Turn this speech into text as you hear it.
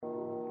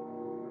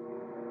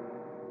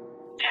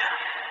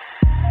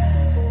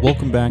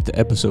Welcome back to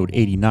episode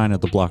 89 of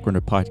the Block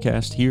Runner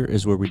podcast. Here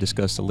is where we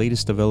discuss the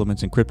latest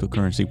developments in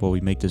cryptocurrency while we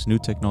make this new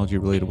technology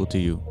relatable to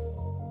you.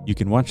 You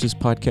can watch this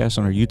podcast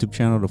on our YouTube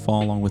channel to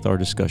follow along with our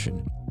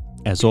discussion.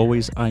 As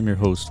always, I'm your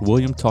host,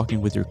 William, talking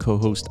with your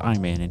co-host,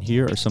 Iman, and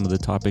here are some of the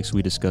topics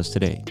we discussed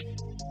today.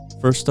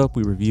 First up,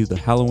 we review the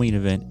Halloween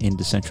event in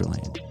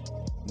Decentraland.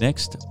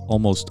 Next,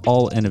 almost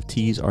all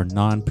NFTs are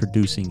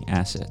non-producing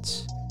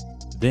assets.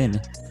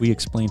 Then, we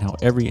explain how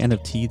every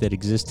NFT that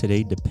exists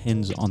today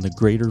depends on the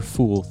greater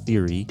fool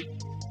theory.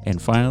 And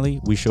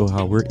finally, we show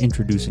how we're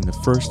introducing the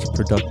first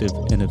productive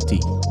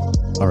NFT.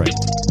 All right,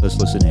 let's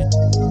listen in.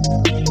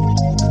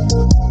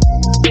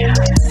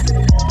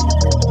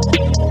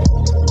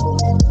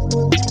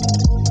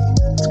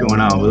 What's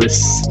going on,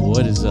 Willis?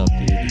 What is up,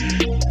 dude?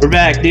 We're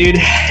back, dude.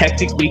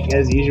 Hectic week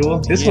as usual.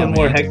 This one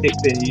more hectic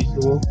than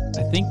usual.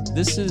 I think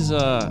this is,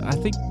 I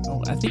think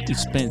we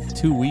spent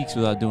 2 weeks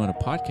without doing a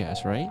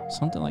podcast, right?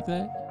 Something like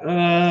that?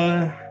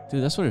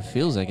 Dude, that's what it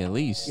feels like, at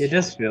least. It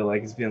does feel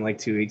like it's been like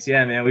 2 weeks.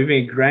 Yeah, man. We've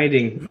been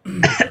grinding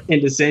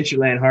into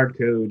Decentraland hard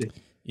code.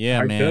 Yeah,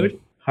 hard man. Code?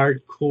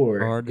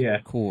 Hardcore.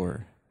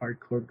 Hardcore.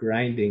 Hardcore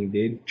grinding,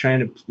 dude. Trying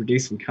to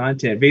produce some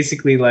content.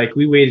 Basically, like,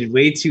 we waited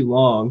way too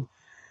long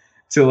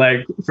to,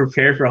 like,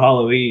 prepare for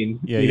Halloween.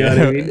 Yeah, you know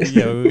what I mean?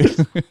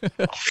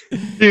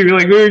 Dude,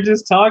 like, we were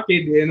just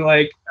talking, and,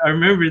 like, I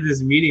remember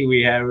this meeting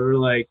we had. We were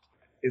like,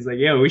 it's like,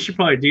 yeah, we should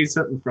probably do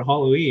something for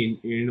Halloween.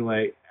 And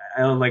like,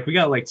 I'm like, we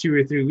got like 2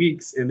 or 3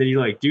 weeks. And then you're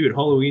like, dude,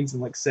 Halloween's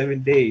in like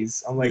 7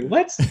 days. I'm like,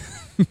 what?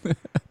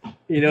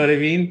 You know what I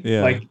mean?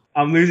 Yeah. Like,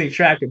 I'm losing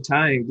track of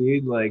time,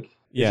 dude. Like,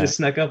 it just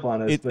snuck up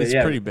on us. It's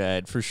pretty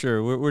bad, for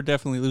sure. We're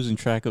definitely losing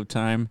track of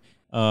time.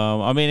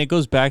 I mean, it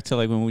goes back to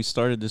like when we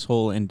started this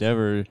whole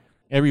endeavor.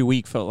 Every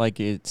week felt like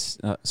it's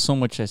so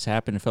much has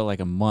happened. It felt like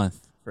a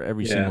month for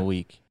every single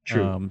week.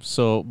 True.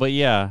 But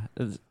yeah,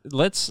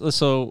 let's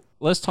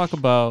talk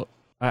about.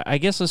 I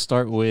guess let's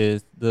start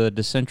with the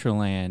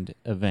Decentraland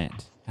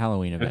event,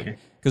 Halloween event,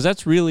 because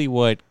that's really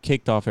what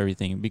kicked off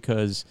everything.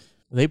 Because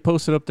they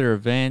posted up their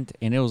event,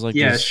 and it was like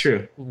this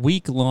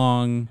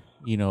week-long,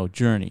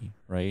 journey,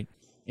 right?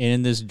 And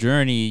in this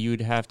journey,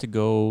 you'd have to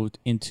go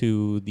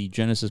into the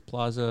Genesis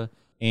Plaza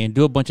and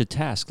do a bunch of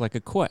tasks, like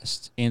a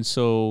quest. And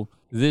so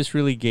this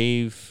really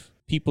gave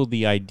people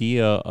the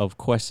idea of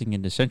questing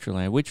in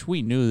Decentraland, which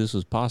we knew this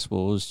was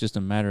possible. It was just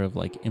a matter of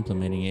like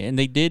implementing it, and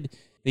they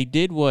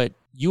did what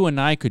you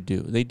and I could do.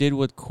 They did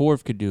what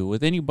Corv could do.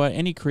 What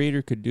any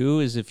creator could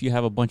do is if you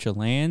have a bunch of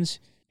lands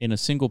in a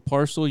single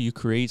parcel, you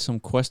create some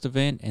quest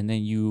event, and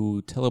then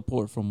you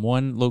teleport from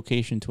one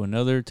location to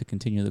another to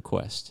continue the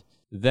quest.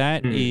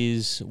 That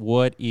is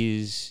what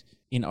is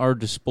in our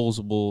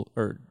disposable,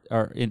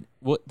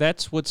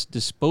 that's what's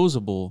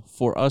disposable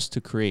for us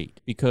to create,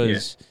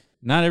 because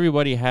not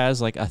everybody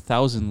has like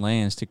 1,000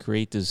 lands to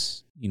create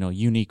this,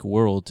 unique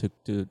world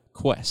to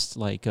quest,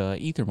 like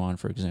Ethermon,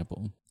 for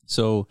example.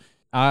 So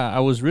I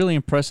was really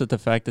impressed at the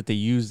fact that they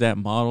use that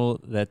model,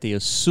 that they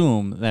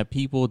assume that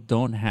people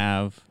don't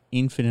have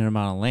infinite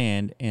amount of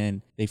land,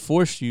 and they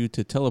force you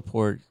to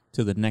teleport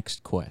to the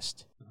next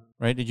quest.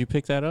 Right? Did you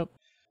pick that up?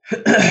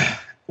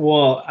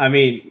 Well, I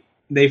mean,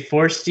 they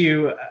forced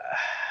you.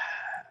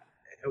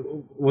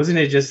 Wasn't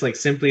it just like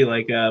simply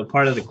like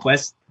part of the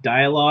quest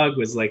dialogue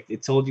was like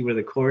it told you where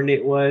the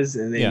coordinate was,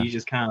 and then you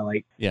just kind of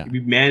like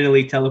you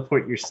manually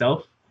teleport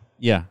yourself?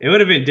 Yeah, it would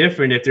have been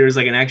different if there was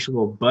like an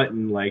actual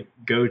button, like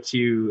go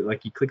to,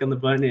 like you click on the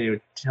button and it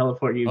would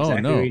teleport you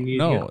exactly where you need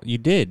to go. You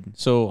did.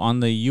 So on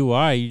the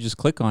UI, you just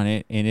click on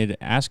it and it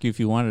asks you if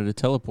you wanted to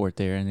teleport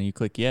there, and then you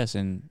click yes,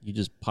 and you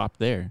just pop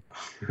there.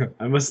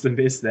 I must have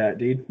missed that,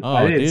 dude.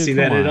 I didn't see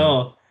that at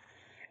all.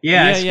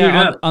 I screwed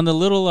up. On the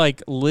little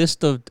like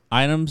list of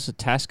items,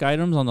 task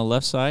items on the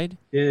left side,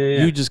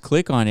 you just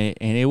click on it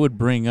and it would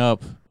bring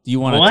up, do you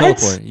want to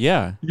teleport?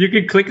 Yeah. You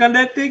could click on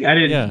that thing? I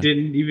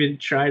didn't even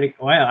try to.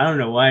 Wow, I don't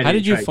know why. How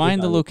did you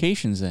find the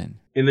locations then?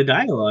 In the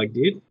dialogue,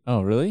 dude.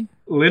 Oh, really?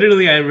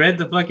 Literally, I read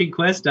the fucking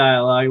quest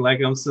dialogue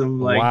like I'm some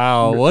like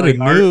what a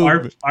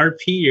noob.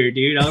 RPer,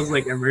 dude. I was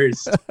like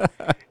immersed.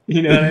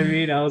 You know what I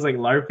mean? I was like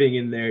LARPing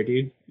in there,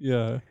 dude.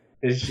 Yeah.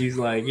 And she's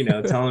like,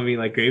 telling me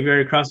like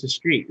graveyard across the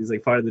street is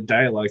like part of the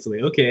dialogue. So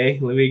like, okay,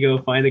 let me go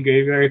find the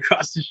graveyard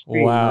across the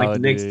street. Wow, and like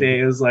the next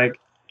day, it was like,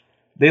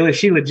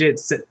 she legit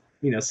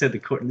said the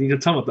court. Talking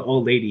about the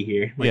old lady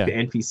here, like the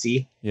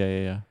NPC.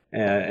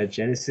 At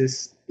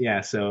Genesis.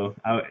 Yeah, so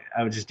I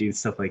would just do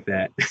stuff like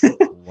that.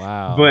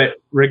 Wow. But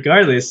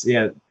regardless,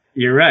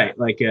 you're right.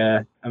 Like,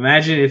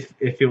 imagine if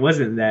it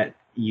wasn't that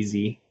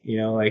easy,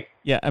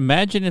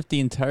 imagine if the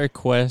entire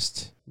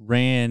quest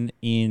ran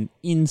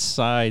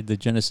inside the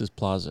Genesis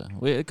Plaza,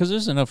 because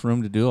there's enough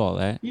room to do all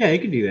that. Yeah, you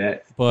could do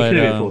that. But it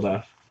could have been pulled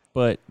off.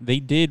 But they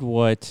did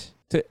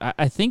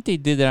I think they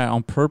did that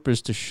on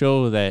purpose to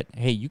show that,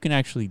 hey, you can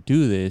actually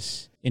do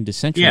this in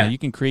Decentraland. Yeah. You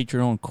can create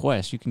your own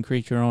quests. You can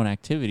create your own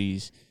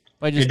activities.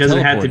 It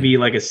doesn't have to be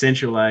like a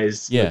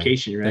centralized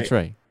location,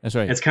 right? That's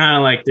right. It's kind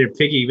of like they're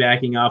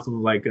piggybacking off of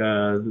like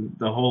the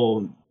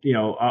whole,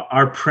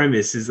 our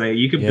premise is that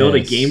you can build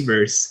a game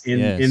verse in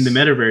the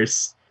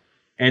metaverse,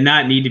 and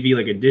not need to be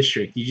like a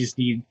district. You just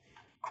need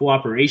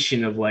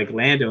cooperation of like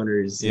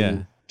landowners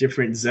and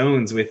different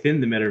zones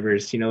within the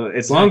metaverse. You know,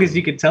 as long as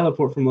you can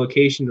teleport from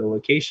location to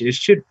location, it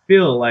should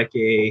feel like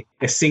a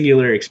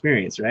singular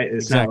experience, right?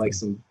 It's not like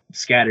some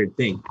scattered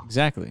thing.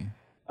 Exactly.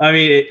 I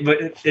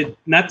mean,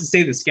 not to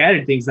say the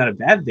scattered thing's not a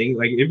bad thing.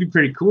 Like, it'd be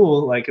pretty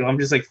cool. Like, I'm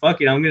just like,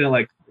 fuck it, I'm gonna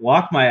like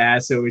walk my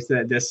ass over to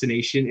that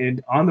destination,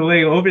 and on the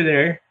way over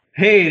there,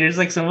 hey, there's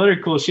like some other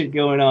cool shit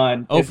going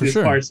on at this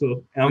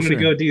parcel, and I'm gonna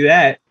go do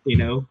that, you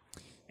know.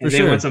 And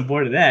then once I'm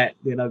bored of that,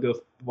 then I'll go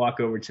walk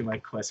over to my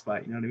quest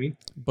spot. You know what I mean?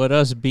 But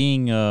us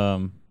being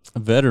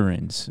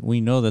veterans, we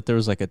know that there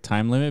was like a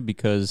time limit,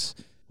 because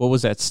what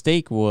was at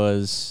stake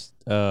was,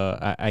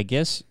 I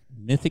guess,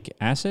 mythic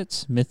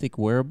assets, mythic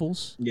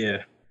wearables.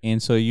 Yeah. And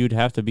so you'd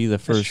have to be the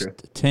first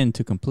 10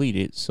 to complete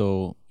it.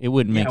 So it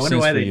wouldn't make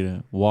sense for you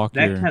to walk.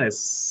 That kind of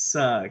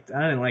sucked.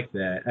 I didn't like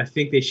that. I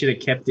think they should have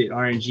kept it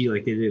RNG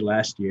like they did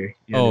last year.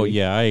 You know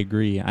yeah, I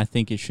agree. I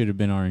think it should have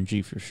been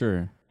RNG for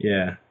sure.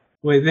 Yeah.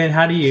 Wait, then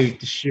how do you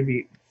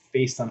distribute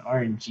based on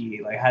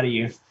RNG? Like, how do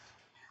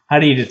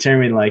you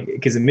determine, like,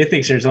 because the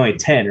mythics there's only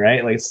 10,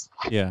 right? Like,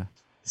 yeah.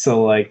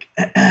 So like,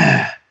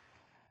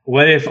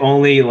 what if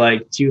only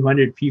like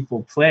 200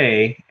 people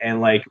play,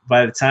 and like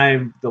by the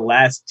time the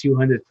last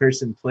 200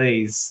 person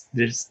plays,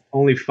 there's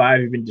only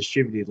 5 have been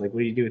distributed? Like,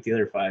 what do you do with the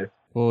other 5?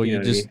 Well,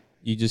 you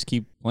just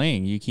keep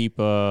playing. You keep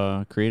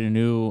create a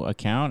new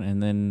account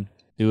and then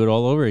do it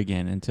all over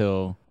again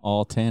until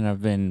all 10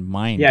 have been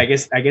mined. Yeah, I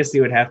guess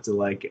they would have to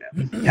like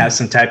have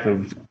some type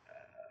of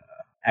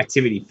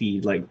activity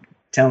feed, like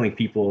telling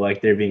people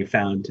like they're being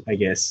found, I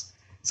guess.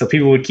 So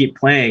people would keep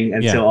playing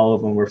until all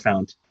of them were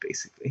found,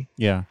 basically.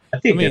 Yeah. I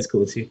think that's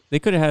cool too. They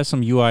could have had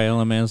some UI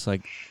elements,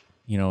 like,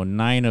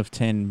 9 of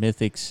 10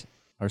 mythics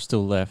are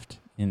still left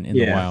in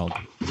the wild.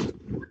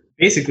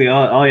 Basically,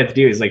 all you have to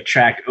do is like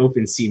track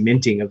OpenSea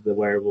minting of the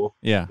wearable.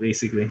 Yeah.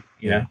 Basically,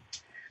 you know.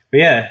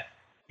 But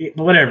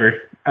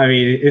whatever. I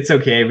mean, it's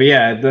okay. But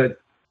yeah,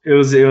 it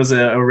was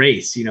a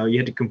race. You know, you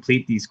had to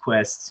complete these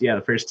quests. Yeah,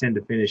 the first 10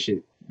 to finish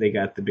it, they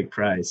got the big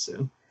prize.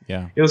 So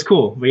yeah, it was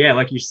cool. But yeah,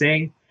 like you're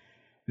saying,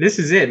 this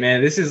is it,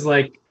 man. This is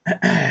like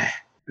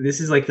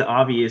the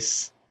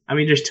obvious. I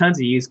mean, there's tons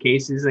of use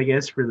cases, I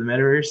guess, for the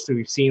metaverse. So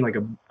we've seen like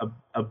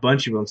a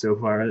bunch of them so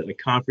far, like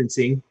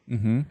conferencing,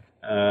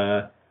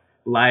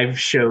 live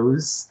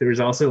shows. There was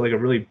also like a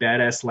really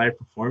badass live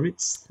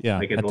performance,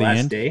 like at the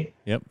last day.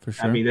 Yep, for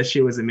sure. I mean, that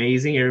shit was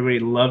amazing. Everybody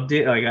loved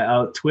it.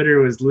 Like, Twitter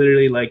was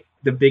literally like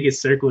the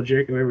biggest circle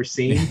jerk I've ever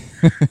seen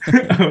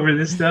over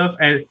this stuff,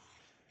 and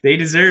they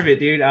deserve it,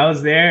 dude. I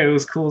was there. It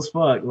was cool as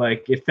fuck.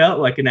 Like, it felt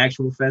like an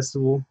actual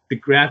festival. The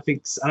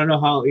graphics, I don't know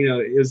how,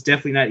 it was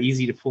definitely not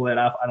easy to pull that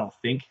off, I don't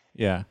think.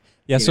 Yeah.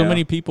 Yeah, so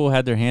many people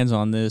had their hands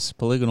on this.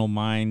 Polygonal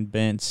Mind,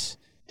 Bents.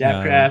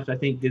 Dapcraft, I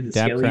think, did the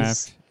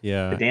skellies.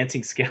 Yeah. The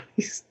dancing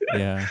skellies.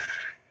 Yeah.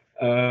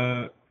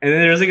 And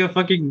then there was like a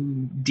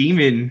fucking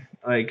demon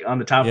like on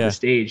the top of the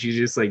stage. He's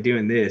just like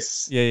doing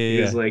this. He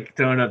was like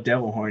throwing up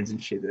devil horns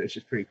and shit. That was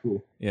just pretty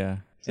cool. Yeah.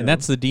 So, and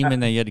that's the demon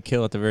that you had to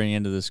kill at the very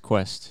end of this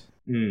quest.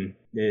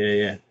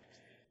 Yeah.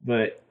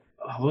 But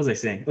what was I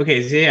saying?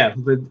 Okay, so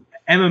but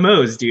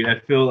MMOs, dude, I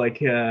feel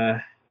like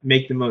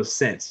make the most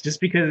sense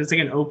just because it's like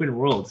an open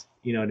world.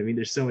 You know what I mean?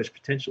 There's so much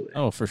potential there.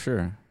 Oh, for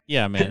sure.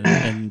 Yeah, man.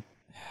 And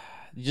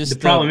just the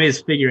problem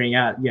is figuring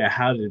out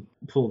how to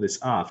pull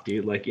this off,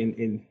 dude. Like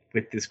in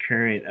with this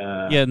current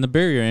and the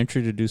barrier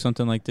entry to do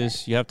something like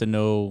this, you have to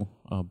know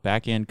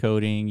back end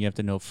coding, you have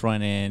to know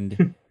front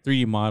end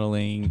 3D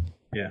modeling,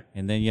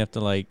 and then you have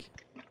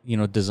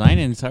to design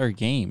an entire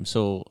game.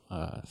 So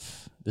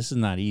this is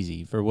not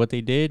easy. For what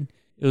they did,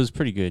 it was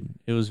pretty good.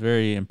 It was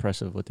very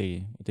impressive what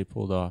they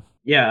pulled off.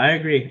 Yeah, I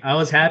agree. I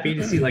was happy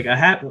to see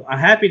I'm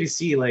happy to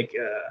see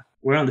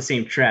we're on the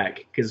same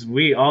track, because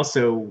we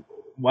also,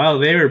 while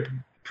they were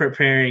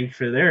preparing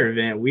for their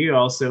event, we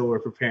also were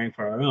preparing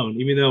for our own,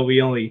 even though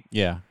we only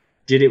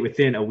did it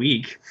within a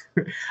week.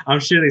 I'm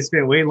sure they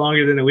spent way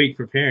longer than a week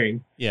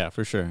preparing. Yeah,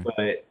 for sure.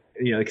 But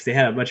because they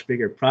had a much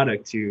bigger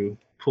product to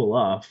pull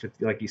off,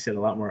 like you said,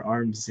 a lot more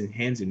arms and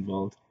hands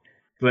involved.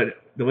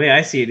 But the way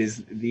I see it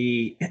is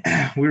we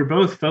were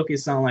both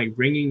focused on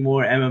bringing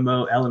more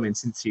MMO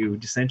elements into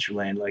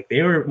Decentraland. Like,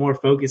 they were more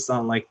focused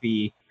on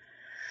the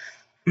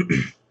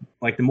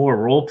more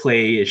role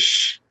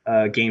play-ish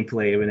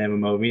gameplay of an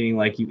MMO, meaning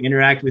you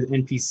interact with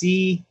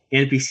NPC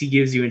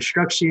gives you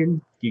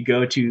instruction, you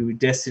go to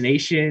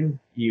destination,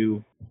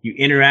 you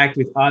interact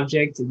with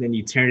objects, and then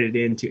you turn it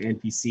into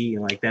NPC,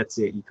 and that's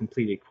it, you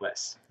completed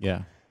quests.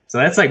 Yeah. So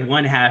that's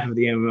one half of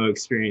the MMO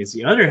experience.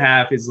 The other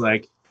half is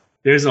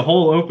there's a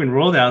whole open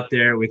world out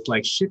there with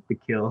shit to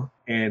kill,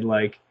 and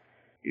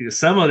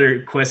some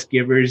other quest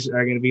givers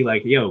are going to be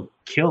yo,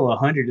 kill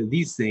 100 of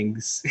these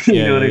things.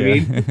 You know what I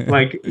mean?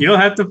 You don't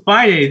have to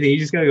find anything. You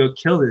just got to go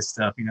kill this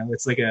stuff.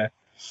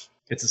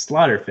 It's a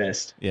slaughter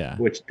fest. Yeah.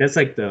 Which that's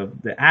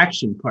the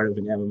action part of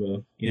an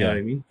MMO. You know what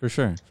I mean? For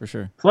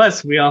sure.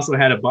 Plus, we also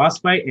had a boss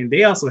fight, and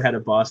they also had a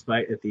boss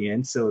fight at the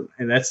end. So,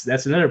 and that's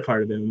another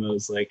part of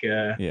MMOs,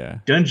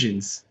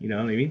 dungeons. You know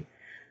what I mean?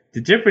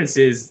 The difference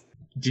is,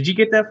 did you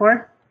get that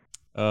far?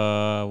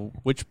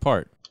 Which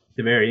part?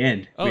 The very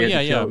end. Oh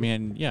yeah. I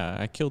mean, yeah,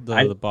 I killed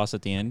the boss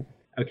at the end.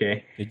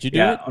 Okay. Did you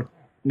do it?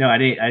 No, I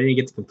didn't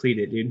get to complete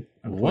it, dude.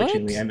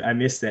 Unfortunately, what? I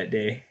missed that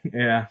day.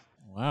 Yeah.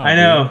 Wow. I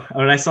know.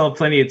 Dude. I saw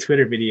plenty of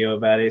Twitter video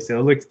about it,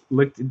 so it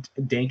looked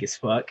dank as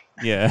fuck.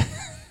 Yeah.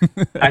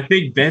 I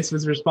think Vince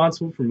was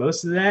responsible for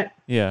most of that.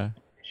 Yeah.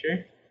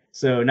 Sure.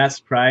 So not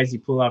surprised he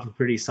pulled off a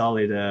pretty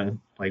solid,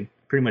 like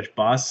pretty much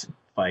boss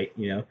fight.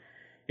 You know,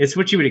 it's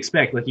what you would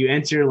expect. Like you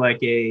enter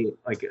like a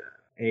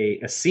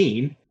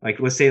scene. Like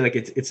let's say like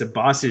it's a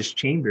boss's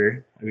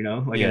chamber. You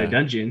know, like in a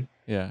dungeon.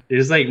 Yeah.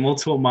 There's like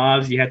multiple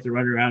mobs you have to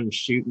run around and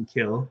shoot and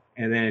kill,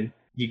 and then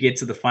you get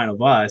to the final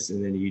boss,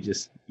 and then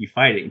you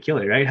fight it and kill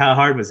it. Right? How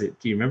hard was it?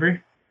 Do you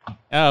remember?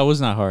 It was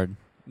not hard.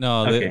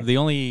 No, okay. the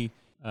only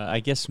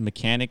I guess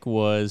mechanic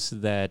was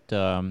that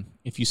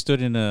if you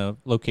stood in a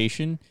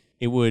location,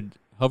 it would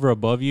hover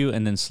above you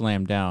and then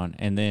slam down,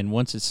 and then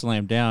once it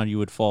slammed down, you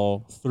would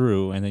fall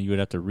through, and then you would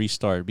have to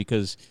restart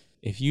because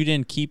if you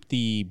didn't keep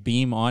the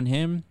beam on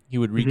him, he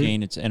would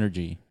regain its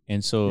energy.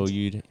 And so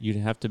you'd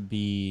have to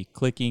be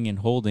clicking and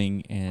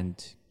holding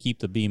and keep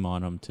the beam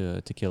on him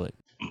to kill it.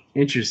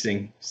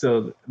 Interesting.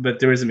 So, but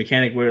there was a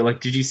mechanic where,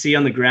 like, did you see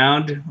on the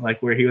ground,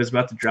 like where he was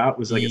about to drop,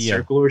 was like a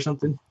circle or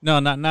something? No,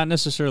 not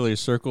necessarily a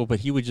circle, but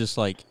he would just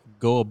like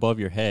go above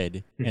your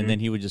head, and then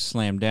he would just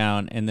slam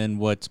down, and then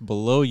what's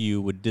below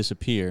you would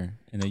disappear,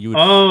 and then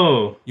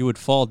you would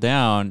fall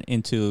down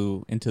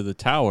into the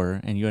tower,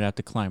 and you would have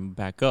to climb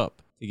back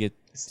up to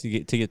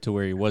get to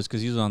where he was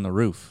because he was on the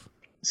roof.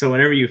 So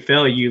whenever you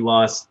fell, you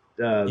lost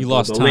time.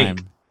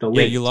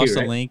 Link. You lost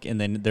the link,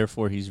 and then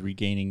therefore he's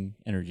regaining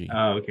energy.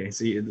 Oh, okay.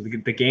 So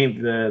the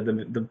game,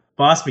 the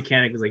boss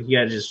mechanic was like you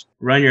gotta just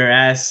run your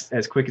ass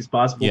as quick as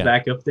possible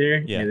back up there,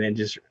 and then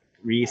just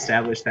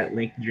reestablish that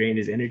link, drain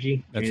his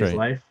energy, drain his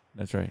life.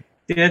 That's right.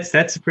 Yeah,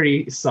 that's a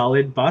pretty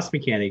solid boss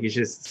mechanic. It's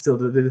just still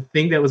the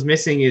thing that was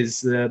missing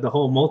is the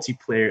whole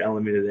multiplayer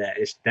element of that.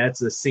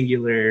 That's a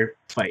singular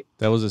fight.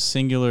 That was a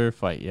singular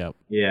fight. Yep.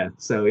 Yeah.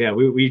 So yeah,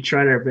 we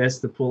tried our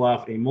best to pull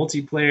off a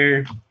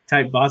multiplayer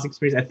type boss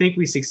experience. I think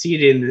we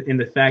succeeded in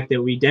the fact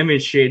that we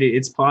demonstrated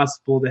it's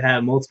possible to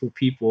have multiple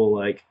people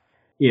like,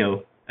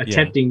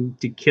 attempting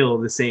to kill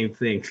the same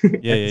thing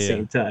at the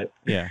same time.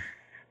 Yeah.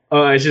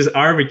 It's just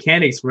our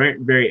mechanics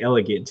weren't very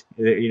elegant.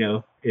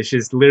 It's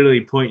just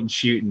literally point and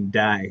shoot and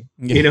die.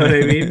 You know what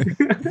I mean?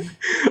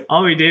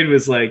 All we did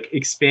was like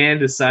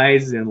expand the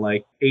size and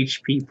like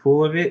HP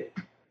pool of it,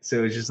 so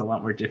it was just a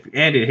lot more different.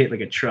 And it hit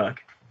like a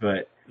truck,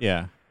 but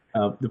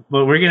but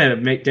we're gonna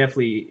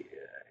definitely.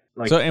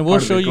 And we'll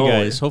show you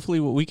guys. Hopefully,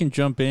 we can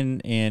jump in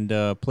and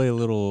play a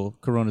little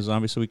Corona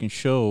Zombie, so we can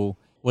show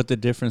what the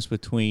difference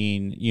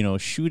between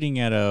shooting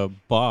at a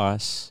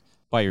boss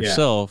by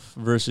yourself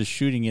versus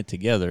shooting it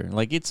together.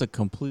 Like it's a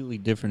completely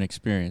different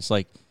experience.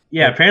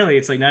 Apparently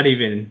it's like not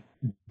even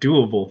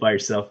doable by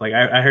yourself. Like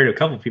I heard a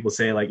couple people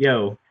say like,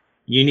 "Yo,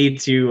 you need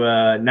to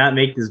not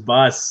make this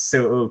boss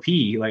so OP.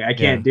 Like I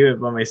can't do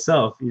it by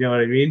myself." You know what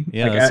I mean?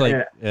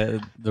 Yeah,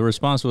 the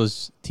response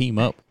was team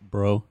up,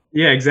 bro.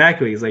 Yeah,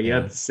 exactly. It's like,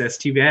 that's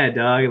too bad,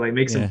 dog. Like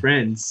make some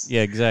friends.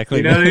 Yeah, exactly.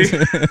 You know what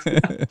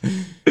I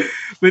mean?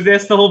 But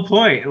that's the whole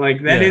point.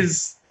 Like that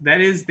is the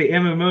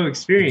MMO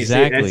experience.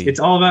 Exactly.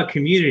 It's all about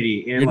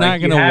community. And you're not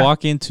gonna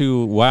walk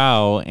into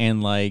WoW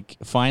and like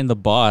find the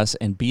boss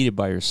and beat it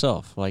by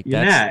yourself. Like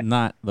that's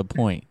not the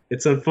point.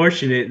 It's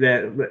unfortunate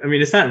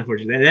it's not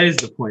unfortunate. That is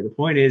the point. The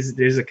point is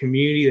there's a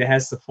community that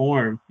has to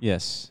form.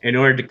 Yes. In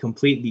order to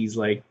complete these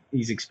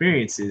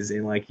experiences,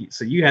 and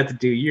so you have to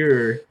do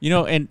your.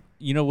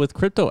 With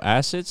crypto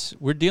assets,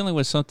 we're dealing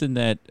with something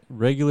that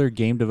regular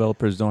game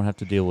developers don't have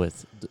to deal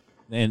with,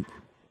 and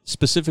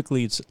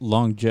specifically it's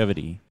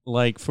longevity.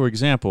 Like, for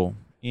example,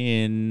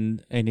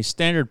 in a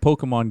standard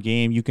Pokemon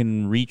game, you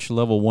can reach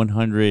level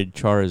 100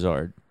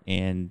 Charizard,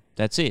 and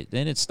that's it.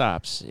 Then it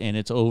stops, and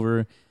it's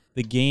over.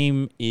 The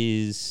game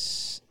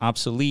is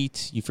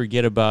obsolete. You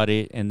forget about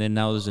it, and then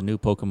now there's a new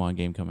Pokemon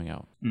game coming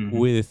out. Mm-hmm.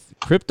 With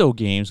crypto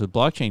games, with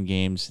blockchain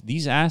games,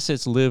 these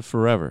assets live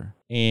forever,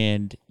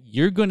 and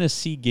you're going to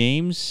see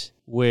games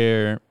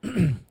where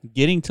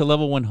getting to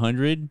level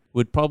 100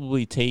 would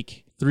probably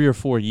take 3 or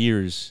 4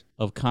 years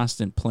of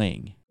constant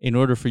playing in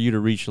order for you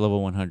to reach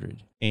level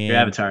 100. And your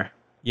avatar.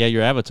 Yeah,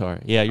 your avatar.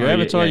 Yeah, your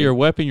avatar, your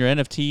weapon, your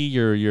NFT,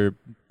 your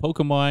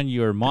Pokemon,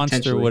 your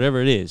monster,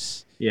 whatever it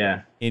is.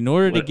 Yeah. In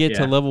order to get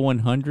to level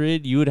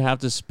 100, you would have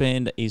to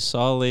spend a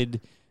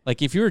solid,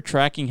 like if you were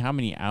tracking how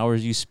many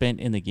hours you spent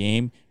in the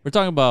game, we're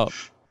talking about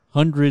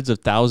hundreds of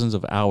thousands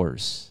of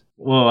hours.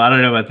 Whoa, I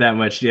don't know about that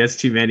much. Yeah, that's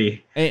too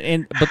many.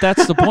 But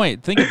that's the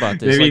point. Think about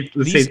this.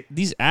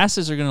 These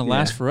assets are going to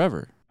last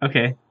forever.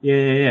 Okay.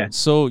 Yeah.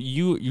 So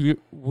you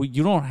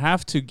don't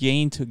have to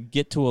gain to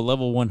get to a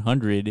level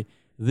 100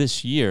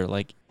 this year.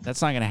 Like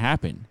that's not going to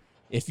happen.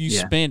 If you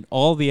spend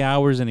all the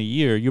hours in a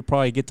year, you'll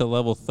probably get to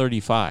level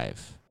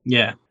 35.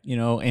 Yeah.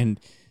 And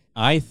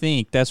I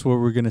think that's what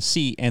we're going to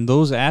see. And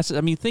those assets,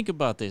 I mean, think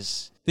about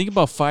this. Think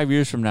about 5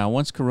 years from now,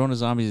 once Corona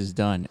Zombies is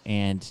done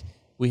and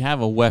we have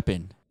a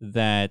weapon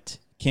that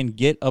can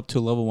get up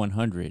to level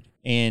 100.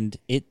 And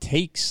it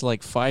takes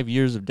like 5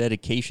 years of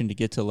dedication to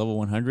get to level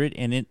 100.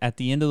 And at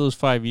the end of those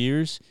 5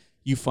 years,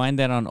 you find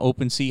that on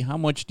OpenSea. How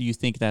much do you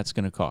think that's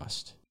going to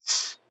cost?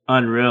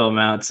 Unreal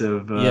amounts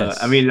of. Yes.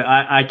 I mean,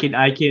 I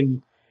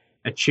can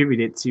attribute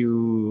it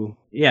to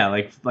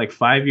like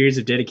 5 years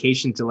of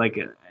dedication to like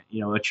a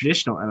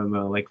traditional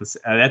MMO. Like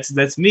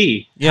that's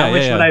me. Yeah, How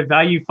much would I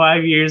value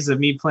 5 years of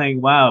me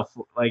playing WoW?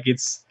 Like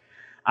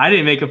I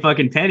didn't make a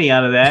fucking penny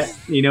out of that.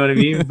 You know what I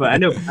mean? But I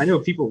know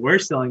people were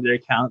selling their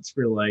accounts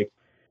for like,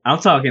 I'm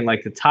talking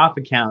like the top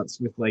accounts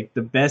with like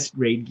the best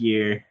raid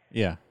gear.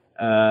 Yeah.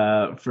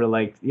 For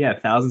like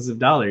thousands of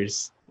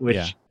dollars,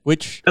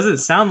 which doesn't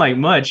sound like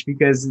much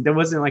because there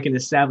wasn't like an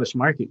established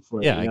market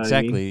for it. Yeah, you know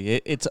exactly. What I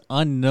mean? It's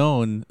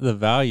unknown the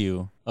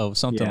value of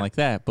something like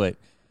that, but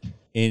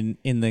in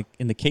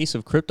the case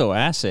of crypto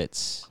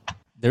assets,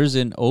 there's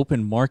an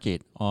open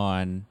market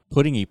on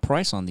putting a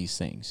price on these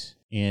things.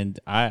 And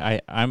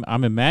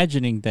I'm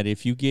imagining that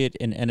if you get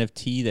an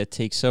NFT that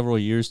takes several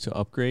years to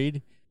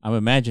upgrade, I'm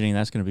imagining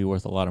that's going to be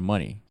worth a lot of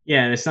money.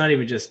 Yeah, and it's not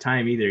even just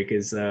time either,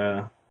 because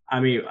I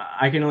mean,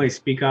 I can only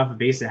speak off the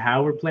base of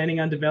how we're planning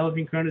on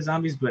developing Corona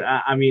Zombies, but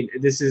I mean,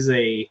 this is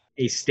a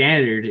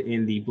standard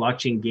in the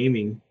blockchain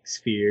gaming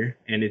sphere,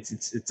 and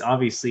it's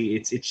obviously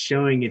it's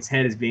showing its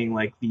head as being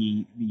like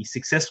the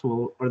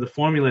successful, or the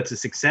formula to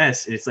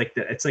success. It's like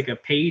a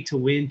pay to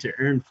win to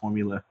earn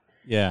formula.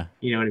 Yeah,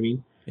 you know what I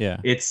mean.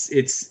 Yeah,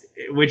 it's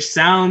which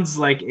sounds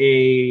like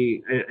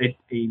a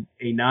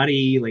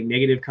naughty, like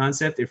negative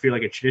concept if you're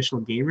like a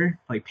traditional gamer.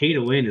 Like pay to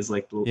win is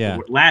like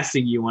the last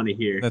thing you want to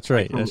hear. That's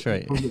right. From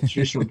the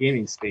traditional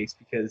gaming space,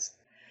 because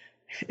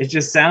it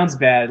just sounds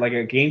bad. Like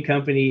a game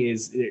company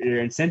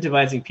they're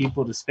incentivizing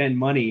people to spend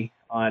money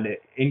on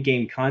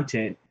in-game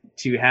content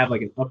to have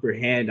like an upper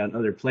hand on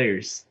other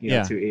players, you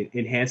know, to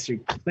enhance your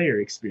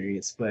player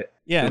experience. But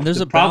and there's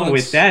the a problem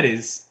with that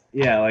is,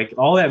 like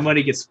all that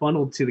money gets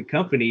funneled to the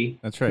company.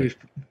 That's right.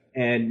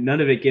 And none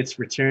of it gets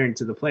returned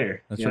to the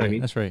player. That's right. I mean?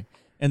 That's right.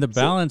 And the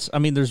balance, I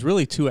mean, there's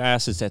really two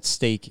assets at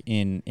stake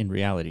in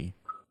reality.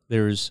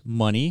 There's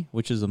money,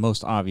 which is the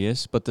most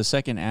obvious, but the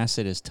second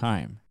asset is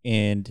time.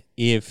 And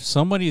if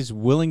somebody's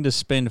willing to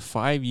spend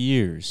 5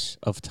 years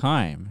of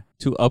time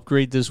to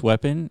upgrade this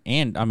weapon,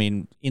 and I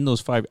mean, in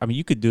those 5, I mean,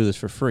 you could do this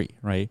for free,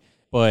 right?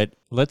 But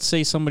let's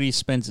say somebody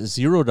spends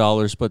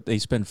 $0, but they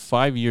spend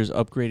 5 years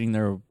upgrading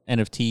their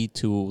NFT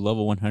to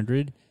level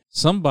 100.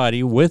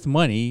 Somebody with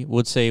money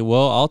would say,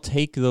 well, I'll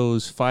take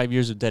those 5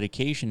 years of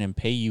dedication and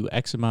pay you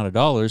X amount of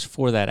dollars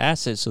for that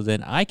asset, so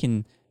then I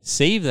can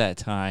save that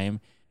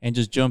time and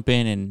just jump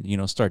in and, you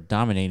know, start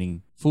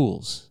dominating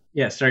fools.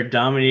 Yeah, start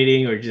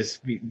dominating, or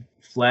just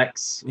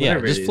flex.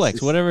 Whatever just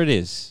flex, whatever it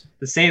is.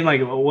 The same,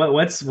 like what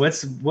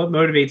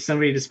motivates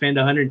somebody to spend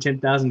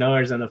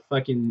 $110,000 on a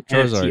fucking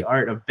Charizard. NFT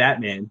art of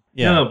Batman?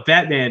 Yeah. No,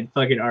 Batman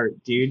fucking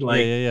art, dude.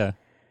 Like, yeah.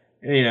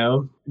 You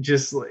know,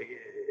 just like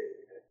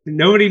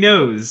nobody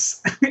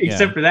knows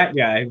except for that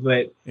guy.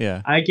 But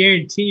I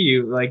guarantee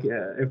you, like,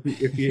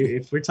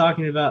 if we're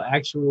talking about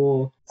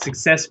actual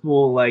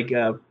successful, like,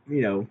 you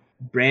know,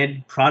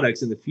 brand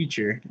products in the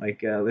future,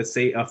 like let's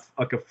say a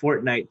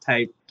Fortnite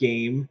type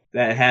game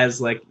that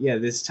has like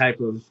this type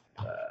of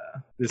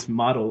this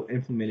model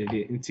implemented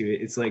into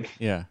it, it's like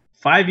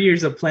 5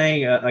 years of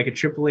playing like a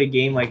AAA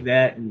game like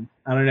that, and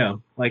I don't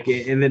know, like,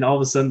 and then all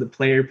of a sudden the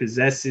player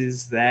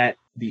possesses that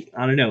the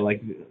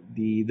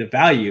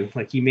value,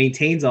 like he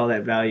maintains all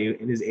that value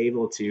and is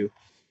able to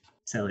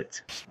sell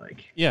it.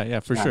 Like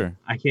for sure.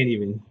 I can't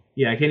even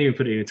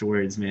put it into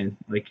words, man.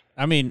 Like,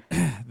 I mean,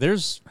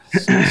 there's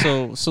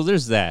so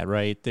there's that,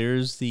 right?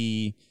 There's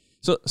the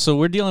so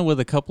we're dealing with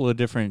a couple of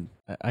different,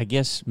 I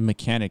guess,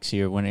 mechanics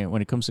here when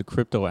it comes to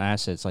crypto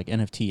assets, like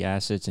NFT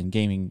assets and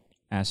gaming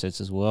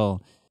assets as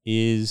well,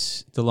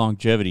 is the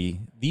longevity.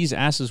 These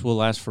assets will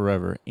last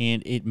forever,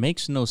 and it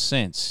makes no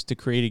sense to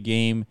create a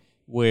game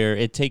where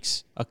it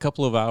takes a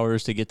couple of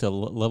hours to get to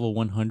level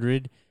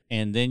 100,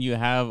 and then you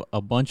have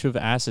a bunch of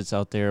assets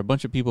out there, a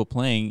bunch of people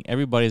playing,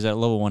 everybody's at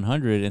level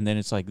 100, and then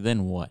it's like,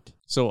 then what?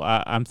 So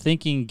I'm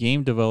thinking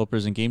game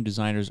developers and game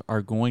designers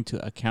are going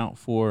to account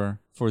for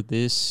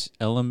this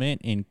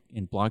element in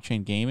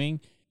blockchain gaming,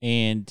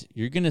 and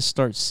you're going to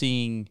start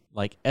seeing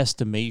like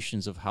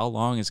estimations of how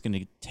long it's going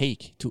to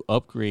take to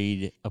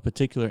upgrade a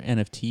particular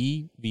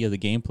NFT via the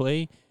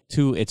gameplay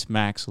to its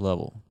max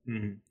level.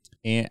 Mm-hmm.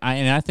 And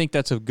I think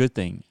that's a good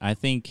thing. I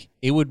think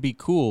it would be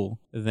cool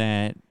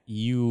that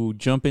you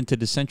jump into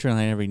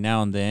Decentraland every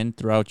now and then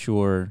throughout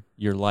your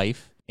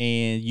life,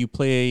 and you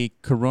play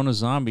Corona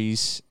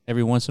Zombies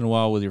every once in a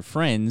while with your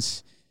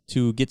friends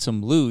to get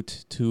some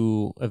loot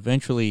to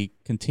eventually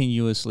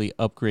continuously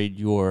upgrade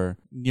your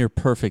near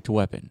perfect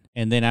weapon.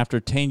 And then after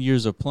 10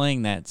 years of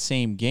playing that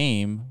same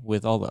game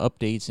with all the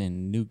updates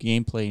and new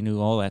gameplay, new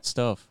all that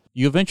stuff,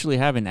 you eventually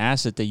have an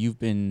asset that you've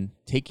been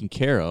taking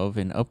care of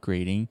and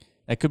upgrading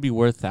that could be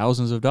worth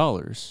thousands of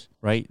dollars,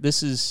 right?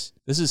 This is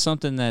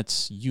something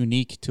that's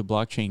unique to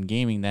blockchain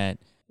gaming, that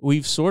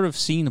we've sort of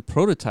seen the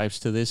prototypes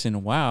to this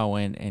in WoW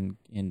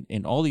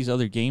and all these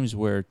other games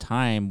where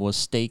time was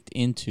staked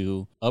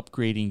into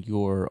upgrading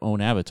your own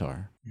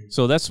avatar.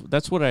 So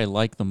that's what I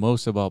like the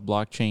most about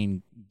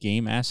blockchain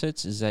game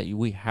assets, is that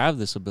we have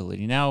this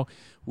ability. Now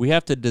we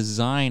have to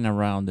design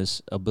around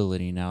this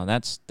ability. Now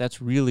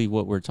that's really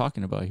what we're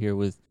talking about here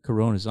with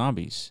Corona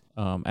Zombies,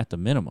 at the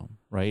minimum,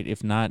 right?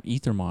 If not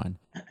Ethermon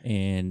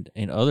and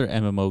other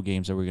MMO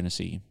games that we're going to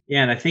see.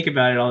 Yeah, and I think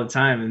about it all the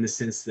time in the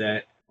sense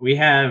that we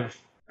have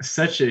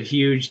such a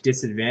huge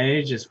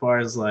disadvantage as far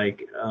as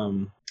like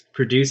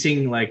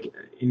producing like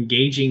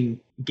engaging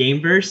game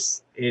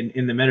bursts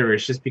in the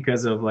metaverse, just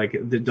because of like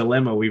the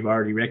dilemma we've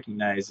already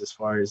recognized as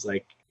far as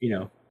like,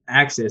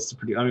 access to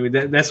produce. I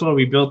mean, that's why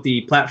we built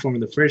the platform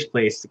in the first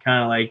place, to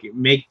kind of like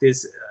make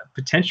this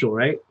potential,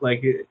 right?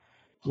 Like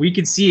we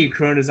could see a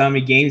Corona Zombie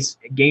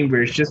game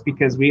burst just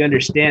because we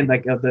understand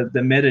like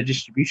the meta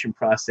distribution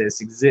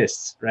process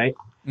exists, right?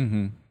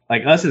 Mm-hmm.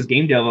 Like us as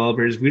game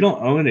developers, we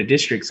don't own a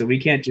district, so we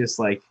can't just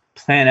like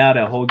plan out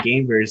a whole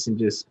game verse and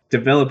just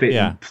develop it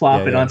and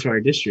plop it onto our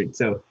district.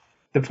 So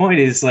the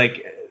point is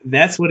like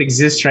that's what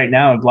exists right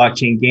now in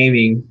blockchain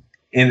gaming,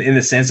 in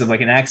the sense of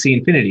like an Axie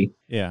Infinity.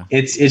 Yeah,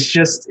 it's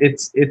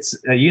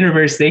a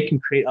universe they can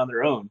create on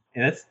their own,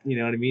 and that's, you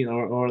know what I mean,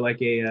 or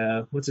like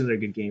a what's another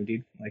good game,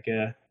 dude? Like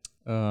a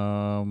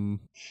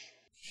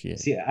shit.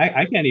 See,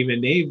 I can't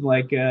even name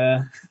like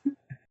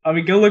I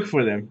mean, go look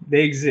for them.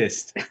 They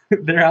exist.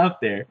 They're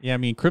out there. Yeah, I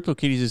mean,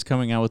 CryptoKitties is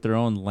coming out with their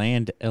own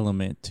land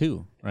element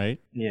too,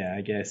 right? Yeah,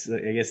 I guess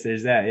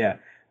there's that. Yeah.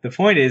 The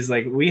point is,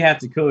 like, we have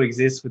to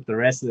coexist with the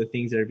rest of the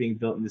things that are being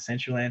built in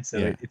Decentraland.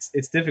 So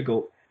it's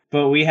difficult.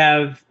 But we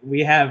have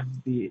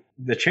the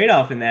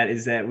trade-off in that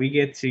is that we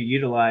get to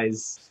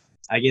utilize,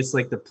 I guess,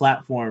 like the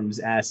platform's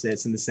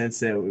assets, in the sense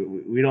that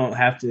we don't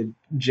have to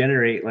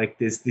generate like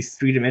this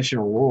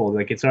three-dimensional world.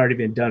 Like it's already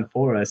been done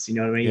for us. You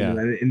know what I mean? Yeah.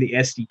 In the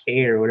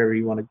SDK or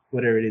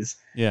whatever it is.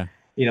 Yeah.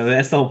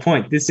 That's the whole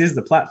point. This is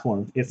the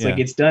platform. It's like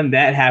it's done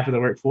that half of the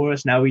work for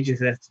us. Now we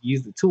just have to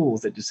use the tools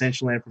that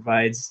Decentraland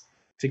provides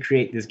to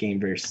create this game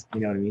burst. You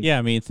know what I mean? Yeah,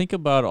 I mean, think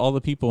about all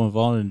the people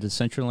involved in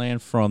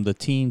Decentraland, from the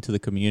team to the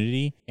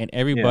community, and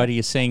everybody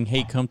is saying,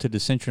 hey, come to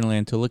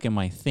Decentraland to look at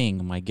my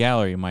thing, my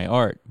gallery, my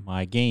art,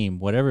 my game,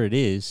 whatever it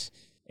is.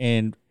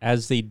 And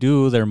as they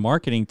do their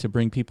marketing to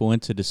bring people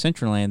into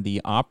Decentraland,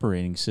 the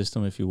operating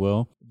system, if you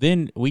will,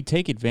 then we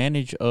take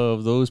advantage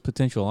of those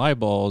potential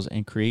eyeballs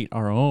and create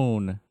our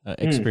own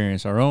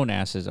experience, our own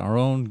assets, our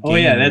own game. Oh,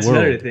 yeah, that's world.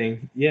 another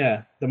thing.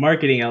 Yeah, the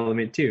marketing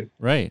element too.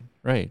 Right.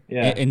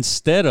 Yeah.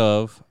 Instead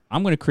of,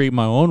 I'm going to create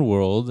my own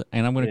world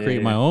and I'm going to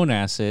create my own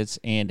assets,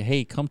 and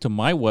hey, come to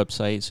my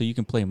website so you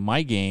can play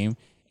my game.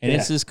 And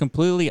it's this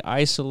completely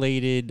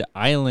isolated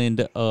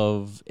island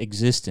of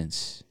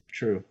existence.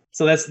 True.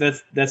 So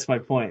that's my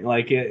point.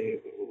 Like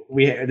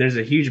there's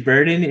a huge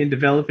burden in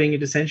developing a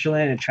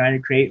Decentraland and trying to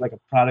create like a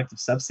product of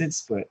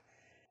substance, but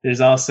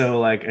there's also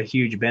like a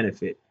huge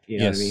benefit. You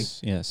know what I mean?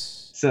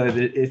 Yes. So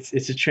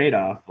it's a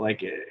trade-off.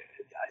 Like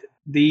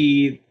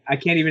I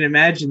can't even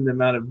imagine the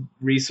amount of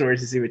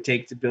resources it would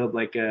take to build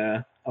like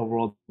a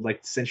world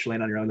like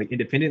Decentraland on your own, like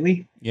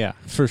independently. Yeah,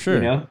 for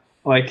sure.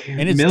 Like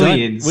and it's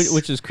millions, done,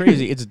 which is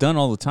crazy. It's done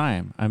all the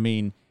time. I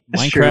mean,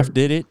 Minecraft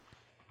did it.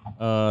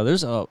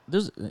 There's a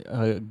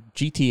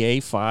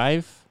GTA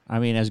 5. I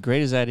mean, as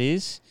great as that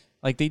is,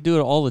 like they do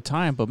it all the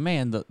time. But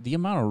man, the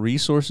amount of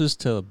resources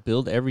to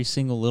build every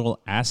single little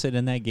asset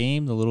in that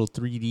game, the little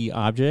 3D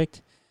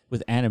object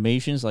with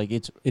animations, like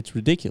it's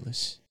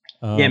ridiculous.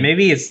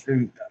 Maybe it's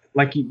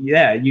like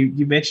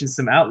you mentioned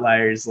some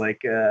outliers,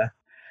 like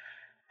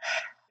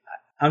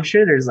I'm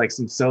sure there's like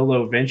some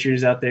solo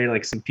ventures out there,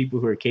 like some people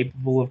who are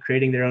capable of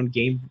creating their own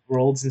game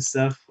worlds and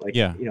stuff. Like,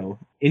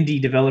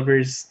 indie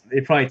developers,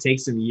 it probably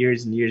takes them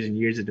years and years and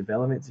years of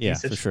development to do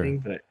such a thing.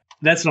 But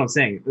that's what I'm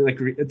saying. Like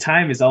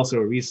time is also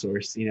a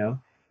resource,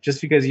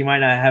 just because you might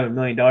not have $1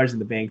 million in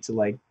the bank to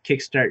like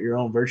kickstart your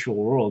own virtual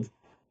world,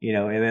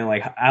 and then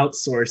like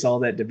outsource all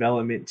that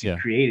development to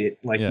create it.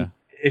 Like,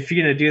 if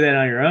you're going to do that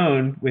on your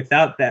own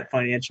without that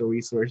financial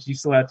resource, you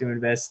still have to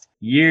invest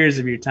years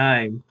of your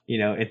time,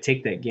 and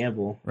take that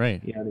gamble.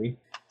 Right. You know what I mean?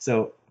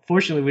 So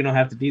fortunately, we don't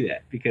have to do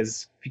that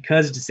because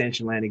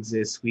Decentraland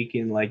exists. We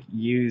can like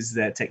use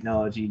that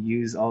technology,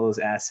 use all those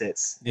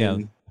assets. Yeah.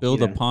 And,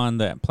 build upon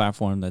that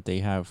platform that they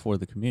have for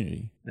the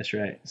community. That's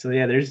right. So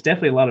yeah, there's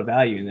definitely a lot of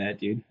value in that,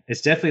 dude.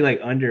 It's definitely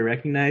like under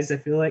recognized. I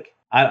feel like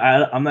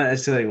I'm not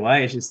necessarily why.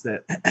 It's just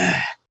that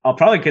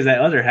probably because that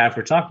other half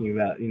we're talking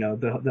about,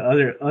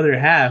 the other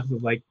half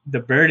of like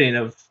the burden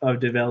of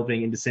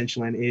developing in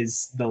Decentraland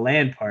is the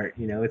land part.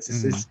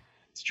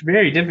 It's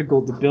very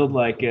difficult to build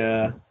like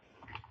a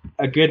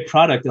good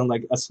product on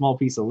like a small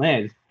piece of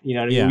land. You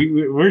know what I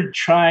mean? We're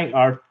trying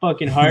our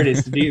fucking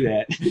hardest to do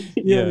that.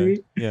 You know what I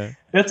mean? Yeah.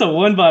 That's a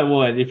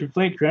 1x1. If you're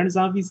playing Corona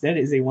Zombies, that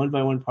is a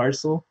 1x1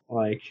 parcel.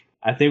 Like,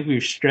 I think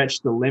we've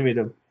stretched the limit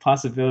of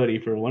possibility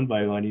for 1x1.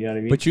 You know what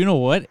I mean? But you know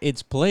what?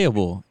 It's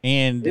playable,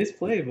 and it's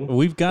playable.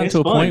 We've gotten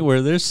to a point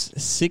where there's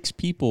 6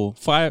 people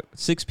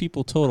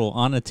total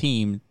on a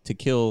team to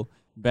kill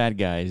bad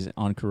guys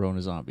on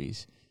Corona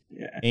Zombies.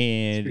 Yeah.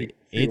 And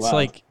it's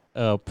like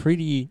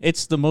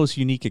it's the most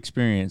unique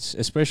experience,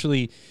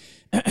 especially,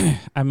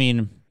 I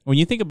mean, when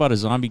you think about a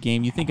zombie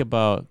game, you think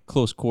about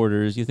close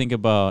quarters, you think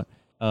about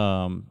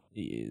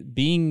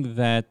being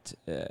that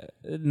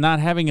not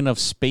having enough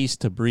space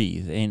to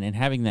breathe and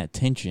having that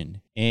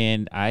tension.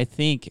 And I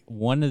think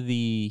one of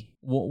the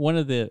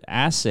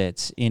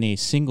assets in a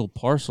single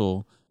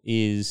parcel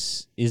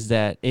is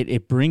that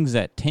it brings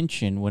that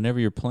tension whenever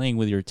you're playing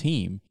with your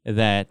team,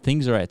 that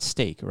things are at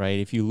stake, right?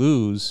 If you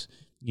lose,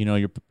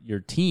 your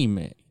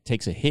team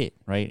takes a hit,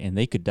 right? And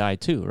they could die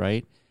too,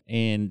 right?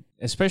 And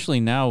especially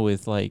now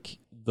with like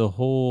the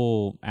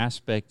whole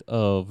aspect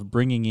of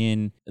bringing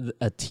in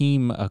a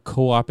team, a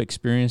co-op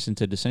experience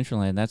into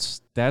Decentraland,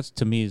 that's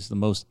to me is the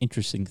most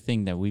interesting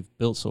thing that we've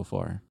built so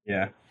far.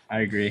 Yeah,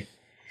 I agree.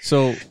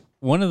 So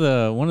one of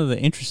the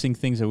interesting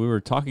things that we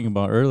were talking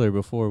about earlier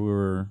before we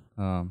were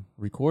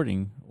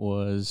recording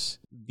was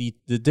the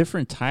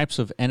different types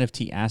of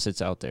NFT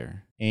assets out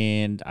there.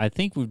 And I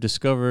think we've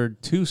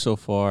discovered 2 so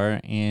far,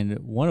 and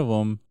one of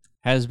them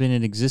has been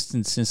in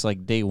existence since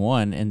like day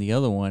one, and the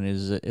other one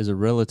is a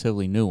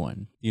relatively new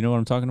one. You know what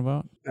I'm talking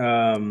about?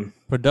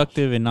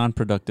 Productive and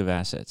non-productive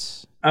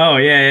assets. Oh,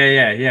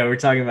 yeah. We were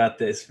talking about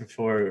this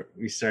before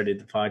we started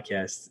the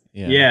podcast.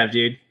 Yeah,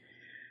 dude.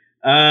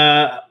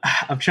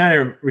 I'm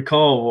trying to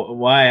recall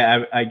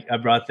why I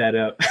brought that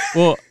up.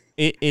 Well,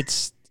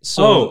 it's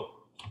so. Oh,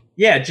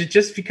 yeah,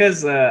 just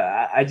because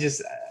I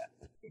just.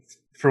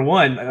 For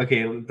one,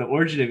 okay, the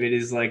origin of it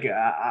is like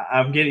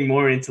I'm getting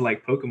more into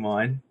like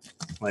Pokemon.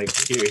 Like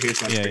here's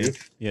my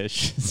proof. Yeah.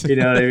 You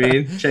know what I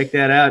mean? Check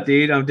that out,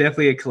 dude. I'm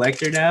definitely a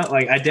collector now.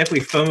 Like I definitely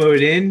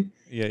FOMO'd in.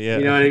 Yeah.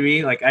 You know what I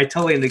mean? Like I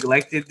totally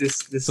neglected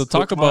this. So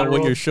talk Pokemon about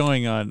what you're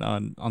showing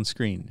on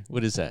screen.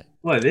 What is that?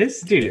 What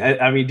this, dude?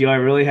 I mean, do I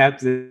really have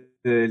to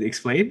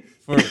explain?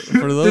 For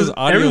those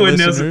audio everyone listeners,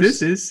 knows what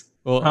this is.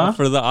 Well,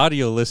 for the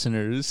audio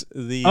listeners,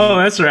 Oh,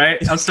 that's right.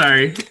 I'm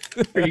sorry.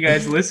 For you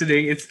guys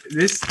listening, it's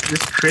this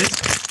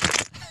crisp.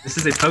 This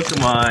is a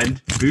Pokemon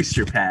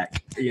booster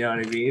pack. You know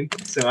what I mean?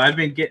 So I've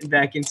been getting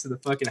back into the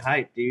fucking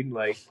hype, dude.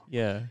 Like,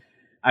 yeah,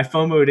 I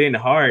FOMO'd in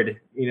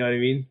hard. You know what I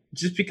mean?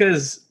 Just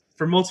because,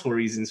 for multiple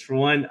reasons. For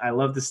one, I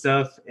love the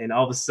stuff, and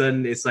all of a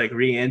sudden, it's like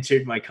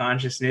re-entered my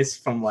consciousness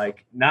from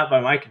like not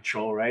by my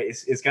control, right?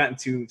 It's gotten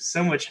to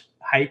so much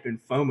hype and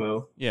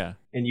FOMO,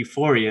 and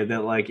euphoria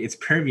that like it's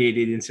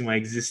permeated into my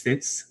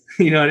existence.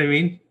 You know what I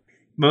mean?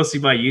 Mostly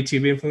by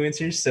YouTube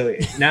influencers. So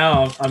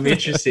now I'm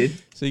interested.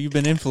 So you've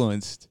been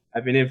influenced.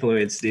 I've been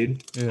influenced,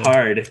 dude. Yeah.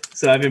 Hard.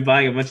 So I've been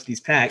buying a bunch of these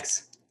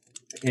packs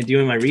and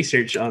doing my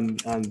research on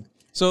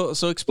So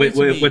explain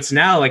to me what's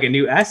now like a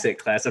new asset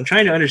class. I'm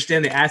trying to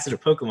understand the asset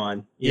of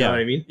Pokemon. You know what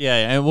I mean?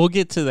 Yeah, and we'll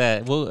get to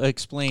that. We'll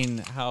explain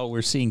how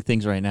we're seeing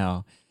things right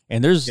now.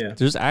 And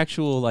there's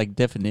actual like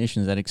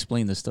definitions that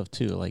explain this stuff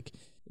too. Like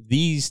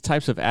these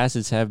types of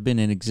assets have been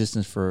in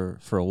existence for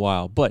a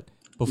while. But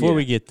before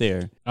we get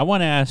there, I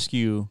want to ask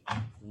you,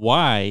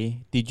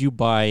 why did you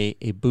buy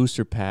a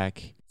booster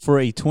pack for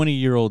a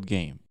 20-year-old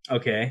game?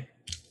 Okay.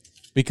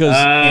 Because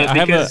I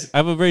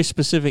have a very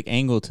specific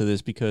angle to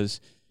this,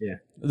 because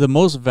the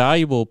most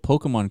valuable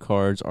Pokemon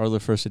cards are the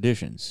first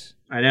editions.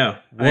 I know.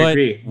 I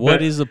agree.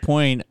 What is the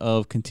point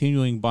of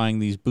continuing buying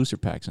these booster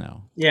packs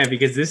now? Yeah,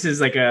 because this is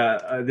like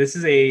this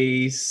is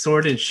a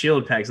Sword and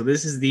Shield pack. So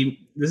this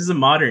is a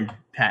modern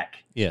pack.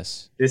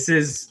 Yes. This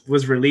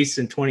was released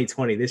in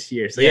 2020 this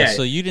year. So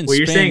so you didn't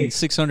spend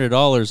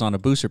 $600 on a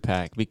booster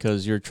pack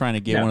because you're trying to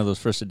get one of those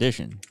first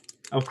edition.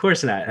 Of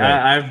course not.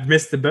 Right. I've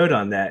missed the boat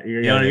on that.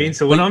 You know what I mean?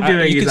 So what I'm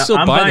doing is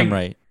I'm buy buying them,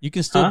 right? You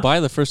can still buy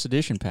the first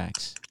edition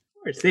packs.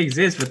 Of course, they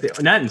exist, but they're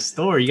not in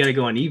store. You got to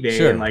go on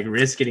eBay and like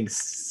risk getting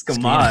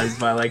skamazed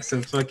by like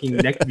some fucking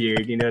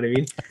neckbeard. You know what I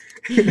mean?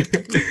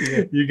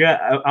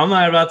 I'm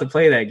not about to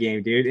play that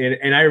game, dude.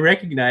 And I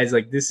recognize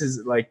like this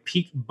is like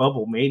peak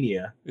bubble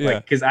mania.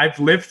 Like, because I've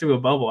lived through a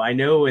bubble. I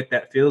know what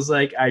that feels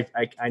like.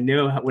 I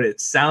know what it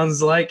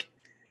sounds like.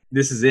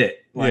 This is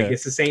it. Like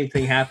it's the same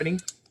thing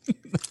happening.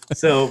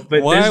 So,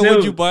 but why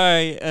would you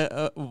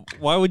buy?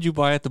 Why would you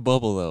buy at the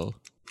bubble though?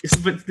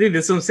 But dude,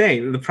 that's what I'm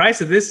saying. The price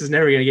of this is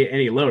never going to get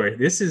any lower.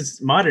 This is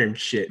modern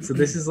shit. So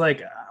this is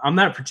like, I'm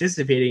not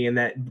participating in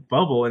that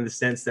bubble in the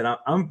sense that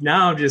I'm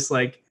now just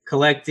like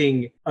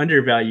collecting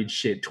undervalued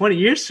shit. 20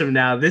 years from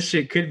now, this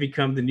shit could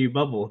become the new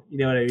bubble. You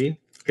know what I mean?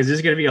 Because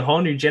there's going to be a whole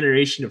new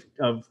generation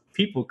of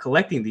people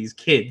collecting these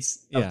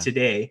kids of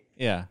today.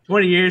 Yeah.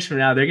 20 years from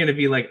now, they're going to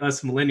be like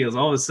us millennials.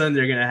 All of a sudden,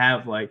 they're going to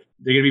have like,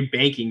 they're going to be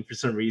banking for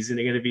some reason.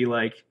 They're going to be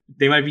like,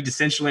 they might be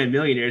Decentraland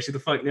millionaires. Who the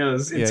fuck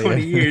knows? In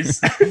 20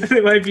 years,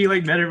 they might be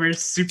like metaverse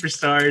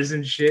superstars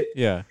and shit.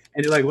 Yeah.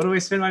 And they're like, what do I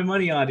spend my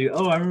money on, dude?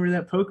 Oh, I remember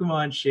that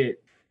Pokemon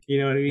shit. You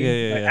know what I mean?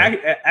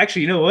 Yeah.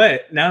 Actually, you know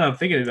what? Now that I'm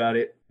thinking about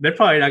it, they're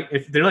probably not,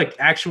 if they're like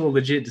actual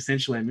legit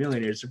Decentraland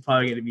millionaires, they're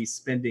probably going to be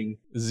spending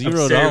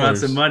 $0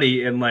 amounts of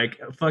money in like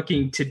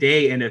fucking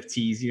today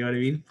NFTs. You know what I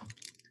mean?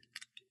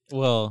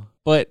 Well,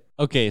 but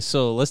okay,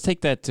 so let's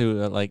take that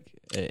to like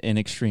an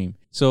extreme.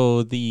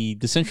 So the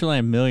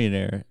Decentraland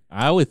millionaire,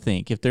 I would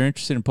think if they're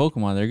interested in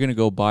Pokemon, they're going to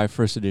go buy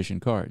first edition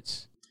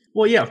cards.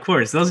 Well, yeah, of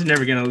course. Those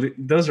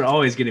are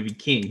always gonna be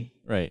king.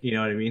 Right. You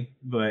know what I mean?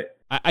 But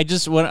I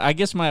guess what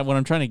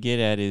I'm trying to get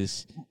at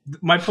is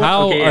my point.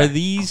 How are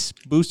these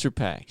booster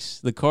packs,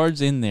 the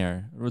cards in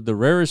there, or the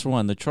rarest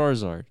one, the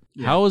Charizard?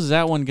 Yeah. How is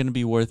that one going to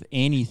be worth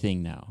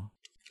anything now?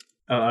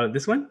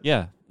 This one?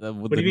 Yeah.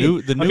 What do you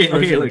mean? The new version.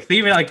 Okay, look,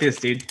 think of it like this,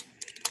 dude.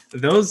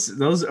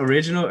 Those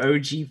original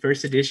OG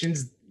first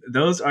editions,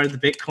 those are the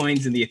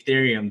Bitcoins and the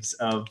Ethereums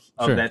of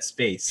that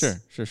space.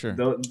 Sure.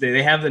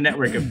 They have the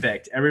network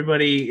effect.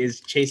 Everybody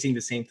is chasing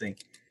the same thing.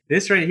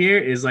 This right here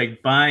is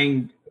like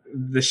buying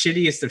the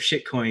shittiest of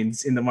shit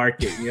coins in the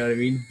market. You know what I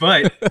mean?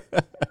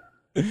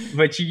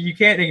 But you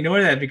can't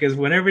ignore that, because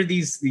whenever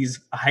these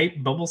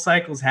hype bubble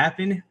cycles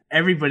happen,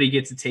 everybody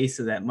gets a taste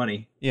of that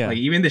money. Yeah. Like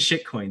even the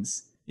shit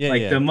coins.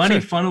 Yeah, the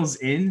money funnels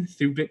in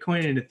through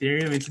Bitcoin and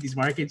Ethereum into these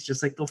markets,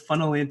 just like they'll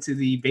funnel into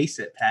the base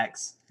set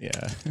packs.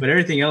 Yeah. But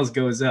everything else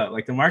goes up.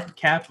 Like the market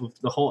cap of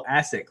the whole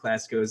asset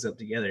class goes up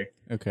together.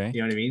 Okay.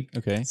 You know what I mean?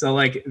 Okay. So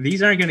like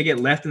these aren't going to get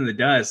left in the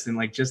dust and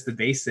like just the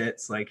base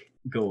sets like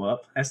go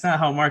up. That's not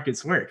how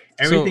markets work.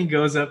 Everything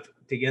goes up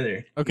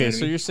together. Okay, you know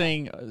so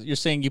you're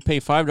saying you pay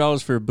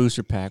 $5 for a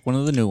booster pack, one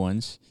of the new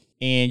ones,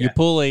 and you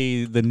pull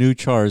the new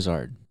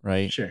Charizard,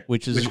 right? Sure.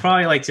 Which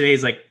probably like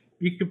today's like,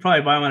 you could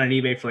probably buy one on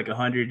eBay for like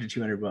 $100 to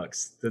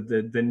 $200.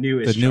 The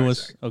newest. The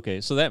newest. Charizard.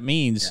 Okay, so that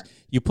means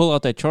you pull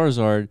out that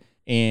Charizard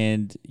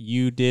and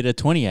you did a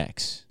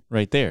 20x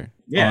right there.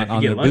 Yeah,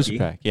 on the booster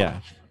pack.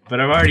 Yeah. But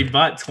I've already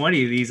bought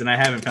 20 of these and I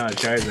haven't found a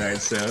Charizard.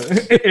 So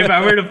if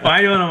I were to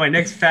find one on my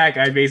next pack,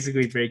 I'd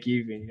basically break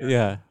even. You know?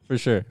 Yeah, for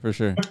sure.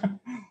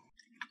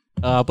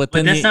 But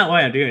that's not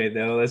why I'm doing it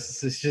though.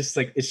 It's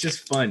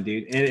just fun,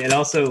 dude. And it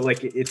also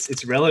like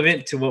it's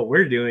relevant to what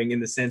we're doing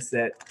in the sense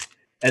that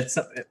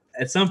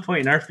at some point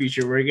in our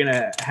future, we're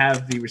gonna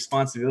have the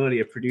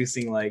responsibility of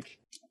producing like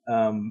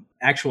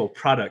actual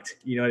product.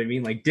 You know what I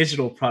mean? Like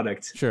digital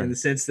product. Sure. In the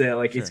sense that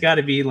like it's got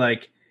to be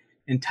like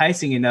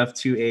enticing enough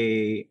to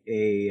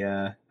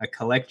a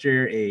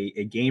collector,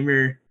 a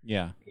gamer,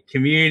 a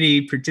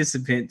community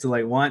participant to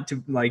like want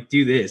to like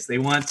do this. They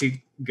want to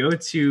go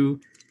to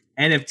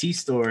NFT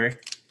store.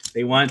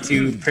 They want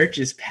to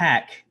purchase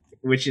pack,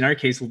 which in our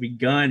case will be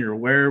gun or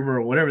wherever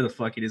or whatever the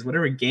fuck it is,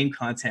 whatever game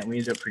content we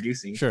end up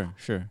producing. Sure.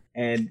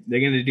 And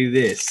they're gonna do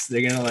this.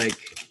 They're gonna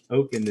like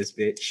open this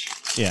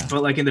bitch. Yeah.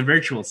 But like in the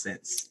virtual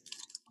sense.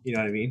 You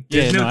know what I mean?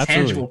 There's no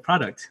tangible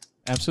product.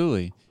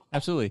 Absolutely.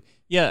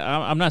 Yeah,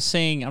 I'm not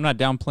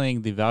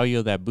downplaying the value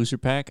of that booster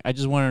pack. I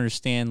just want to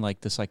understand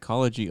like the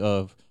psychology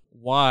of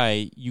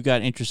why you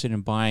got interested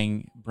in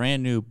buying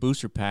brand new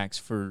booster packs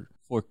for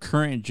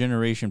current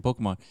generation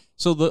Pokemon.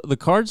 So the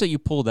cards that you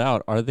pulled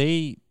out,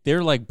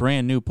 they're like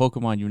brand new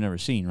Pokemon you've never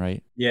seen,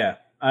 right? Yeah.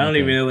 I don't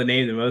even know the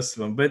name of most of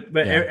them,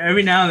 but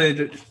every now and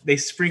then they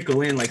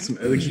sprinkle in like some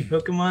OG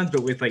Pokemon,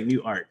 but with like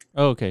new art.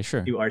 Oh, okay,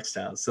 sure. New art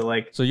styles.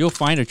 So you'll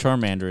find a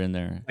Charmander in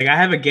there. Like I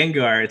have a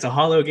Gengar. It's a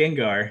hollow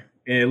Gengar,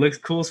 and it looks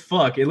cool as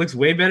fuck. It looks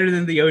way better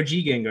than the OG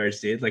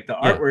Gengars did. Like the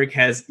artwork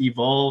has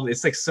evolved.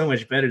 It's like so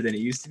much better than it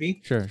used to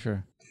be.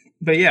 Sure.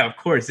 But yeah, of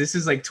course, this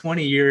is like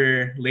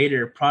 20-year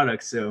later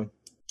product, so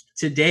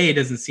today it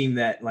doesn't seem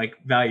that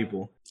like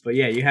valuable. But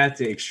yeah, you have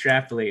to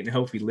extrapolate and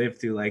hope we live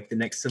through like the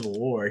next Civil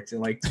War to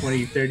like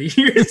 20,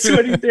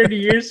 30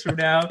 years from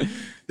now.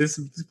 This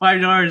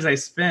 $5 I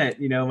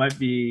spent, might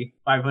be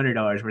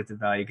 $500 worth of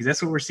value, because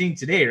that's what we're seeing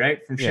today,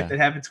 right? From shit that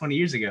happened 20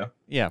 years ago.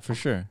 Yeah, for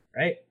sure.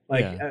 Right?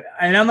 Like,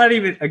 and I'm not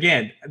even,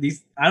 again,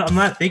 I'm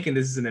not thinking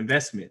this is an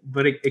investment,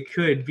 but it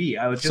could be.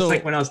 I was just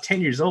like when I was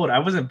 10 years old, I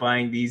wasn't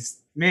buying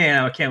these,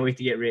 man, I can't wait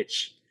to get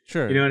rich.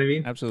 Sure. You know what I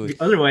mean? Absolutely.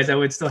 Otherwise, I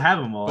would still have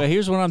them all. But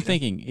here's what I'm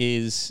thinking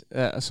is,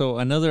 so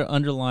another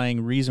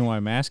underlying reason why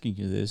I'm asking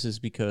you this is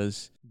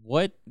because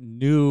what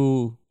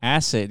new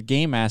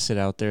game asset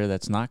out there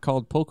that's not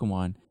called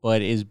Pokemon,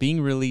 but is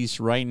being released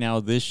right now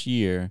this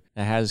year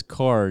that has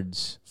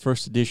cards,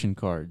 first edition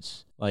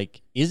cards?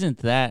 Like, isn't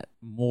that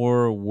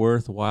more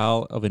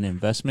worthwhile of an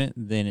investment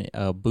than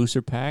a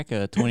booster pack,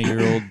 a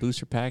 20-year-old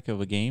booster pack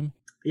of a game?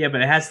 Yeah,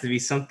 but it has to be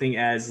something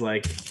as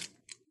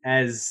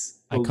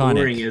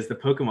alluring as the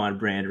Pokemon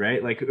brand,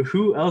 right? Like,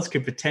 who else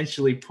could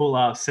potentially pull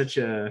off such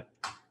a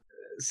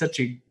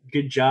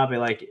good job at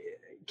like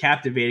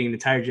captivating an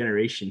entire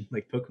generation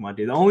like Pokemon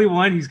did? The only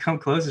one who's come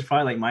close is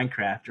probably like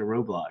Minecraft or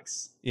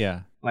Roblox.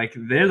 Yeah, like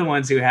they're the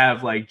ones who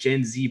have like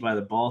Gen Z by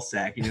the ball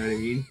sack. You know what I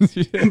mean?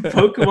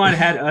 Pokemon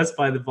had us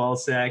by the ball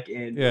sack,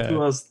 and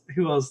who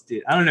else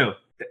did? I don't know.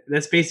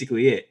 That's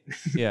basically it.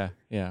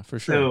 yeah, for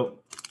sure. So.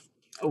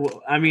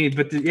 Well, I mean,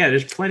 but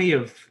there's plenty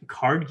of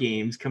card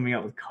games coming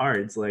out with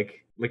cards.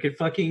 Like, look at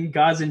fucking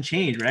Gods and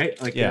Chain, right?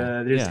 Like,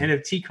 there's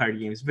NFT card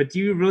games. But do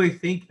you really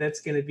think that's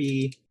going to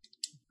be?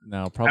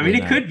 No, probably. I mean,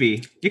 not. It could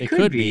be. It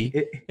could be.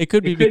 It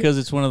could be because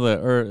it's one of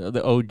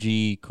the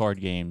OG card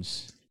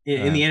games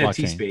in the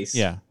NFT space.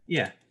 Yeah.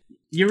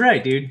 You're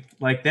right, dude.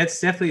 Like,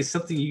 that's definitely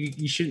something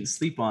you shouldn't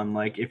sleep on.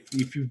 Like,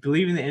 if you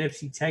believe in the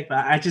NFT tech, but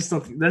I just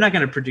don't. They're not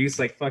going to produce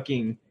like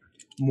fucking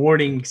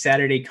morning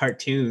Saturday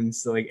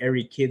cartoons that like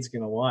every kid's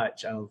gonna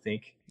watch. I don't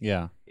think.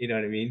 Yeah. You know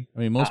what I mean? I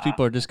mean, most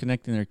people are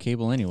disconnecting their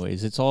cable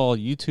anyways. It's all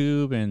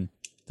YouTube, and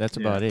that's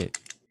about it.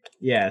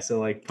 Yeah. So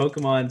like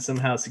Pokemon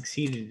somehow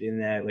succeeded in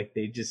that. Like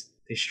they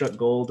struck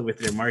gold with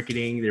their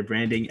marketing, their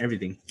branding,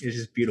 everything. It's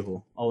just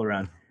beautiful all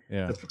around.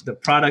 Yeah. The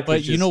product.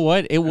 But you know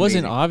what? It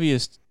wasn't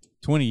obvious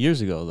 20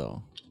 years ago,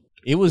 though.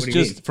 It was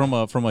just from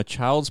a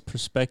child's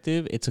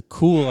perspective. It's a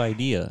cool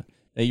idea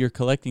that you're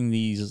collecting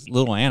these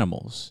little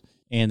animals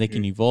and they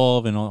can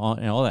evolve and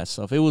all that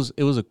stuff. It was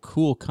a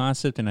cool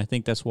concept, and I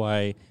think that's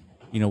why,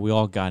 we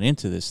all got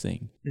into this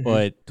thing.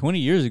 But 20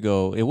 years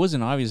ago, it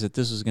wasn't obvious that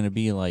this was going to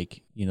be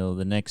like,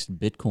 the next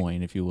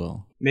Bitcoin, if you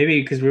will.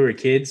 Maybe because we were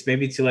kids,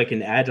 maybe to like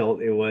an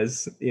adult, it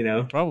was,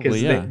 Probably,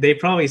 yeah. They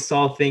probably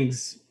saw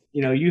things,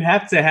 you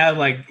have to have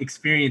like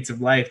experience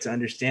of life to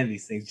understand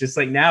these things. Just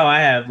like now I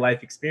have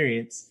life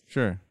experience.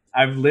 Sure.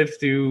 I've lived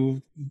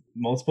through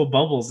multiple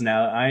bubbles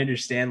now. I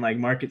understand like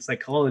market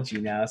psychology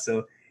now.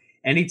 So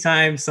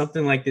anytime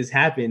something like this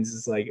happens,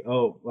 it's like,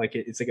 oh, like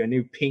it's like a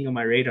new ping on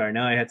my radar.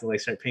 Now I have to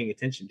like start paying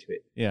attention to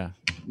it. Yeah.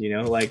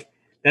 Like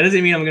that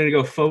doesn't mean I'm going to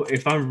go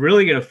if I'm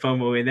really going to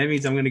FOMO in, that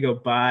means I'm going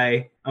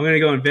to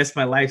go invest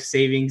my life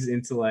savings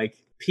into like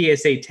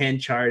PSA 10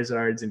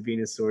 Charizards and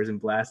Venusaurs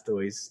and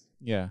Blastoise.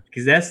 Yeah.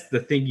 Because that's the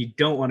thing you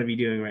don't want to be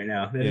doing right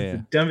now. That is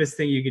the dumbest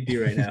thing you could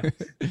do right now.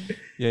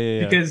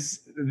 Yeah. Because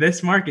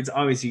this market's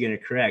obviously going to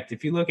correct.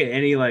 If you look at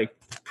any like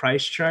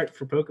price chart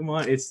for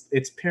Pokemon,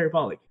 it's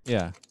parabolic.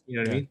 Yeah. You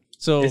know what I mean?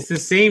 So it's the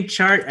same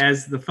chart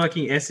as the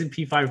fucking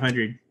S&P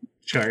 500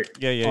 chart.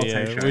 Yeah.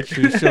 Which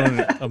we've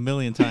shown a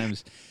million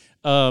times.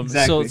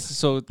 Exactly.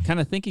 So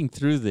kind of thinking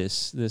through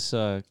this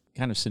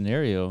kind of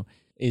scenario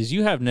is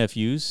you have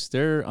nephews.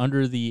 They're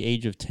under the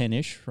age of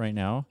 10-ish right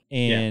now,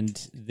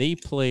 and they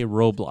play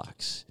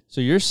Roblox.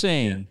 So you're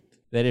saying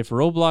that if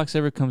Roblox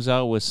ever comes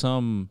out with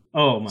some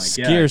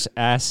scarce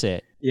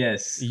asset,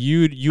 yes,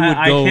 you would go.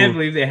 I can't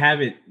believe they have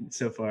it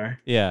so far.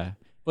 Yeah,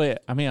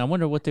 but I mean, I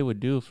wonder what they would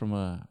do from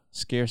a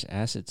scarce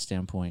asset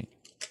standpoint.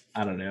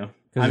 I don't know,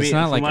 because it's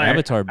not like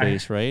avatar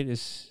based, right?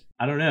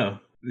 I don't know.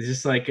 It's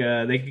just like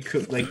they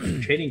could like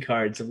trading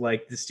cards of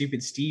like the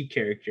stupid Steve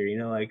character,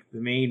 like the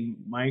main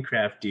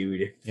Minecraft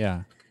dude.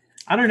 Yeah.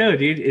 I don't know,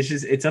 dude.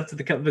 It's up to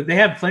the company, but they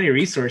have plenty of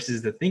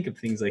resources to think of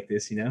things like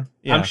this, Yeah.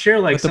 I'm sure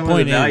like but some of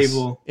the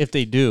valuable. If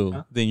they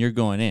do, then you're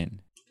going in.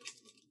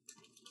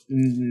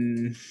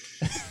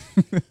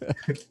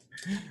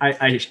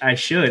 I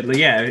should. Like,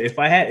 yeah, if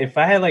I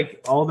had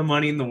like all the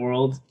money in the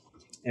world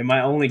and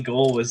my only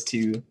goal was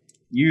to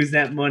use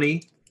that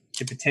money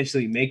to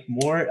potentially make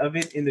more of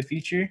it in the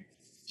future,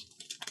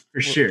 for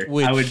sure,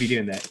 I would be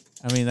doing that.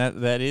 I mean,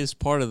 that is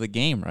part of the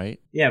game, right?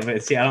 Yeah,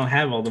 but see, I don't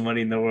have all the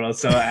money in the world,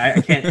 so I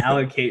can't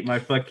allocate my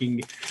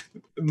fucking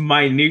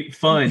minute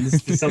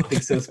funds to something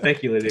so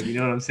speculative. You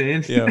know what I'm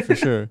saying? Yeah, for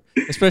sure.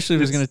 Especially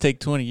if it's going to take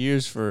 20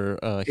 years for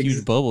a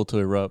huge bubble to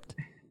erupt.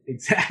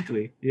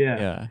 Exactly.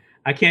 Yeah.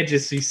 I can't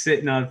just be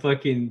sitting on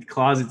fucking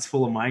closets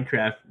full of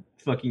Minecraft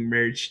fucking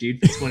merch, dude,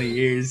 for 20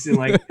 years and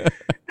like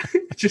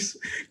just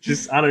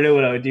I don't know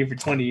what I would do for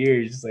 20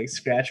 years. Just like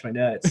scratch my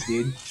nuts,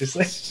 dude. Just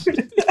like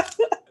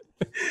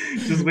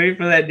just wait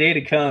for that day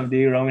to come,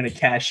 dude, or I'm gonna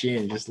cash in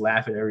and just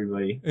laugh at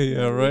everybody.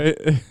 Yeah, right.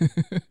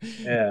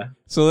 Yeah.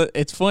 So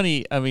it's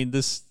funny. I mean,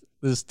 this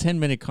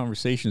 10-minute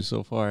conversation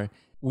so far,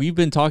 we've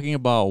been talking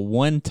about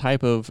one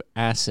type of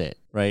asset,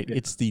 right? Yeah.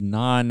 It's the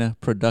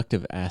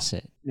non-productive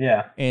asset.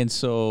 Yeah. And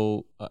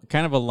so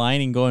kind of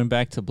aligning, going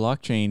back to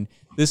blockchain,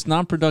 this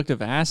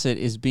non-productive asset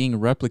is being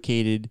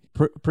replicated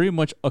pretty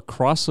much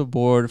across the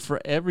board for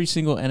every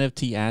single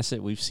NFT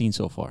asset we've seen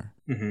so far.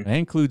 Mm-hmm. That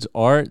includes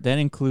art. That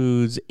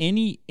includes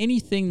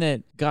anything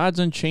that God's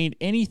Unchained,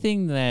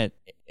 anything that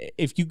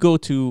if you go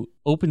to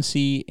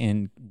OpenSea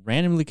and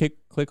randomly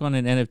click on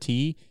an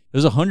NFT,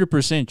 there's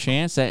 100%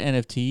 chance that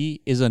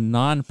NFT is a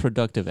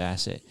non-productive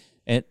asset.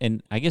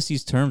 And I guess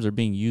these terms are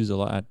being used a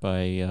lot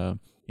by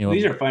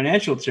these are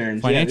financial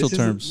terms. Financial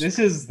terms. This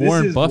is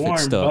Warren Buffett Warren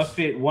stuff.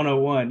 Buffett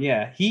 101.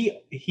 Yeah,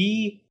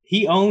 he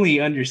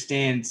only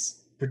understands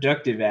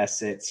productive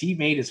assets. He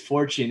made his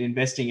fortune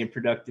investing in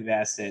productive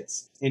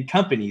assets in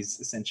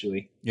companies,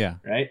 essentially. Yeah.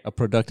 Right. A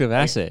productive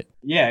asset.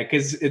 Yeah,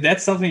 because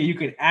that's something you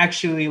can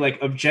actually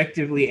like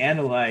objectively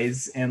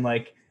analyze and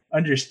like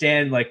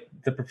understand like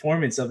the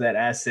performance of that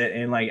asset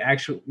and like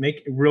actually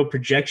make real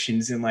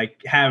projections and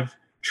like have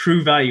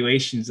true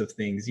valuations of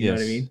things, you know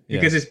what I mean?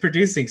 Because it's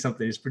producing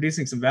something, it's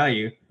producing some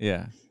value.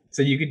 Yeah.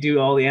 So you could do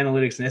all the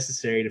analytics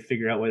necessary to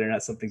figure out whether or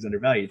not something's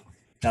undervalued.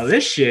 Now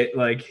this shit,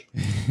 like,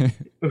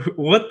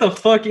 what the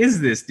fuck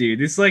is this,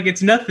 dude? It's like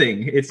it's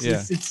nothing. It's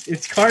just,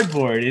 it's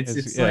cardboard.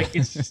 It's like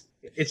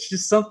it's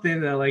just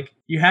something that like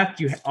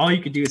all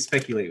you could do is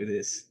speculate with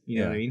this. You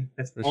know what I mean?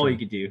 That's all you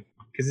could do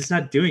because it's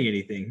not doing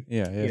anything.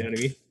 Yeah. You know what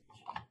I mean?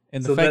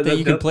 And the fact that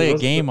you can play a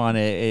game on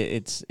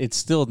it, it's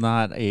still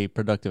not a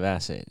productive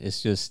asset.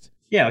 It's just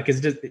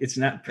because it's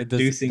not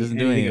producing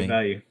anything of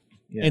value.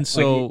 Yeah. And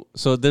so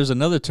there's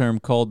another term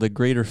called the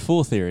greater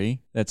fool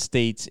theory that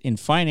states in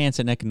finance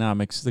and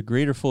economics, the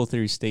greater fool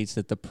theory states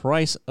that the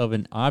price of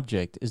an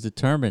object is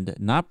determined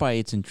not by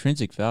its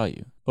intrinsic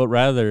value, but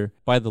rather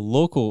by the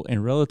local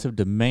and relative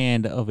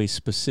demand of a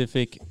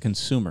specific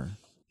consumer.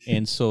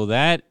 And so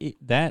that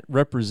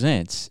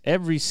represents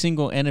every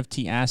single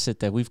NFT asset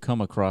that we've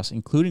come across,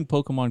 including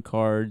Pokemon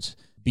cards,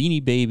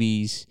 Beanie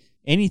Babies,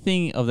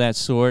 anything of that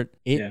sort.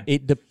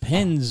 It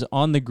depends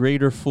on the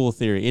greater fool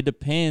theory. It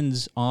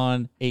depends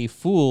on a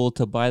fool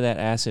to buy that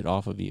asset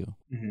off of you.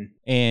 Mm-hmm.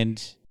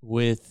 And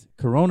with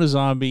Corona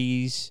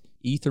Zombies,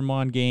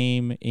 Ethermon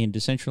Game, and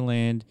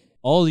Decentraland,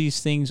 all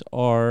these things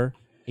are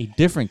a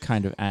different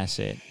kind of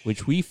asset,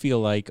 which we feel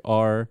like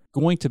are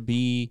going to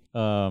be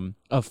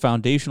a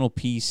foundational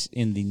piece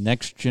in the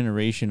next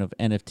generation of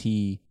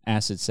NFT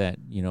assets that,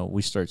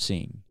 we start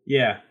seeing.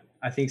 Yeah,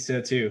 I think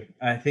so too.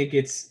 I think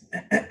it's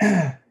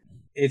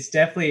it's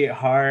definitely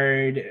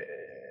hard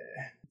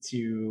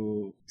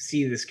to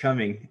see this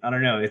coming. I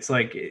don't know. It's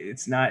like,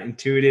 it's not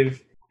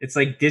intuitive. It's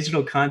like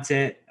digital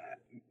content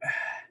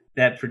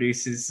that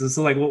produces.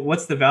 So like,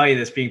 what's the value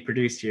that's being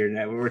produced here?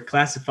 Now we're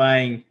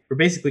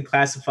basically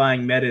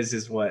classifying metas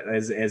as what,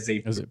 as a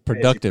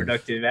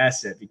productive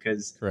asset,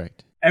 because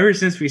correct. Ever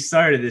since we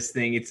started this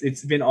thing,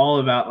 it's been all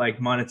about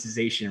like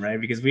monetization, right?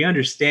 Because we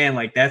understand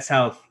like that's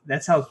how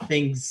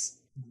things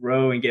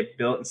grow and get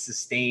built and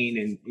sustain,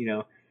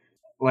 and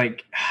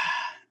like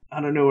I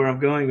don't know where I'm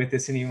going with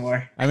this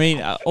anymore. I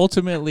mean,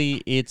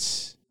 ultimately,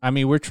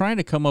 we're trying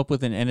to come up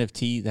with an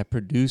NFT that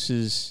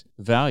produces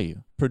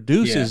value.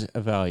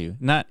 A value.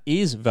 Not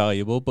is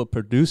valuable, but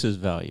produces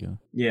value.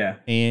 Yeah.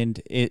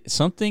 And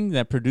something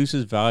that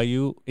produces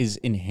value is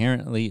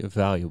inherently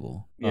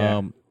valuable.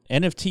 Yeah.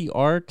 NFT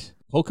art,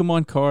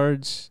 Pokemon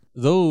cards,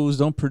 those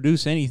don't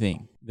produce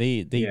anything.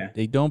 They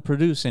don't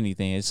produce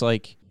anything. It's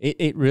like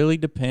it really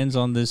depends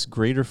on this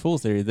greater fool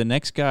theory. The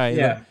next guy,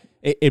 yeah.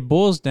 It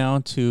boils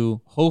down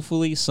to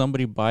hopefully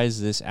somebody buys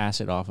this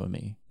asset off of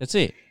me. That's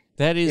it.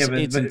 That is,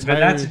 but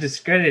not to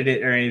discredit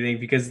it or anything,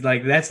 because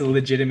like that's a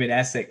legitimate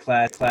asset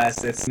class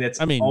that's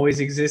always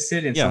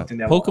existed, and something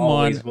that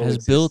Pokemon will has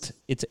exist. Built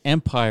its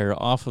empire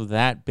off of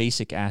that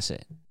basic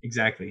asset.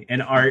 Exactly.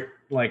 And art,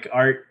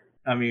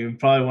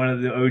 probably one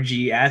of the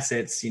OG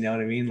assets. You know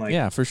what I mean? Like,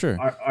 yeah, for sure.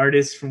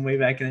 Artists from way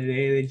back in the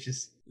day, they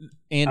just,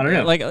 I don't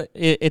know. Like,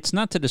 it's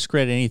not to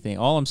discredit anything.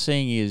 All I'm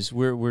saying is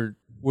we're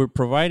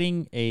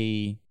providing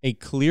a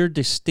clear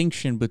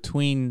distinction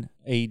between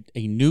a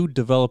new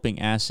developing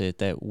asset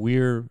that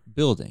we're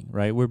building,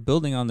 right? We're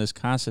building on this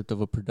concept of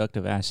a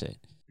productive asset.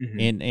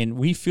 Mm-hmm. And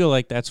we feel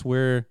like that's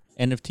where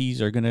NFTs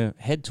are going to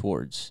head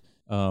towards.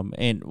 I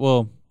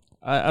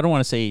don't want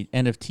to say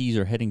NFTs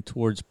are heading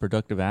towards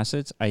productive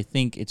assets. I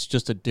think it's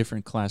just a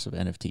different class of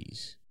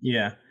NFTs.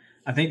 Yeah.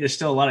 I think there's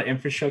still a lot of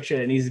infrastructure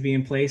that needs to be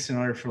in place in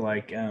order for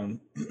like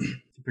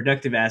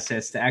productive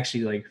assets to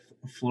actually like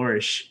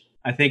flourish.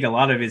 I think a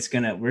lot of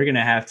we're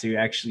gonna have to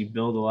actually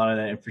build a lot of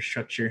that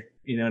infrastructure.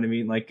 You know what I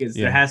mean? Like,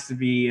 there has to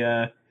be,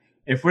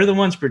 if we're the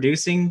ones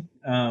producing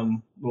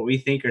what we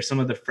think are some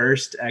of the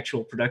first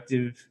actual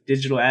productive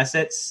digital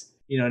assets,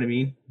 you know what I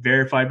mean,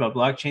 verified by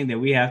blockchain, then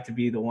we have to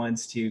be the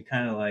ones to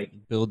kind of like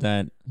build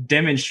that,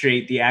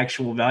 demonstrate the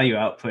actual value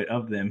output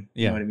of them.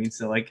 You know what I mean?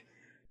 So like,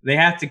 they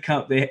have to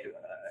come.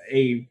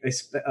 A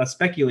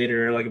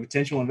speculator or like a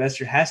potential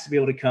investor has to be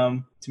able to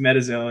come to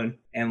MetaZone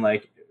and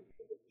like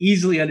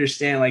easily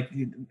understand, like,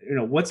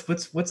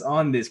 what's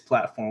on this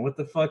platform. What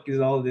the fuck is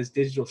all of this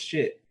digital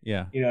shit?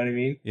 Yeah. You know what I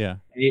mean? Yeah.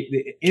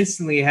 It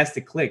instantly has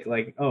to click.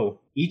 Like, oh,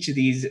 each of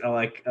these are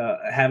like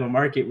have a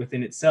market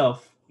within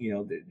itself.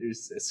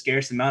 There's a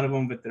scarce amount of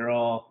them, but they're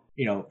all,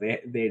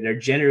 they're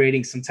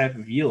generating some type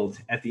of yield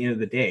at the end of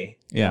the day.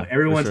 Yeah.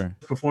 Everyone's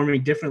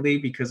performing differently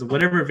because of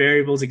whatever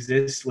variables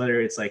exist,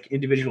 whether it's like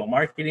individual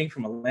marketing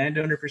from a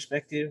landowner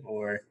perspective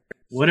or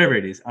whatever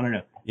it is. I don't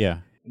know. Yeah.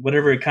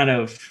 Whatever kind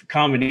of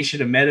combination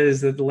of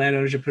metas that the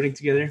landowners are putting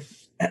together,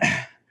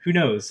 who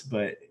knows?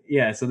 But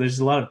yeah, so there's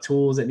a lot of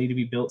tools that need to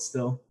be built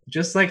still.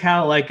 Just like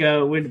how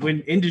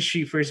when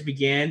industry first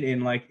began in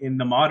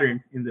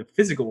the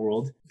physical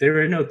world, there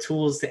were no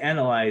tools to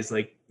analyze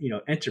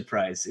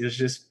enterprise. It was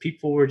just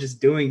people were just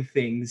doing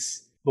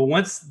things. But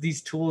once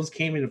these tools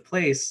came into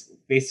place,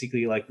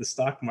 basically like the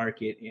stock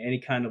market, any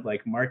kind of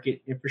like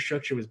market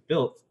infrastructure was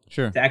built.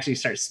 Sure. To actually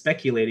start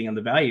speculating on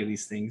the value of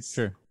these things.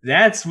 Sure.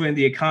 That's when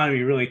the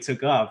economy really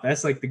took off.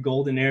 That's like the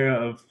golden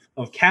era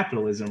of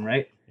capitalism,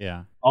 right?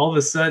 Yeah. All of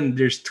a sudden,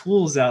 there's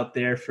tools out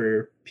there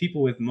for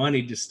people with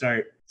money to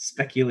start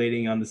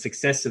speculating on the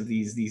success of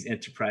these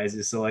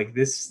enterprises. So like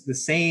the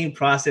same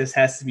process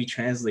has to be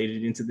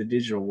translated into the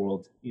digital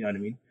world. You know what I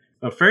mean?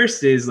 But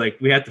first is like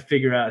we have to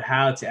figure out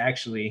how to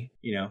actually,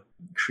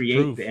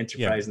 create the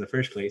enterprise in the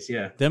first place.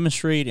 Yeah.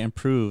 Demonstrate and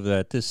prove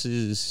that this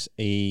is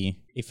a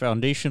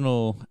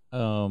foundational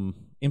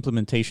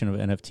implementation of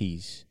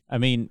NFTs. I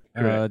mean,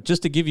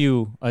 just to give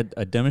you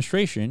a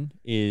demonstration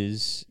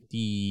is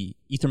the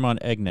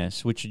Ethermon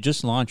Eggnest, which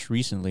just launched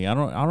recently. I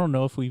don't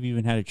know if we've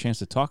even had a chance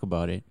to talk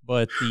about it,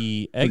 but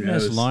the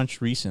Eggnest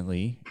launched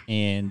recently,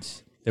 and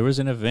there was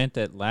an event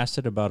that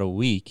lasted about a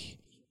week,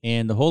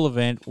 and the whole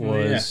event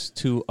was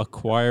to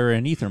acquire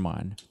an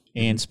Ethermon,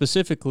 and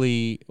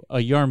specifically a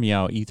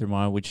Yarmeow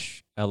Ethermon,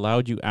 which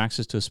allowed you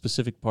access to a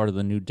specific part of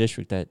the new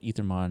district that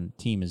Ethermon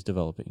team is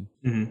developing.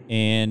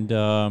 And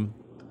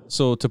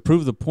so to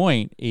prove the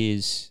point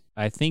is,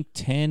 I think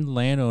 10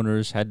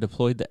 landowners had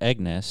deployed the egg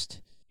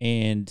nest,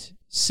 and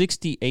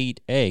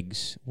 68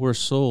 eggs were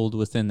sold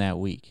within that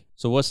week.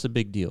 So what's the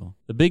big deal?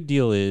 The big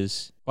deal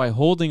is by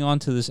holding on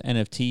to this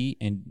NFT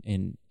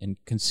and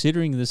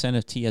considering this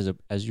NFT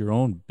as your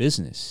own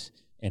business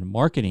and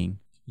marketing,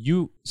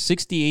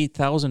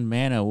 68,000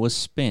 mana was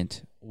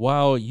spent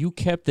while you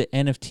kept the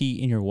NFT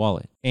in your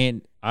wallet.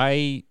 And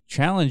I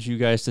challenge you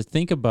guys to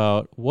think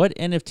about what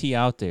NFT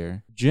out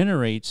there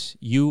generates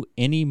you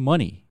any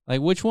money.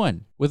 Like which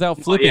one?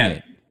 Without flipping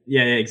it.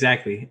 Yeah,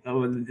 exactly.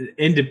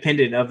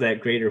 Independent of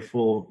that greater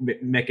full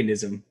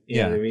mechanism.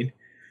 You know what I mean?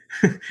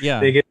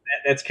 Yeah.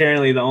 That's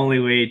currently the only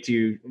way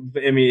to,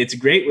 I mean, it's a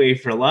great way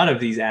for a lot of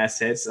these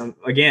assets.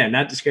 Again,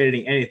 not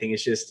discrediting anything.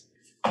 It's just,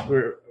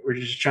 we're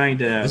just trying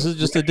to. This is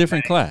just a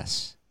different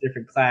class.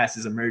 Different class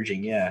is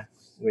emerging. Yeah.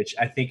 Which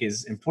I think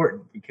is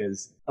important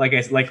because like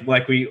I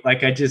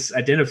just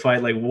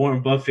identified, like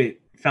Warren Buffett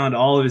found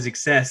all of his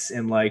success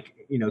in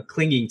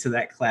clinging to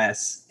that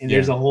class. And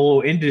there's a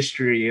whole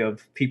industry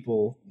of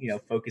people,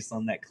 focused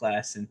on that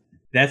class. And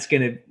that's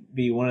going to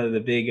be one of the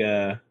big,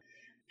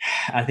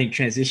 I think,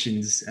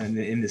 transitions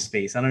in this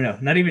space. I don't know.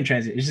 Not even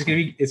transition. It's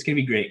going to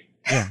be great.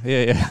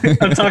 Yeah.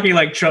 I'm talking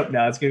like Trump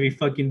now. It's going to be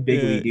fucking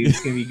bigly, dude.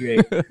 It's going to be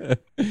great.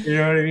 You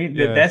know what I mean?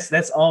 Yeah.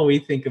 That's all we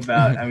think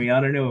about. I mean,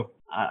 I don't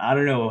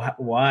know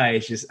why.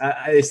 It's just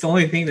it's the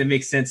only thing that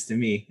makes sense to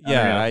me.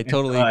 I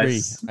totally agree.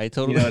 You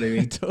know what I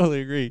mean? I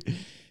totally agree.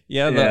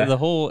 Yeah. The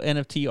whole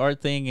NFT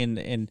art thing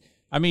and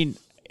I mean,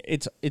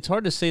 it's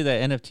hard to say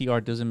that NFT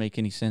art doesn't make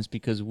any sense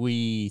because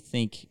we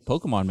think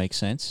Pokemon makes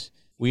sense.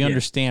 We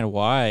understand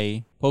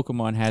why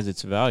Pokemon has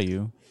its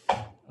value.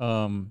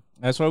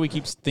 That's why we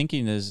keep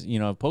thinking is,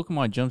 if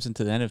Pokemon jumps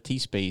into the NFT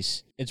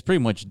space, it's pretty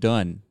much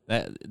done.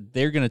 That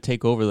they're going to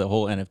take over the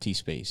whole NFT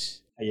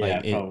space.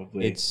 Yeah,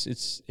 probably.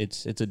 It's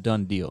a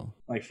done deal.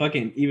 Like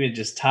fucking even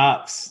just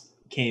Topps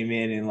came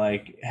in and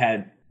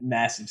had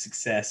massive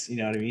success. You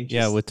know what I mean?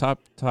 With top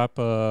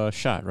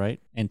shot, right?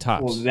 And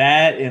Topps. Well,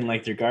 that and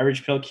their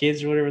Garbage Pail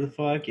Kids or whatever the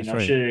fuck. I'm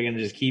right. sure they're gonna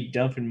just keep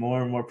dumping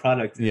more and more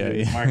product into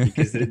the market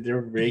because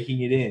they're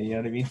breaking it in. You know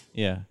what I mean?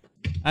 Yeah.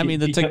 I mean,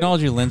 the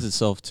technology lends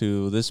itself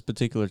to this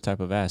particular type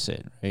of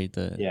asset, right?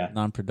 The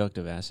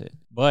non-productive asset.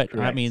 But,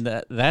 correct. I mean,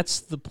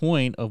 that's the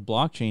point of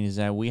blockchain is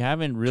that we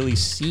haven't really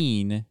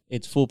seen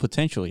its full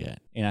potential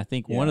yet. And I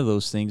think one of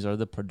those things are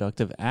the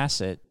productive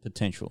asset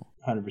potential.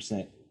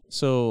 100%.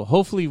 So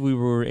hopefully we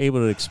were able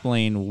to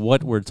explain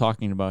what we're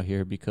talking about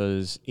here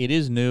because it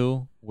is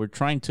new. We're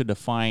trying to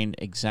define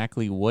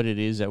exactly what it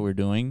is that we're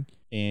doing.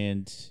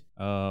 And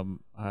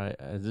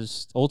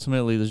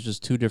ultimately there's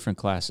just two different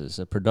classes,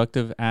 a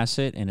productive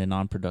asset and a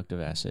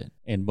non-productive asset.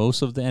 And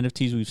most of the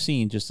NFTs we've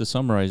seen, just to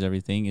summarize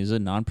everything, is a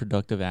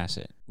non-productive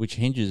asset, which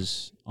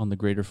hinges on the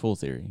greater full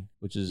theory,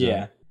 which is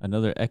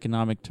another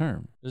economic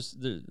term.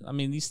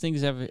 These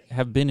things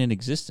have been in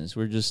existence.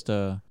 We're just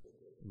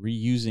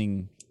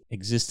reusing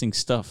existing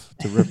stuff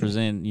to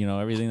represent,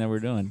 everything that we're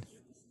doing.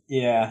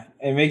 Yeah.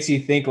 It makes you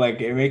think,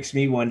 it makes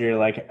me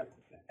wonder,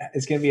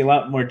 it's going to be a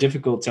lot more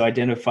difficult to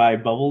identify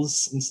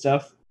bubbles and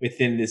stuff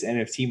within this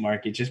NFT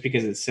market just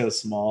because it's so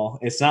small.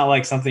 It's not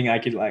like something I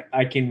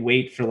can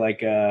wait for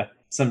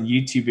some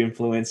YouTube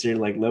influencer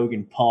like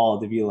Logan Paul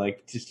to be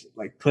just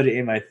put it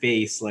in my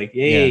face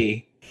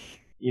hey,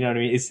 you know what I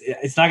mean?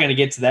 It's not going to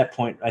get to that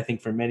point, I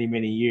think, for many,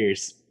 many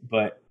years.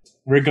 But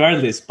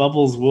regardless,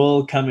 bubbles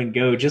will come and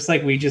go, just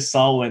like we just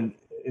saw in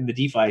the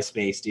DeFi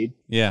space, dude.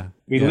 Yeah.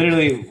 We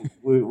literally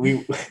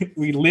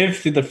we lived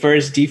through the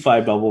first DeFi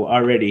bubble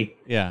already.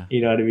 Yeah.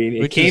 You know what I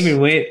mean? It came and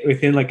went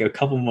within a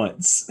couple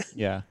months.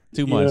 Yeah.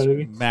 2 months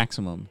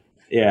maximum.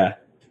 Yeah.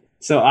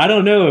 So I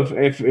don't know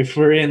if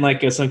we're in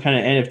some kind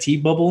of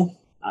NFT bubble.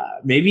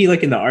 Maybe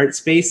in the art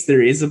space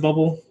there is a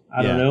bubble.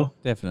 I don't know.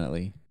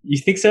 Definitely. You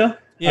think so?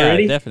 Yeah,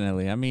 already?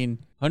 Definitely. I mean,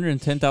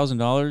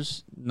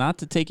 $110,000, not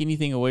to take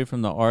anything away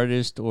from the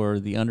artist or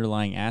the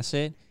underlying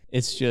asset.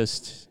 It's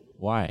just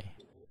why?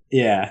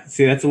 Yeah.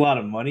 See, that's a lot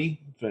of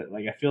money, but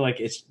I feel like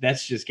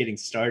that's just getting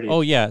started.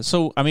 Oh yeah.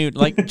 So I mean,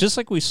 just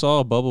like we saw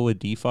a bubble with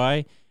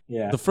DeFi,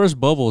 the first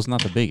bubble is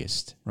not the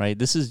biggest, right?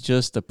 This is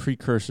just a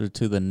precursor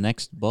to the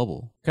next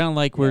bubble. Kind of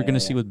like we're going to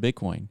see with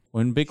Bitcoin.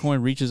 When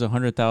Bitcoin reaches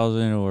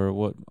 100,000 or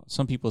what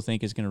some people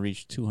think is going to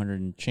reach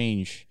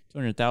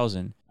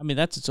 200,000. I mean,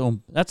 that's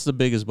the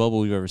biggest bubble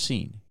we've ever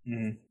seen.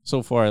 Mm-hmm.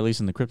 So far, at least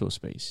in the crypto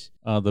space.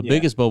 The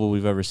biggest bubble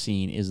we've ever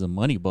seen is the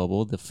money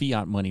bubble, the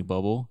fiat money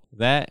bubble.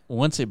 That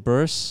once it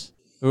bursts,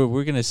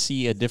 we're going to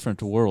see a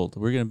different world.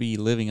 We're going to be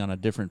living on a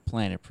different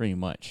planet pretty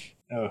much.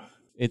 Oh.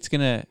 It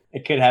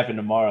could happen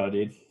tomorrow,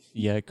 dude.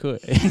 Yeah, it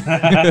could.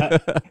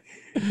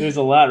 There's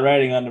a lot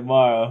riding on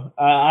tomorrow.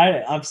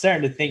 I'm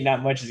starting to think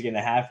not much is going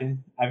to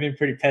happen. I've been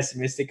pretty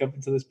pessimistic up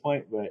until this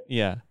point, but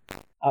yeah.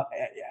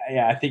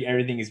 I think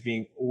everything is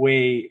being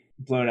way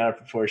blown out of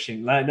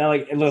proportion. Not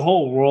like the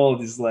whole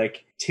world is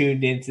like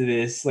tuned into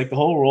this. Like the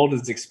whole world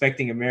is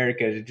expecting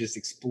America to just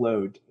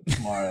explode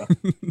tomorrow.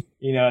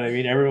 You know what I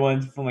mean?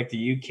 Everyone from like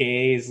the UK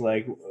is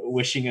like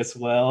wishing us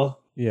well.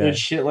 Yeah. And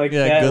shit like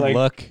that. Good like,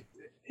 luck.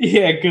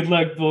 Yeah, good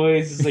luck,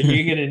 boys. It's like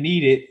you're gonna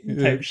need it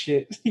type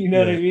shit. You know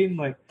what I mean?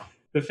 Like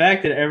the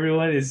fact that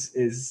everyone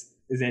is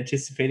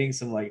anticipating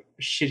some like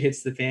shit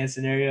hits the fan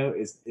scenario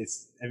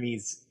that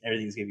means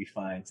everything's gonna be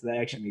fine. So that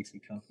actually makes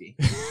me comfy.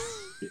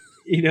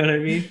 You know what I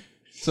mean?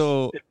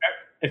 So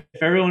if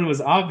everyone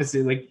was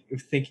opposite, like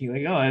thinking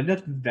like, oh,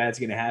 nothing bad's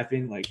gonna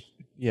happen, like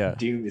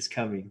doom is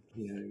coming.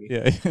 You know what I mean?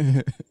 Yeah.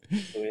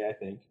 That's the way I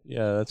think.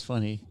 Yeah, that's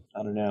funny.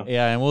 I don't know.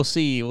 Yeah, and we'll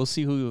see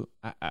who.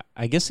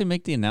 I guess they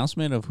make the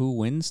announcement of who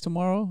wins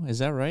tomorrow. Is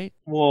that right?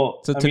 Well,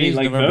 so today's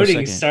like November voting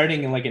 2nd.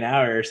 Starting in like an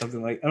hour or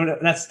something. Like, oh no,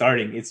 not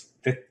starting. It's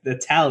the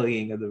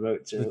tallying of the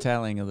votes. The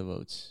tallying of the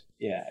votes.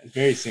 Yeah,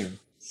 very soon.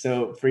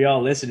 So for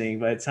y'all listening,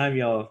 by the time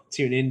y'all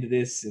tune into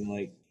this and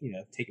like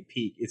take a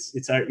peek,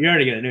 you're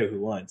already gonna know who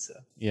won. So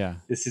yeah,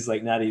 this is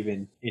like not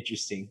even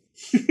interesting.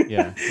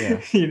 Yeah.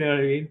 You know what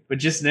I mean? But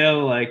just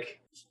know like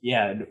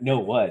know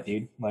what,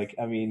 dude? Like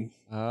I mean,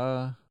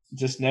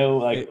 just know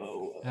like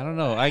I don't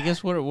know. I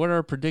guess what are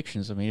our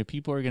predictions? I mean, if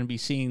people are going to be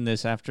seeing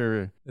this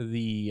after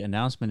the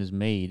announcement is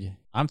made,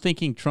 I'm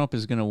thinking Trump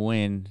is going to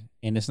win,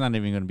 and it's not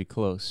even going to be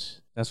close.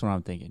 That's what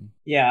I'm thinking.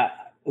 Yeah,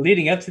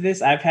 leading up to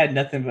this, I've had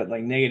nothing but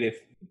like negative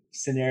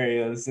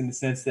scenarios in the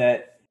sense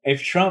that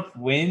if Trump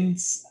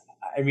wins,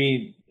 I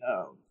mean,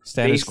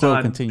 status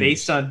quo continues.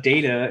 Based on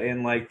data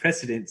and like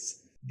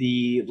precedents,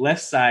 the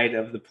left side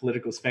of the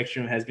political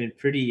spectrum has been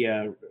pretty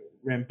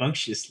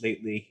rambunctious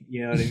lately.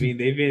 You know what I mean?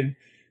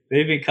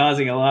 They've been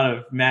causing a lot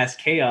of mass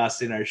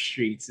chaos in our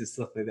streets and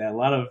stuff like that. A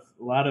lot of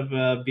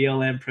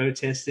BLM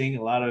protesting,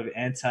 a lot of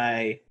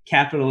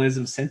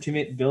anti-capitalism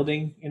sentiment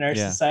building in our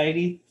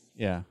society.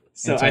 Yeah.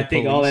 So I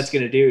think all that's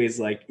going to do is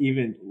like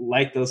even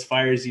light those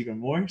fires even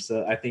more.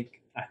 So I think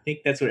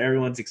that's what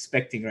everyone's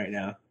expecting right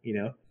now.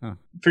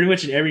 Pretty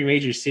much in every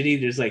major city,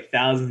 there's like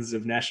thousands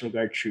of National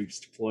Guard troops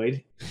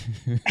deployed.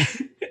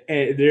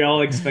 And they're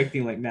all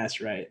expecting like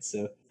mass riots.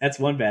 So that's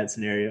one bad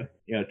scenario.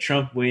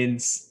 Trump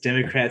wins.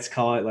 Democrats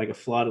call it like a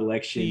flawed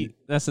election. See,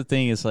 that's the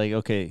thing. It's like,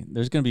 okay,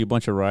 there's going to be a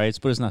bunch of riots,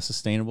 but it's not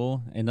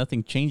sustainable and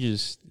nothing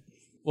changes.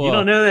 Well, you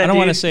don't know that. I don't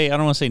want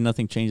to say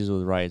nothing changes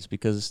with riots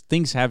because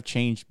things have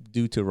changed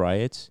due to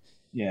riots.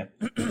 Yeah.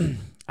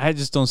 I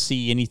just don't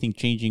see anything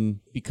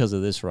changing because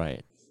of this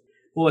riot.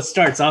 Well, it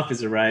starts off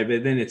as a riot,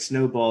 but then it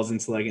snowballs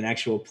into like an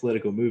actual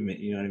political movement.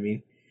 You know what I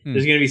mean?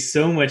 There's going to be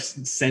so much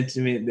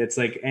sentiment that's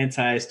like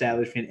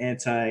anti-establishment,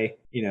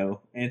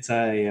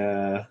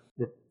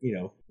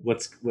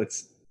 what's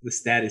the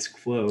status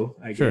quo,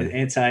 I guess,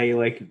 anti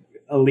like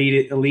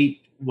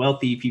elite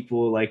wealthy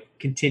people like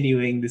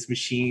continuing this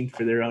machine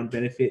for their own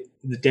benefit,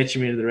 the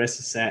detriment of the rest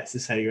of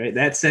society, right?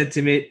 That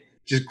sentiment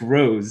just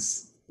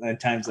grows at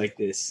times like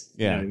this.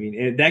 Yeah. You know what I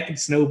mean? That can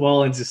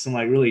snowball into some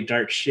like really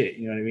dark shit.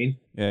 You know what I mean?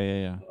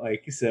 Yeah.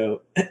 Like,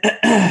 so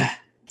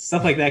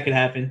stuff like that could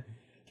happen.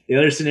 The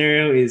other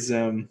scenario is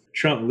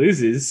Trump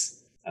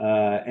loses,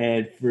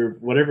 and for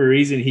whatever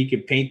reason, he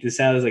could paint this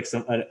out as like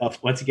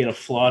once again a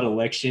flawed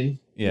election.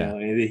 Yeah,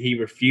 and he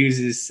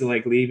refuses to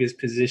like leave his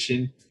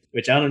position,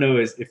 which I don't know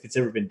if it's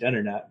ever been done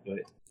or not.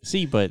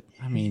 But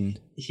I mean,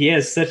 he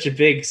has such a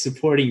big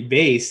supporting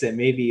base that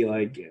maybe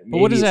but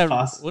what does that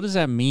what does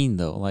that mean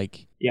though?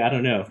 Like, yeah, I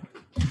don't know.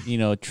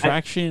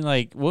 Traction.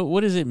 Like,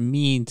 what does it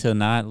mean to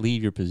not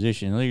leave your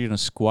position? You're gonna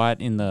squat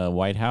in the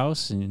White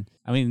House, and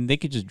I mean, they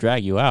could just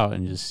drag you out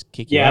and just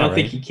kick you out. Yeah, I don't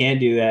think he can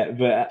do that.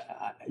 But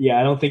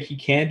I don't think he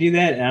can do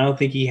that, and I don't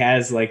think he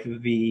has like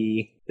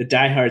the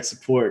diehard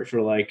support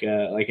for like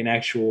an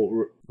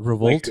actual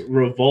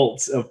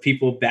revolt of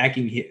people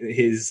backing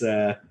his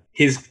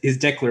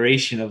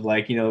declaration of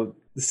like the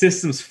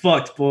system's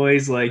fucked,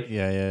 boys. Like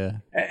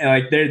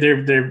like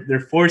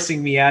they're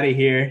forcing me out of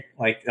here.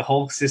 Like the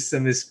whole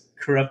system is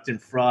corrupt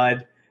and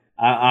fraud.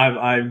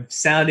 I'm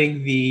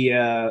sounding the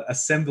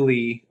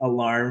assembly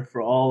alarm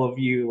for all of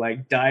you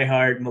like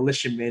diehard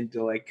militiamen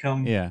to like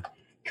come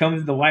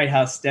to the White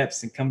House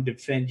steps and come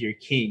defend your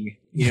king.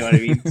 You know what I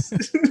mean?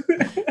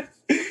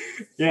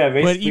 Yeah,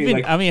 basically. But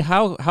even I mean,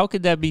 how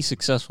could that be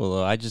successful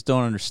though? I just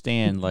don't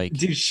understand. Like,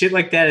 dude, shit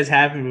like that has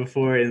happened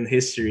before in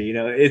history.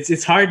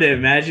 It's hard to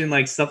imagine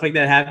like stuff like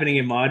that happening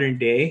in modern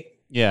day.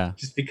 Yeah,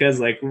 just because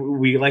like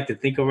we like to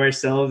think of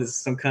ourselves as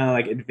some kind of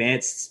like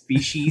advanced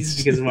species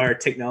because of our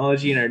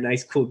technology and our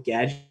nice cool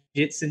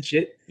gadgets and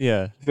shit.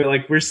 Yeah, but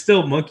like we're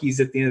still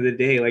monkeys at the end of the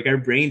day. Like our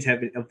brains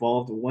haven't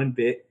evolved one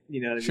bit.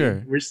 You know what I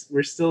mean?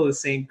 We're still the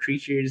same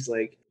creatures.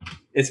 Like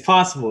it's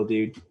possible,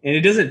 dude. And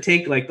it doesn't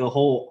take like the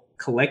whole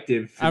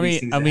collective.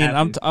 I'm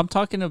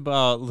talking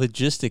about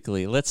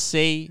logistically. Let's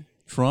say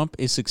Trump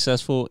is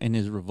successful in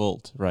his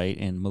revolt, right?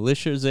 And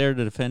militia is there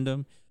to defend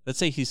him. Let's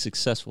say he's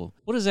successful.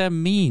 What does that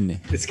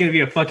mean? It's going to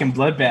be a fucking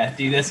bloodbath,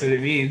 dude. That's what it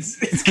means.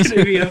 It's going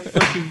to be a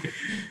fucking...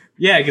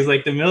 Yeah, because,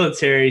 like, the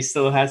military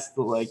still has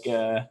to, like,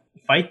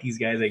 fight these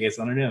guys, I guess.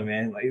 I don't know,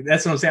 man. Like,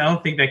 that's what I'm saying. I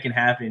don't think that can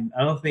happen.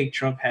 I don't think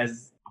Trump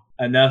has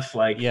enough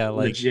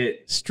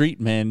legit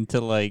street men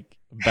to like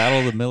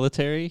battle the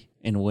military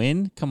and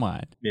win. Come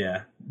on.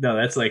 Yeah, no,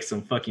 that's like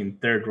some fucking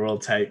third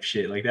world type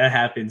shit. Like that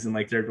happens in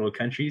like third world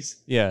countries.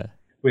 Yeah,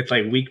 with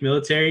like weak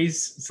militaries.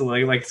 So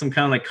like some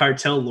kind of like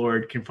cartel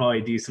lord can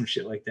probably do some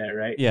shit like that,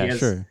 right? Yeah,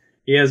 sure.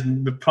 He has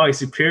probably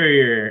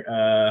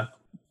superior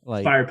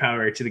like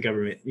firepower to the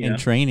government, and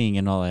training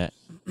and all that.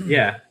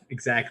 Yeah,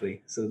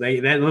 exactly. So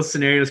those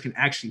scenarios can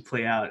actually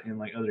play out in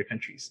like other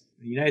countries.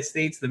 In the United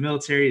States, the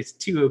military is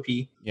too OP.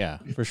 Yeah,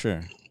 for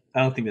sure.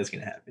 I don't think that's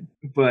gonna happen.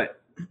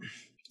 But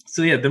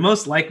so yeah, the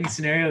most likely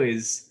scenario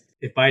is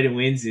if Biden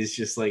wins, is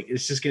just like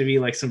it's just gonna be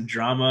like some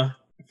drama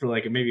for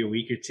like maybe a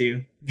week or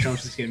two.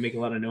 Trump's just gonna make a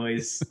lot of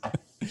noise,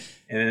 and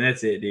then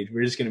that's it, dude.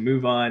 We're just gonna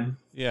move on.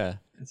 Yeah,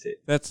 that's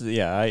it.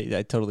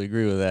 I totally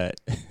agree with that.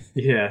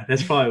 Yeah,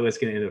 that's probably what's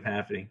gonna end up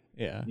happening.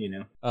 Yeah, you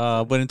know.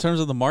 But in terms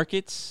of the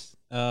markets,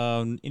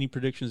 any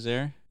predictions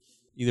there?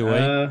 Either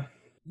way,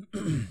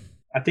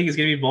 I think it's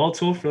gonna be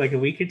volatile for like a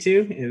week or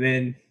two, and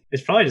then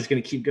it's probably just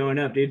gonna keep going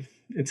up, dude,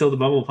 until the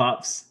bubble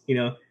pops. You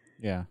know.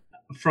 Yeah.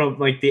 From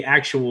like the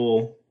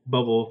actual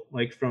bubble,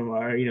 like from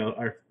our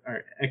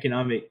our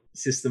economic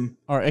system.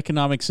 Our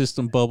economic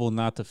system bubble,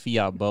 not the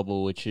fiat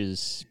bubble, which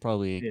is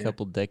probably a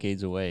couple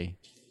decades away.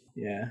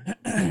 Yeah.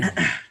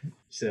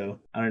 So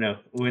I don't know.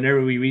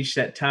 Whenever we reach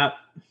that top,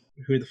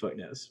 who the fuck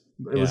knows?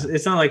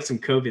 It's not like some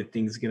COVID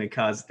thing's gonna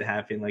cause it to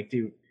happen. Like,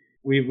 dude,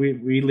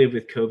 we live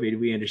with COVID.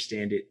 We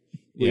understand it.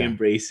 We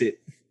embrace it.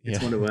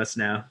 It's one of us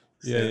now.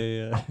 So,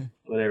 yeah.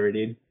 Whatever,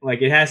 dude.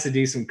 Like, it has to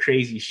do some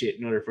crazy shit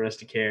in order for us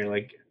to care.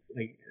 Like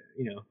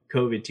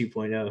COVID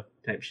 2.0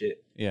 type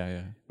shit.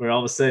 Yeah. Where all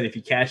of a sudden, if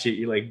you catch it,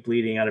 you're like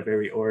bleeding out of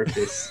every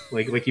orifice,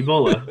 like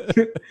Ebola.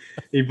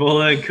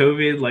 Ebola and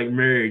COVID like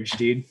merge,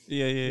 dude.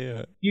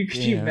 Yeah. Could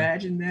you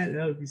imagine that?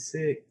 That would be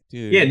sick,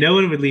 dude. Yeah, no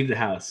one would leave the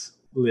house,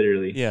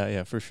 literally.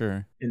 Yeah, for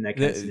sure. In that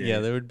kind of scenario. Yeah,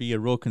 there would be a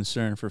real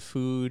concern for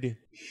food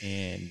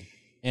and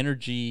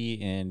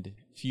energy and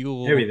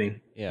fuel, everything.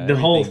 Yeah, the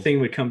whole thing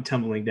would come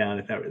tumbling down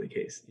if that were the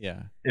case.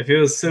 Yeah, if it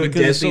was so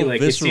deadly,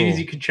 like visceral. As soon as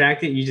you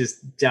contract it, you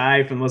just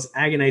die from the most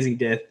agonizing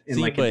death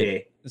in a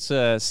day.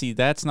 See,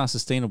 that's not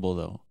sustainable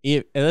though.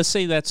 If let's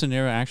say that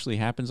scenario actually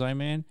happens,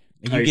 man,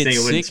 and you get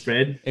sick, wouldn't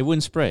spread? It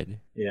wouldn't spread.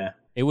 Yeah,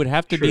 it would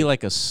have to be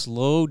like a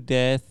slow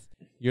death.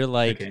 You're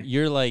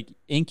like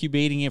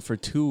incubating it for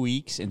 2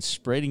 weeks and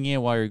spreading it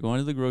while you're going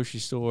to the grocery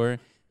store,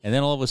 and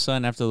then all of a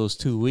sudden, after those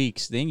 2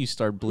 weeks, then you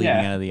start bleeding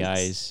out of the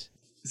eyes.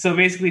 So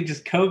basically,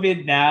 just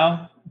COVID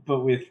now,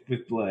 but with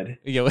blood.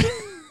 Yeah.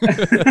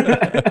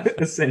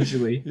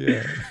 Essentially.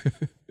 Yeah.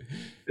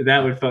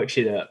 That would fuck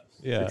shit up.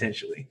 Yeah.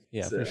 Potentially.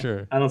 Yeah, for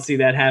sure. I don't see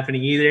that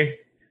happening either.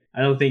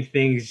 I don't think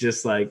things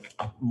just like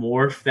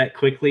morph that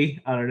quickly.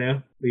 I don't know.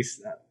 At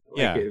least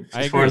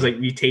as far as like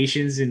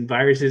mutations and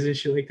viruses and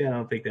shit like that, I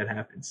don't think that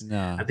happens.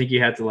 No. I think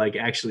you have to like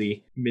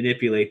actually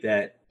manipulate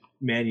that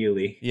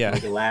manually. Yeah.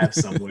 Like a lab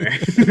somewhere.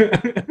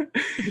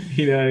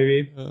 You know what I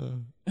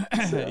mean?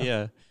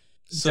 Yeah.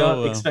 So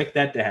don't expect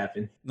that to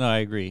happen. No, I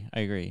agree.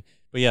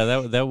 But yeah,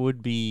 that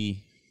would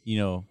be,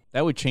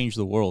 that would change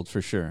the world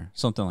for sure.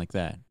 Something like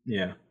that.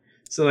 Yeah.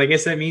 So I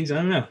guess that means, I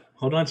don't know,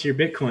 hold on to your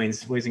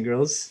Bitcoins, boys and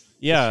girls.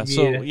 Yeah.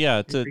 So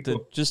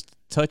to just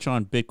touch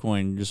on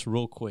Bitcoin just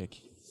real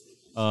quick.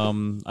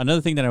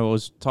 Another thing that I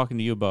was talking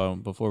to you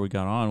about before we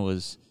got on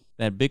was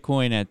that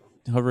Bitcoin at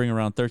hovering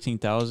around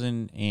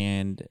 13,000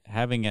 and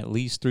having at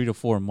least 3 to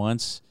 4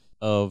 months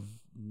of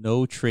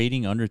no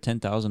trading under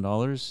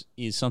 $10,000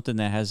 is something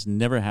that has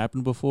never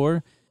happened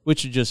before,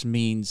 which just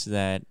means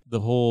that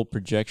the whole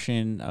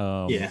projection,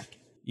 the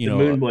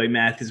Moon Boy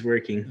math is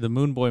working. The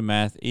Moon Boy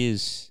math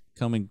is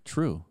coming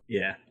true.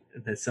 Yeah,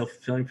 that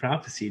self-fulfilling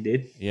prophecy,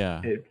 dude.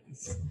 Yeah,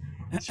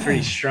 it's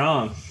pretty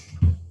strong,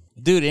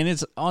 dude, and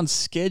it's on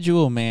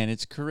schedule, man.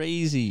 It's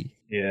crazy.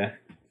 Yeah.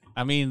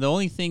 I mean, the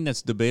only thing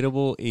that's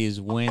debatable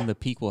is when the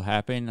peak will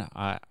happen.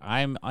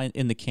 I'm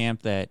in the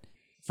camp that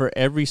for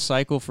every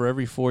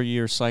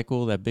 4-year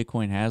cycle that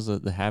Bitcoin has,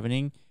 the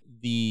halving,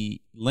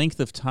 the length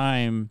of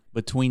time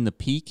between the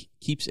peak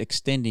keeps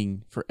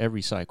extending for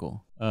every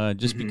cycle.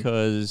 Just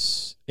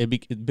because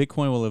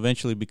Bitcoin will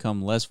eventually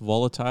become less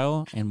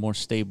volatile and more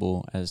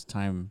stable as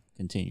time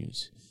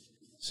continues.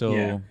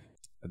 So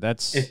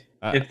that's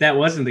if that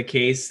wasn't the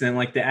case, then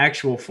like the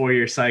actual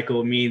 4-year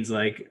cycle means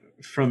like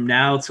from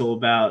now till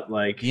about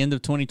like the end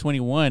of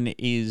 2021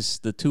 is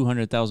the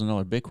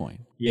 $200,000 Bitcoin.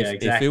 Yeah,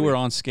 exactly. If it were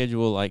on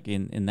schedule, like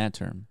in that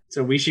term.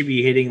 So we should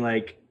be hitting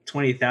like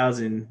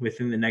 20,000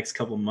 within the next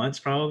couple months,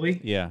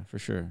 probably. Yeah, for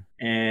sure.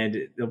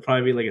 And there'll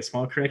probably be like a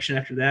small correction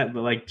after that,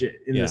 but like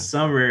in the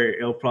summer,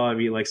 it'll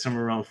probably be like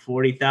somewhere around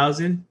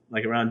 40,000,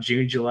 like around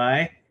June,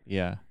 July.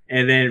 Yeah.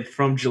 And then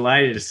from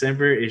July to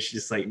December, it's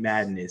just like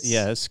madness.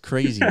 Yeah, it's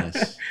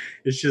craziness.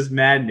 It's just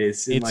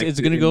madness. It's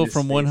going to go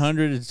from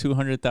 100 to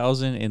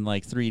 200,000 in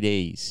like 3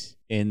 days.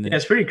 And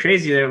it's pretty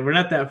crazy that we're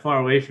not that far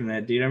away from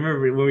that, dude. I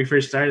remember when we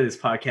first started this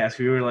podcast,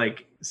 we were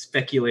like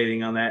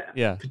speculating on that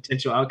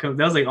potential outcome.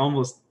 That was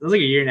like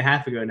a year and a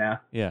half ago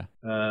now. Yeah.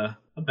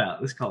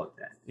 Let's call it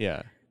that.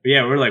 Yeah. But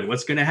yeah, we're like,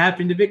 what's going to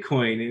happen to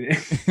Bitcoin?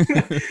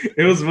 And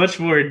it was much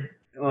more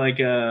like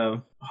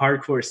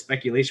hardcore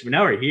speculation, but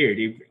now we're here,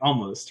 dude.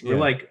 Almost. We're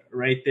like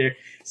right there.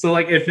 So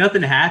like if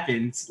nothing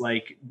happens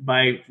like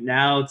by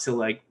now to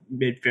like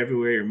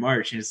mid-February or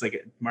March, and it's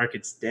like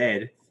market's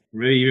dead,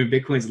 really even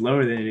Bitcoin's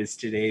lower than it is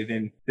today,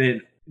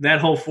 then that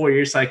whole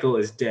 4-year cycle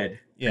is dead.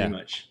 Pretty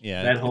much.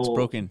 Yeah, that it's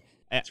broken.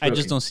 I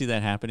just don't see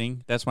that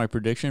happening. That's my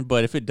prediction.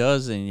 But if it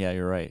does, then yeah,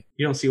 you're right.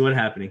 You don't see what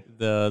happening.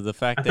 The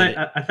fact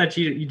I thought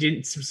you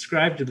didn't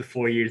subscribe to the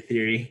 4-year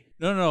theory.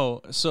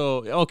 No.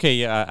 So okay,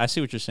 yeah, I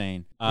see what you're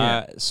saying.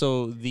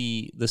 So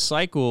the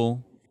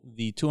cycle,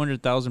 the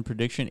 200,000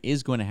 prediction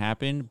is going to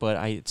happen,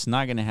 but it's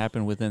not going to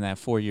happen within that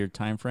 4-year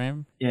time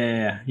frame.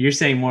 Yeah. You're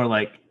saying more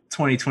like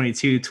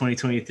 2022,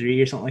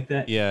 2023 or something like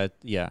that? Yeah.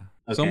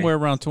 Okay. Somewhere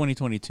around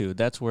 2022.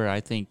 That's where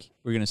I think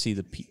we're going to see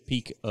the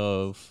peak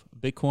of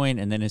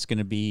Bitcoin, and then it's going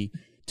to be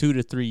 2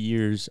 to 3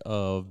 years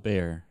of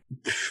bear.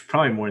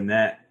 Probably more than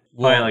that.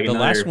 Well, like the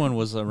last one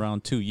was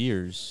around 2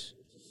 years.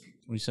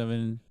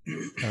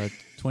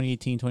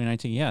 2018,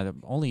 2019. Yeah,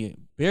 only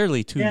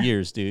barely 2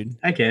 years, dude.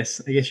 I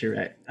guess you're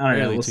right. I don't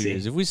know. We'll see.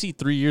 Years. If we see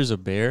 3 years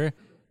of bear,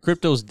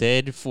 crypto's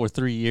dead for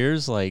 3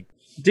 years, like...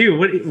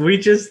 Dude, we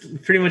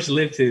just pretty much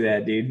lived through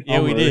that, dude. Yeah,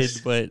 almost. We did,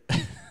 but...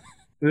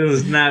 It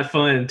was not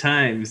fun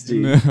times,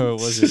 dude. No,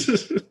 it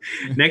wasn't.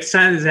 Next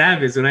time this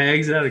happens, when I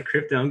exit out of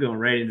crypto, I'm going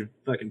right into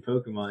fucking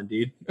Pokemon,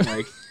 dude.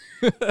 Like,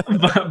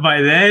 by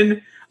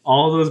then,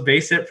 all those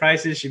base set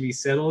prices should be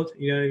settled.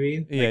 You know what I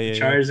mean? Yeah,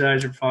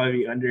 Charizard should probably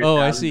be under. Oh,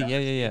 I see.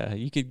 Yeah.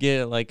 You could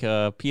get like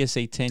a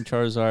PSA 10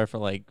 Charizard for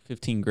like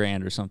 15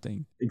 grand or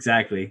something.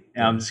 Exactly.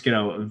 And I'm just gonna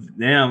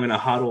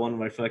hodl one of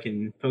my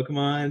fucking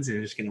Pokemons and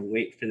I'm just gonna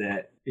wait for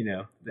that. You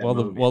know, while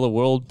the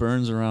world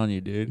burns around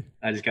you, dude.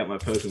 I just got my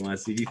Pokemon.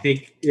 So you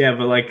think,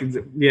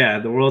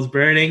 the world's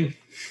burning.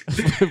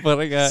 But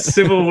I got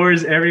civil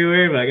wars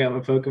everywhere. But I got my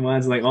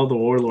Pokemons. Like all the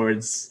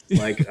warlords,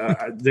 like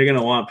they're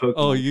gonna want Pokemon.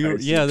 Oh,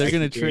 they're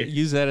gonna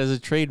use that as a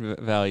trade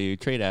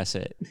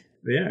asset.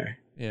 They are.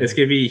 Yeah. It's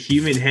gonna be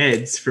human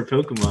heads for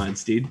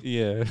Pokemons, dude.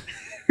 Yeah.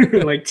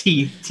 Like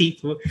teeth.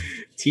 Teeth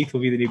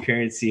will be the new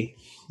currency.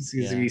 It's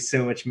going to be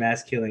so much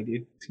mass killing,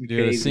 dude.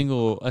 Dude, a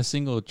single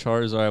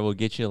Charizard will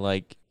get you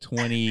like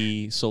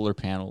 20 solar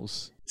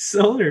panels.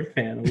 Solar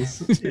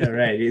panels? Yeah,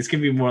 right. It's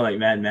going to be more like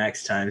Mad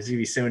Max times. It's going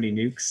to be so many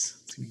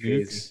nukes. It's going to be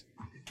crazy.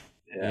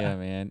 Yeah,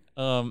 man.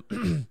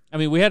 I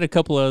mean, we had a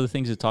couple of other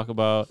things to talk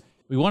about.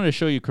 We wanted to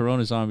show you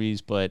Corona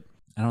Zombies, but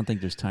I don't think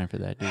there's time for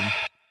that, dude.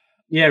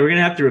 Yeah, we're going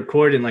to have to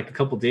record in like a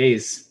couple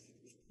days.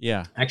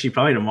 Yeah. Actually,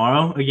 probably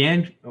tomorrow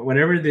again.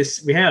 Whenever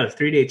we have a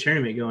 3-day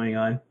tournament going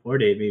on,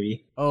 4-day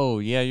maybe. Oh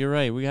yeah, you're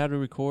right. We had to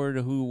record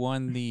who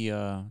won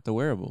the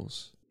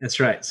wearables. That's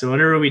right. So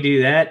whenever we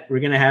do that, we're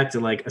gonna have to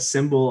like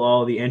assemble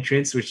all the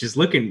entrants, which is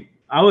looking.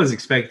 I was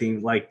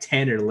expecting like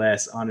 10 or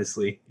less,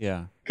 honestly.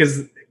 Yeah.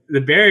 Because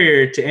the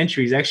barrier to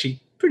entry is actually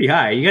pretty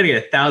high. You got to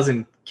get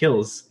 1,000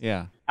 kills.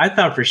 Yeah. I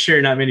thought for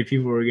sure not many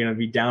people were gonna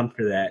be down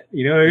for that.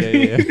 You know what I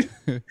mean? Yeah.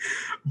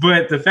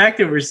 But the fact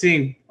that we're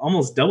seeing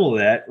almost double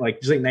that,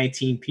 like there's like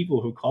 19 people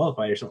who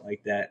qualify or something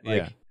like that,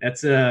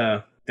 that's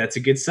a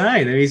good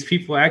sign. That means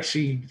people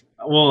actually.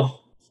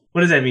 Well,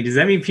 what does that mean? Does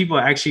that mean people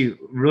actually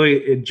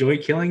really enjoy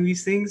killing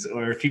these things,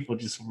 or people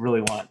just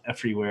really want a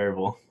free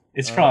wearable?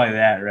 It's probably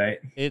that, right?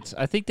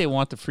 I think they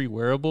want the free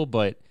wearable,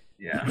 but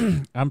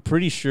yeah, I'm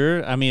pretty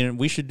sure. I mean,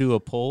 we should do a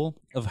poll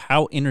of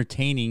how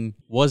entertaining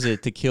was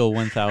it to kill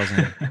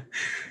 1,000.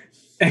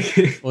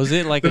 Was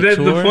it like a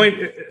chore? The point,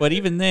 but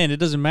even then, it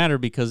doesn't matter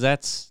because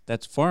that's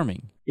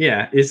farming.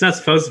 Yeah, it's not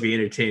supposed to be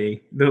entertaining.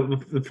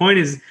 The point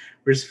is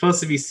we're supposed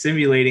to be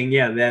simulating,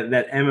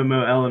 that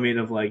MMO element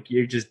of like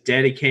you're just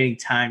dedicating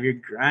time, you're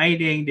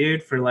grinding,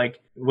 dude, for like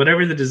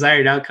whatever the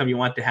desired outcome you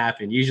want to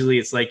happen. Usually,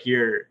 it's like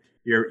you're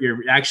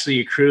actually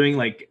accruing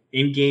like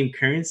in-game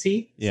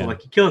currency. Yeah. So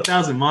like you kill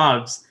 1,000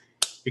 mobs,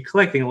 you're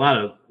collecting a lot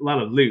of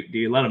loot,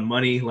 dude, a lot of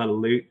money, a lot of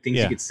loot, things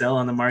you could sell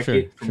on the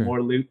market for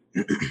more loot.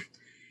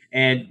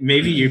 And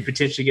maybe you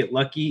potentially get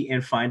lucky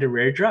and find a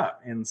rare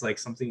drop. And it's like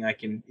something I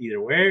can either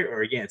wear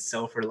or, again,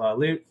 sell for a lot of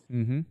loot,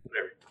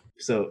 whatever.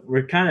 So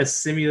we're kind of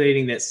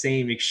simulating that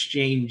same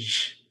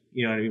exchange,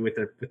 you know what I mean, with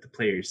the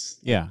players.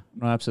 Yeah,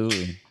 no,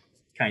 absolutely.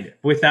 Kind of.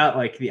 Without,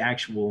 like, the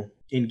actual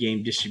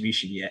in-game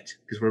distribution yet,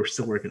 because we're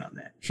still working on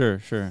that.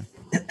 Sure.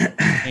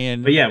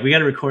 But, yeah, we got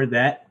to record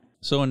that.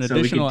 So an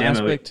additional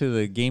aspect to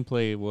the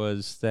gameplay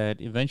was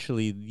that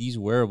eventually these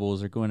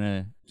wearables are going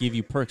to give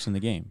you perks in the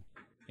game.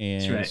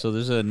 And so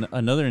there's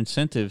another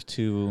incentive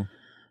to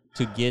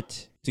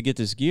get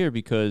this gear,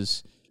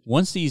 because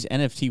once these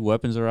NFT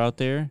weapons are out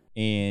there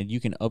and you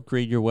can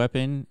upgrade your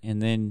weapon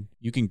and then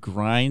you can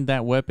grind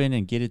that weapon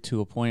and get it to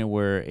a point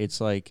where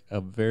it's like a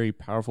very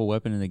powerful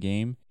weapon in the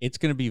game, it's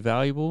going to be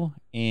valuable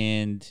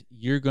and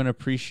you're going to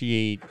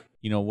appreciate,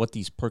 you know, what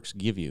these perks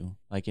give you,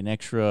 like an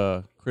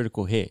extra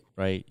critical hit,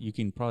 right? You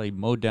can probably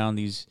mow down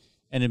these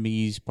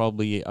enemies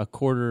probably a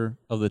quarter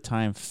of the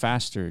time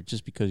faster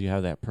just because you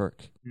have that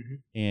perk.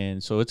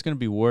 And so it's going to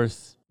be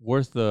worth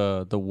worth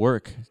the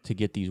work to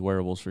get these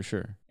wearables for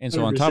sure. And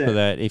so 100%. on top of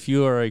that, if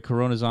you are a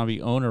Corona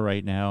Zombie owner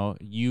right now,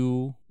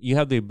 you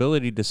have the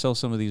ability to sell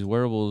some of these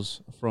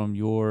wearables from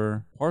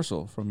your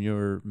parcel, from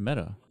your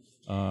Meta,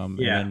 and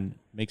then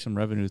make some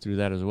revenue through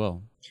that as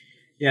well.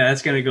 Yeah,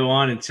 that's going to go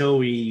on until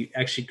we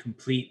actually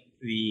complete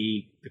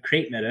the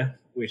crate meta,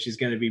 which is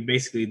going to be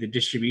basically the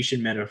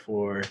distribution meta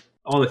for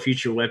all the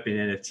future weapon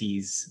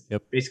NFTs.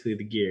 Yep. Basically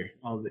the gear,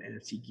 all the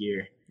NFT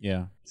gear.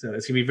 Yeah. So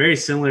it's going to be very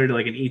similar to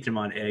like an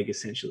Ethermon egg,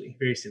 essentially.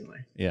 Very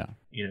similar. Yeah.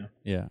 You know?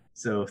 Yeah.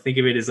 So think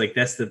of it as like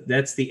that's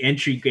the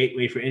entry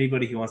gateway for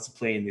anybody who wants to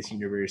play in this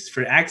universe.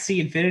 For Axie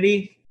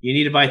Infinity, you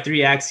need to buy 3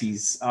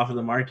 Axies off of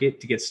the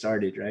market to get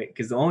started, right?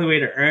 Because the only way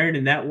to earn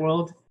in that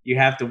world, you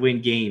have to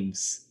win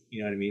games. You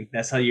know what I mean?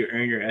 That's how you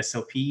earn your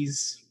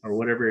SLPs or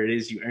whatever it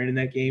is you earn in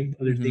that game.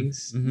 Other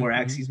things, more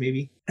Axies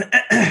maybe.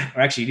 Or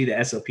actually, you need the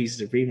SLPs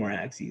to breed more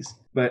Axies.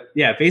 But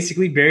yeah,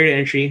 basically, barrier to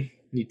entry,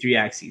 you need 3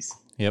 Axies.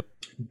 Yep.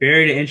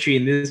 Barrier to entry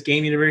in this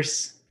game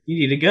universe, you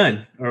need a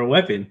gun or a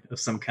weapon of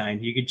some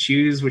kind. You could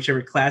choose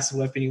whichever class of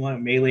weapon you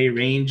want, melee,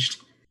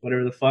 ranged,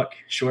 whatever the fuck,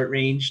 short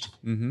ranged.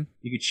 You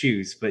could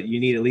choose, but you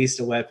need at least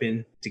a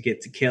weapon to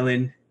get to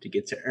killing, to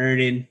get to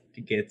earning,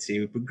 to get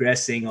to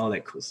progressing, all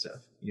that cool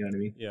stuff. You know what I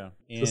mean? Yeah.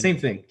 So same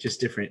thing, just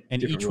different.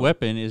 And different each role.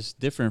 weapon is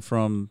different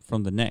from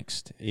the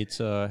next. It's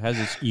has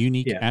its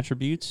unique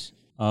attributes.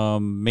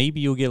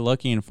 Maybe you'll get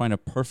lucky and find a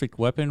perfect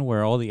weapon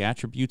where all the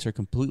attributes are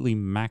completely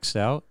maxed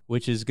out,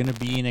 which is going to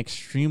be an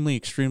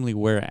extremely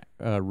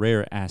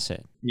rare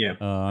asset. Yeah.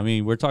 I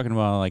mean, we're talking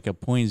about like a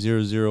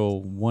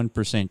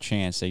 0.001%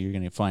 chance that you're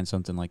going to find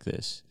something like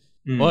this.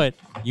 But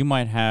you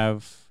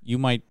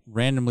might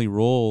randomly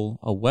roll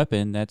a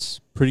weapon that's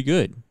pretty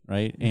good,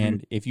 right?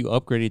 And if you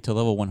upgrade it to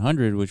level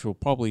 100, which will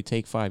probably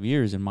take 5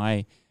 years in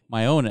my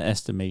own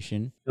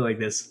estimation. I feel like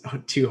that's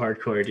too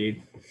hardcore,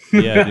 dude.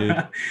 Yeah,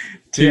 dude.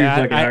 Too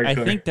fucking hardcore.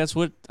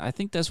 I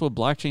think that's what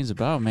blockchain's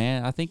about,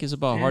 man. I think it's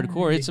about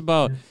hardcore.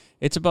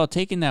 It's about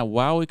taking that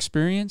WoW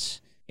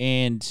experience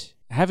and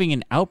having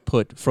an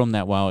output from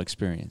that WoW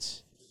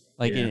experience.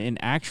 Like an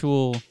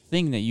actual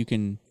thing that you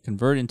can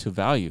convert into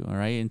value, all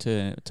right,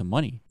 into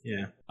money.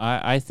 Yeah.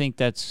 I think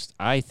that's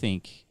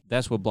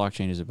what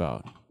blockchain is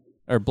about,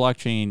 or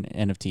blockchain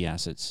NFT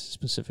assets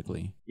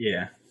specifically.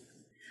 Yeah.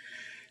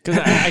 Because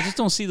I just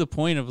don't see the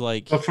point of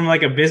like. But from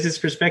like a business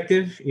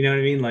perspective, you know what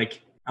I mean?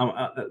 Like,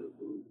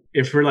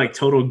 if we're like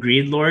total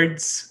greed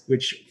lords,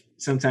 which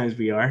sometimes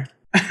we are.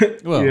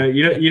 Well,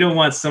 you don't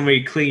want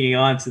somebody clinging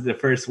on to the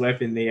first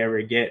weapon they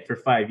ever get for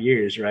 5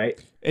 years,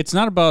 right? It's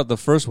not about the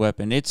first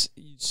weapon. It's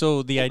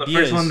so the idea. The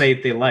first one they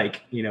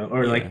like,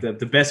 or like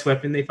the best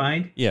weapon they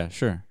find. Yeah,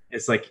 sure.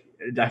 It's like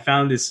I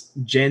found this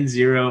Gen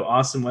 0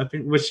 awesome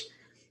weapon, which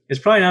is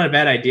probably not a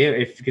bad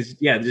idea because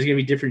there's gonna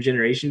be different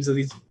generations of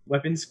these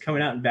weapons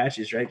coming out in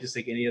batches, right? Just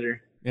like any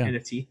other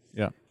NFT.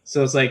 Yeah.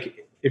 So it's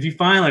like if you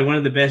find like one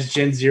of the best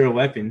Gen 0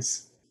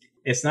 weapons,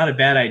 it's not a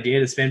bad idea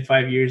to spend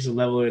 5 years to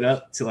level it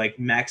up to like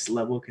max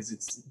level because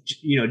it's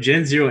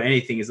Gen 0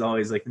 anything is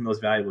always like the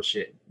most valuable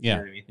shit. You know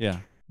what I mean? Yeah.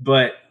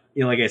 But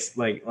like it's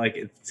like at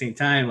the same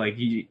time, like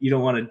you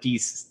don't want to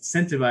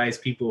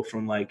disincentivize people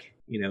from like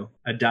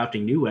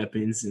adopting new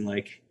weapons and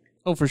like.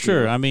 Oh, for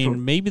sure. I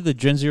mean, maybe the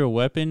Gen 0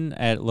 weapon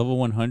at level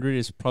 100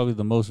 is probably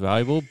the most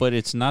valuable, but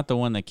it's not the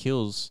one that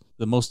kills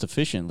the most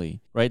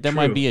efficiently, right? That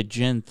might be a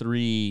Gen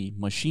 3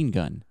 machine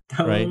gun,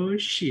 right? Oh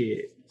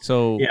shit.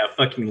 So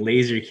fucking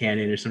laser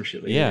cannon or some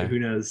shit like that. Who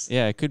knows?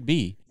 Yeah, it could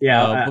be.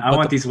 Yeah, I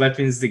want these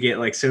weapons to get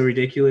like so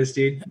ridiculous,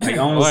 dude. Like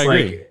almost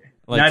like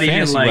not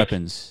even like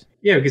weapons.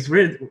 Yeah, because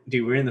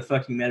we're in the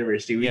fucking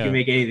metaverse, dude. We can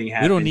make anything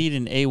happen. We don't need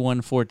an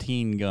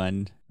A114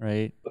 gun,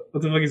 right?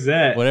 What the fuck is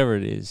that? Whatever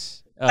it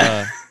is.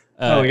 An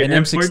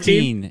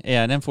M16.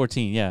 Yeah, an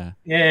M14. Yeah.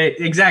 Yeah,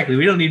 exactly.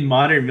 We don't need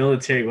modern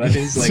military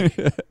weapons. Like,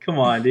 come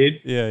on,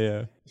 dude.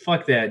 Yeah.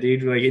 Fuck that,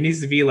 dude. Like, it needs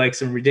to be like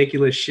some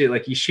ridiculous shit.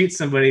 Like, you shoot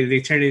somebody,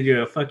 they turn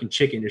into a fucking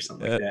chicken or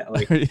something like that.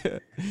 Like,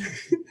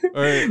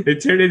 they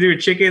turn into a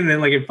chicken, and then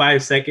like in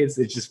 5 seconds,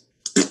 it just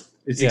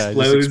explodes. It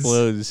just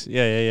explodes.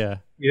 Yeah.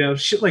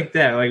 Shit like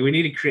that. Like, we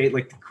need to create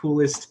like the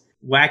coolest,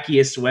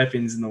 wackiest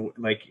weapons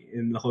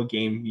in the whole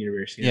game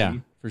universe. You know what I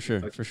mean? For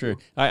sure.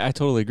 I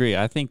totally agree.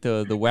 I think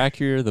the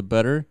wackier, the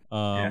better.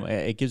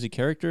 It gives it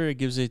character. It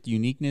gives it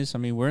uniqueness. I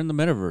mean, we're in the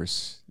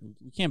metaverse.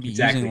 We can't be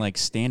using like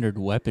standard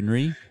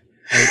weaponry.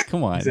 Like,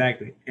 come on.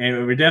 Exactly.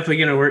 And we're definitely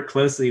going to work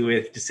closely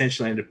with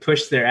Decentraland to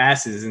push their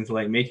asses into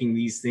like making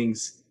these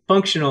things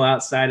functional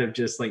outside of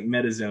just like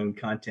MetaZone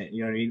content.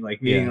 You know what I mean?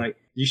 Like meaning like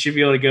you should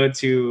be able to go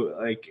to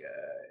like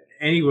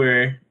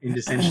anywhere in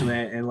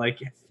Decentraland and like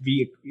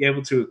be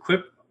able to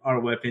equip our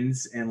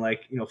weapons and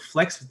like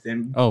flex with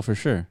them. Oh, for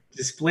sure.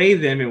 Display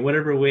them in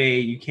whatever way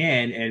you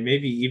can, and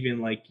maybe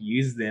even like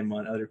use them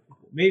on other people.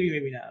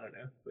 Maybe not. I don't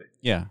know.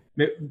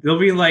 But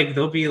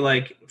they'll be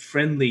like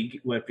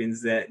friendly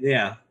weapons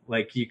that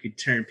like you could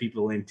turn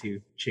people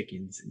into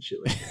chickens and shit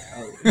like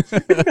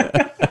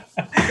that.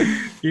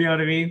 You know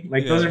what I mean?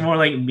 Like those are more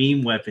like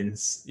meme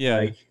weapons. Yeah.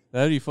 Like,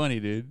 that'd be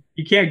funny, dude.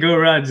 You can't go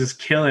around just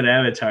killing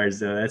avatars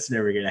though. That's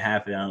never gonna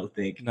happen, I don't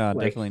think. No,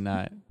 definitely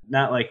not.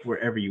 not like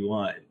wherever you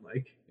want.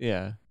 Like,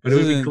 yeah, but it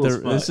would be cool.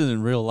 This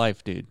isn't real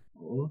life, dude.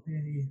 Well,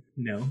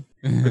 no,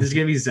 but there's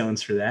gonna be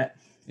zones for that.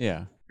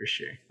 Yeah, for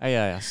sure.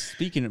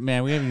 Speaking of,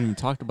 man, we haven't even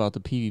talked about the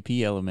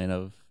PvP element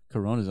of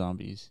Corona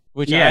Zombies,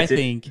 which I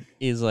think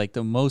is like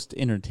the most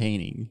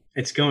entertaining.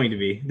 It's going to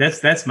be.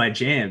 That's my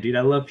jam, dude.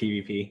 I love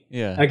PvP.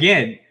 Yeah.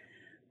 Again,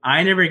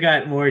 I never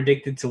got more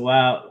addicted to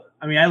WoW.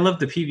 I mean, I love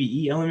the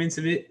PvE elements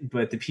of it,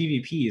 but the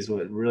PvP is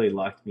what really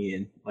locked me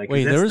in. Like,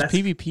 wait, there was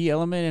PvP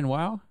element in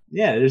WoW?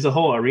 Yeah, there's a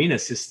whole arena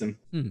system.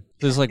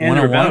 There's like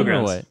 1-on-1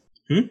 or what?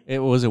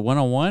 Was it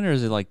 1-on-1 or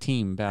is it like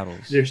team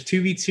battles? There's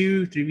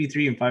 2v2,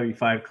 3v3, and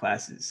 5v5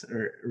 classes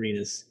or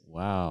arenas.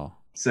 Wow.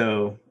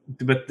 So,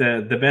 but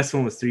the best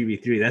one was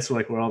 3v3. That's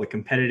like where all the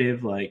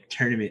competitive like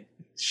tournament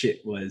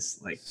shit was.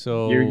 Like,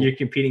 so you're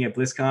competing at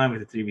BlizzCon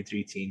with a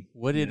 3v3 team.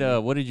 What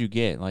did you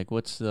get? Like,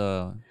 what's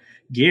the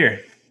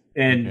gear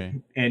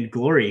and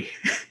glory?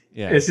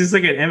 Yeah, it's just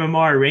like an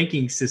MMR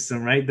ranking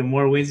system, right? The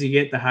more wins you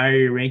get, the higher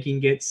your ranking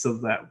gets. So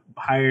that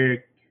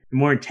the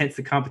more intense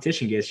the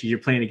competition gets, because you're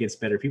playing against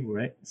better people,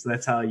 right? So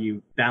that's how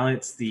you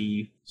balance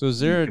the. So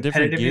is there a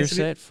different gear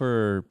set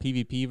for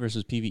PvP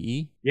versus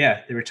PvE?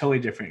 Yeah, they were totally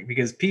different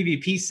because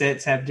PvP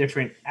sets have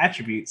different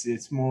attributes.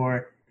 It's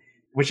more,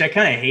 which I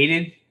kind of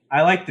hated.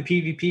 I liked the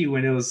PvP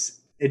when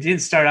it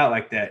didn't start out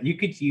like that. You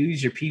could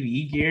use your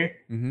PvE gear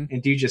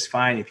and do just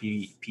fine in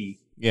PvP.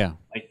 Yeah.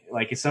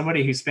 Like if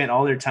somebody who spent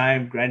all their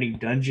time grinding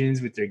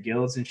dungeons with their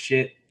guilds and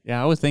shit.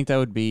 Yeah, I would think that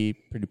would be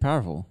pretty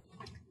powerful.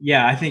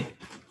 Yeah, I think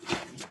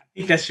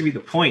that should be the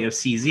point of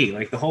CZ.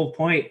 Like the whole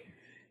point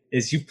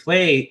is you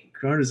play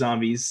Corona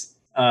Zombies,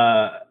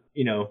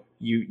 you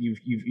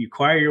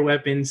acquire your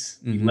weapons,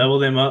 you level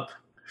them up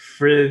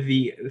for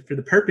the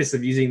purpose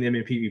of using them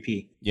in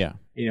PvP. Yeah.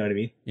 You know what I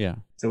mean? Yeah.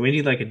 So we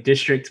need like a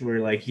district where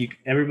like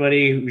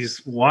everybody who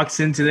just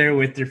walks into there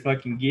with their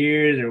fucking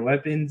gear, their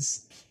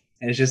weapons,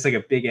 and it's just like a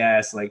big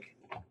ass, like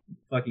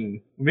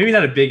fucking, maybe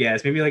not a big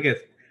ass, maybe like a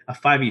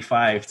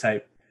 5v5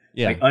 type,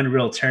 like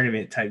Unreal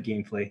Tournament type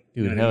gameplay.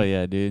 Dude, hell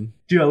yeah, dude.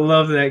 Dude, I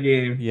love that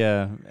game.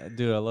 Yeah,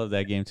 dude, I love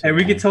that game too. And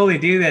we could totally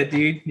do that,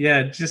 dude.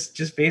 Yeah,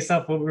 just based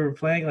off what we were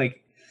playing,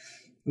 like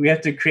we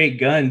have to create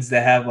guns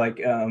that have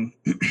like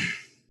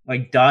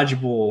like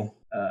dodgeable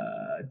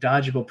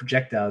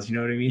projectiles, you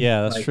know what I mean?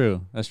 Yeah, that's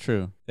true. That's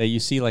true. That you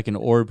see like an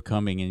orb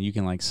coming and you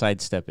can like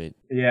sidestep it.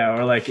 Yeah,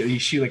 or like you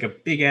shoot like a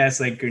big ass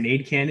like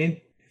grenade cannon.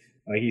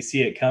 Like you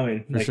see it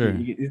coming. For like sure.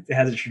 It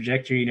has a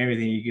trajectory and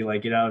everything. You can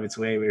like get out of its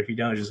way, but if you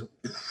don't, just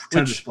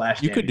tons of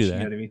splash damage. You could do that. You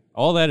know what I mean?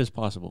 All that is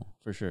possible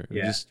for sure.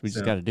 Yeah, we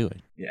just got to do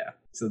it. Yeah.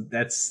 So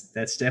that's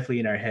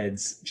definitely in our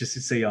heads.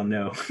 Just so y'all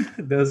know,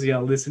 those of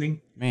y'all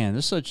listening. Man,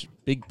 there's such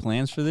big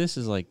plans for this.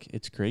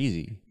 It's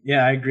crazy.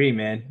 Yeah, I agree,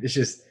 man. It's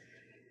just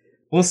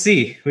we'll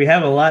see. We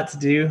have a lot to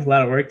do, a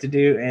lot of work to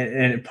do,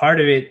 and part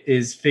of it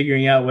is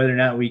figuring out whether or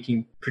not we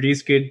can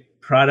produce good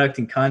product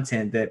and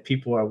content that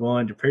people are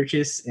willing to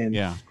purchase and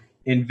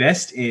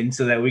invest in,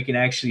 so that we can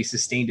actually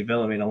sustain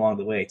development along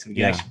the way, so we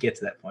can actually get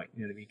to that point.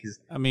 You know what I mean? Because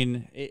I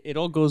mean, it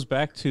all goes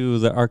back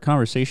to our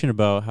conversation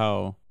about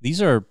how these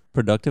are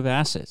productive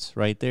assets,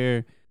 right?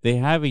 They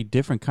have a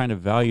different kind of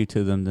value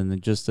to them than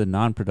just the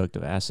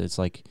non-productive assets.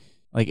 Like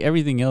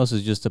everything else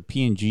is just a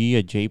PNG,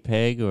 a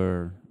JPEG,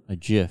 or a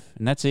GIF,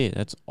 and that's it.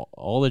 That's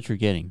all that you're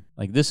getting.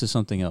 Like this is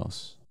something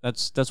else.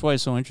 That's why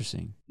it's so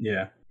interesting.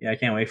 Yeah, I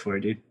can't wait for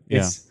it, dude.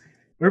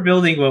 We're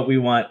building what we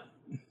want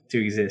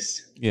to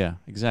exist. Yeah,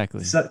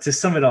 exactly. So, to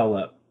sum it all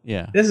up.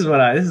 Yeah. This is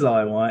all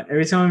I want.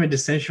 Every time I'm in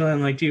Decentraland,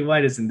 I'm like, dude, why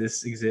doesn't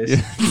this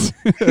exist?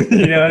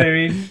 You know what I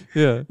mean?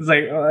 Yeah. It's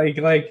like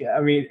I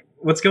mean,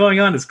 what's going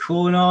on is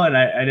cool and all, and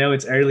I know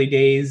it's early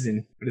days,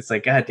 but it's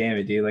like, god damn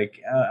it, dude.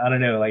 Like I don't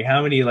know, like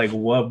how many like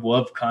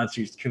wub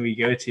concerts can we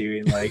go to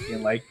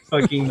and like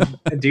fucking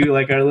do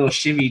like our little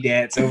shimmy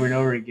dance over and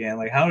over again?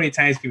 Like how many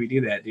times can we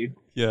do that, dude?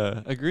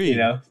 Yeah, agree. You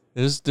know,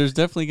 there's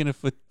definitely gonna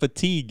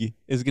fatigue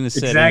is gonna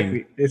set in.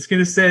 Exactly, it's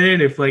gonna set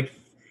in if like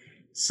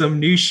some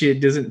new shit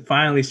doesn't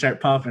finally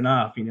start popping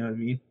off. You know what I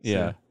mean?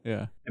 Yeah,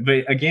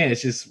 But again,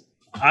 it's just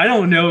I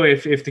don't know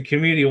if the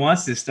community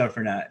wants this stuff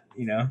or not.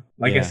 You know,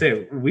 like I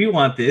said, we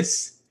want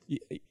this,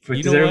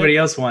 but does everybody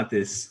else want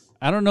this?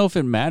 I don't know if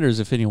it matters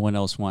if anyone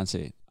else wants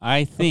it.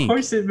 I think, of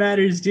course, it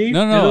matters, dude.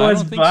 No, they're the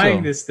ones buying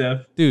so. This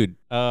stuff, dude.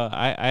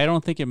 I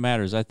don't think it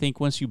matters. I think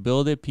once you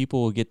build it,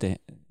 people will get the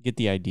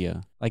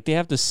idea. Like they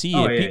have to see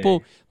it.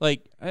 People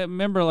like I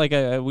remember like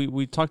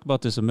we talked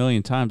about this a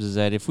million times. Is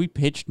that if we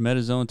pitched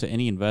MetaZone to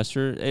any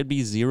investor, it'd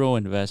be zero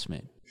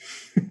investment.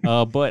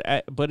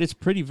 But it's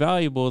pretty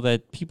valuable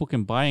that people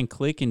can buy and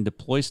click and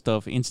deploy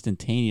stuff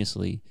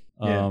instantaneously.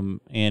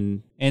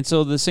 And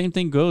so the same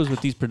thing goes with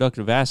these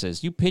productive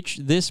assets. You pitch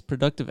this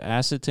productive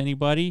asset to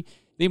anybody,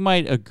 they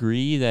might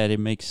agree that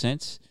it makes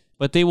sense,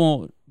 but they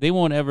won't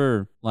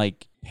ever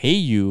like pay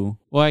you.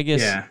 Well, I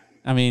guess. Yeah.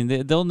 I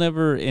mean, they'll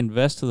never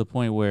invest to the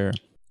point where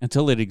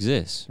until it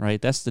exists,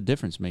 right? That's the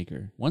difference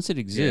maker. Once it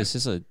exists,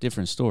 it's a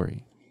different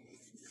story.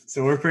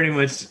 So we're pretty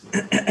much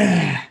we're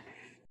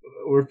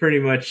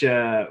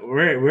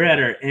at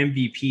our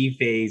MVP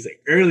phase,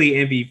 like early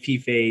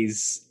MVP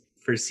phase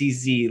for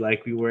CZ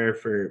like we were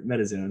for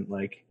MetaZone.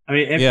 Like, I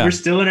mean, if we're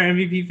still in our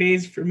MVP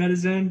phase for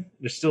MetaZone,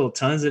 there's still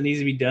tons that needs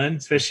to be done,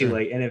 especially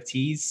like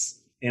NFTs.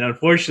 And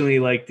unfortunately,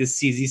 like this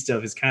CZ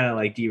stuff is kind of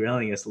like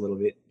derailing us a little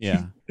bit.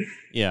 Yeah.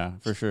 Yeah,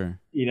 for sure.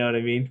 You know what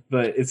I mean?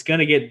 But it's going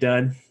to get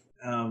done.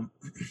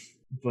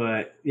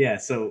 But yeah,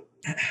 so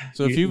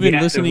if you've been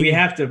listening, we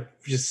have to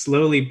just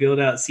slowly build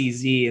out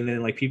CZ, and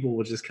then like people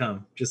will just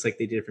come, just like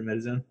they did for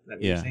MetaZone. Is that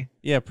what you're saying?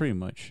 Yeah, pretty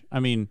much. I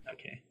mean,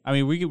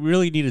 we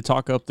really need to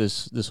talk up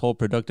this whole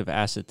productive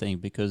asset thing,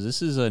 because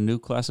this is a new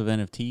class of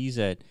NFTs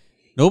that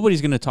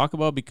nobody's going to talk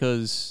about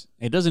because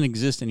it doesn't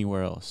exist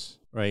anywhere else,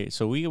 right?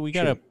 So we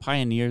got to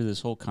pioneer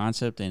this whole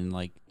concept and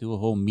like do a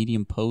whole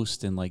Medium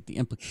post and like the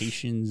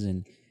implications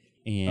and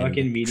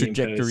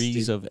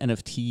trajectories of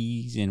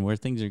NFTs and where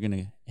things are going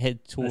to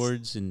head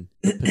towards and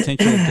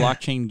potential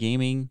blockchain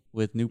gaming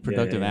with new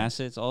productive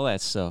assets, all that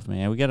stuff,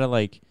 man. We got to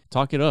like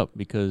talk it up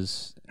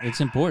because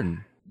it's important.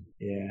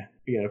 Yeah,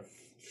 we got to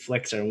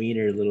flex our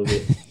wiener a little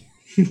bit.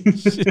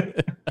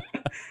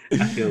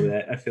 I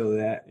feel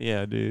that.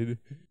 Yeah, dude.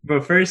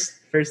 But first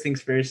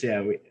things first,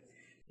 we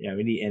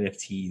need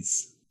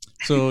NFTs.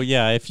 So,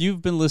 if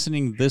you've been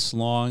listening this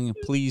long,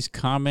 please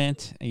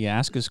comment.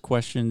 Ask us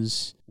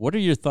questions. What are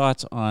your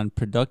thoughts on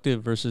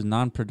productive versus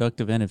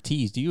non-productive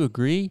NFTs? Do you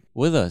agree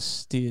with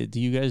us? Do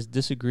you guys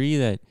disagree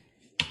that,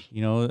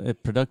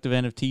 productive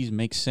NFTs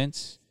make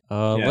sense?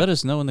 Let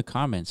us know in the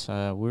comments.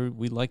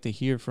 We'd like to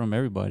hear from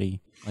everybody,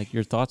 like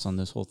your thoughts on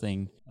this whole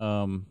thing.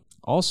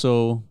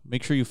 Also,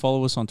 make sure you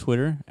follow us on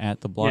Twitter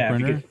at The Block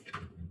Runner.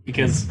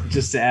 Because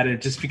just to add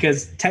it, just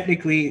because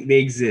technically they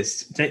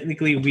exist.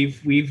 Technically,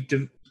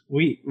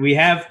 we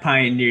have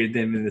pioneered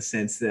them in the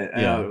sense that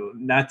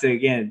not to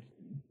again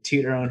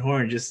toot our own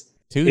horn, it's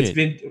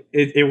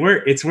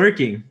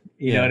working.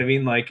 You know what I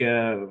mean? Like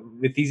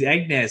with these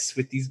egg nests,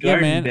 with these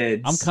garden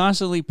beds. I'm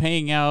constantly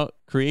paying out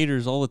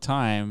creators all the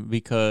time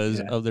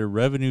because of their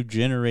revenue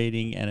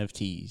generating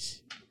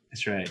NFTs.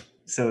 That's right.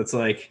 So it's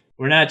like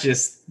we're not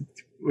just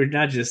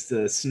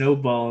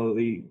snowball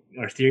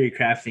or theory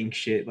crafting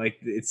shit. Like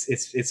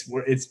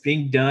it's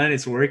being done.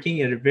 It's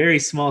working at a very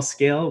small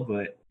scale,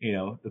 but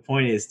the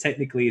point is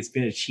technically it's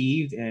been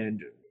achieved,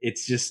 and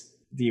it's just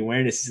the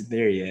awareness isn't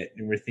there yet.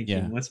 And we're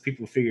thinking once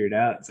people figure it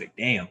out, it's like,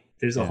 damn,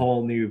 there's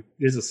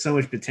so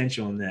much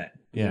potential in that.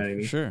 You know what I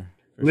mean? For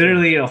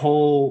Literally a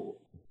whole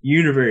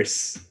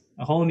universe,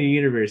 a whole new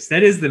universe.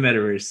 That is the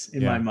metaverse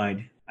in my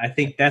mind. I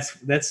think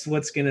that's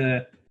what's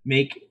gonna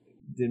make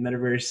the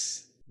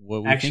metaverse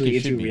actually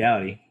into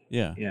reality.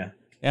 Yeah.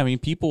 I mean,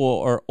 people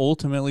are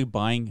ultimately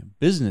buying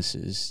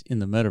businesses in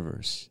the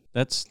metaverse.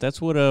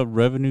 That's what a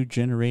revenue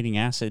generating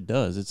asset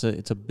does.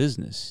 It's a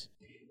business.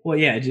 Well,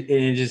 it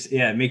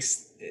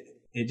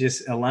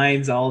just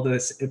aligns all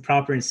the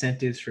proper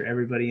incentives for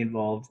everybody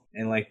involved,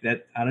 and like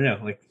that, I don't know,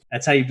 like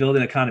that's how you build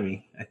an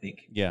economy, I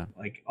think. Yeah.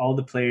 Like all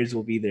the players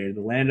will be there,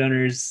 the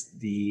landowners,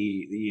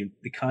 the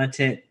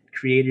content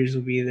creators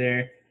will be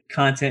there,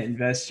 content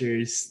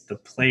investors, the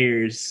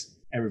players,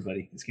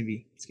 everybody. It's gonna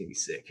be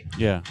sick.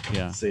 Yeah.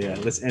 So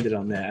let's end it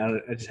on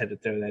that. I just had to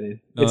throw that in.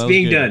 It's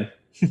being done.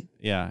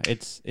 Yeah,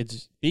 it's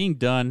being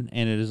done,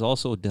 and it is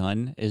also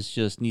done. It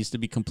just needs to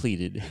be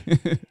completed.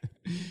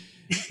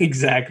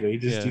 Exactly.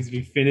 It just needs to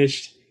be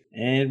finished,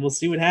 and we'll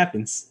see what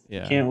happens.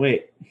 Yeah. Can't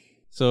wait.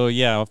 So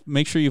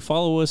make sure you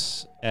follow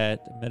us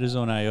at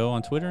MetaZone.io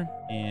on Twitter,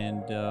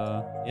 and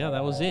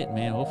that was it,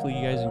 man. Hopefully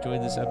you guys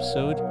enjoyed this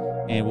episode,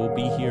 and we'll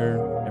be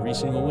here every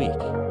single week.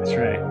 That's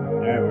right. All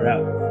right, we're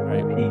out. All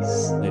right,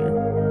 peace. Later.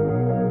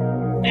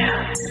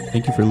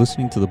 Thank you for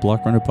listening to the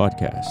Block Runner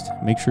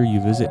podcast. Make sure you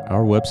visit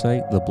our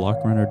website,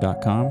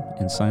 theblockrunner.com,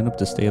 and sign up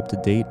to stay up to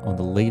date on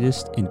the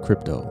latest in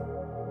crypto.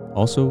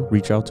 Also,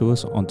 reach out to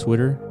us on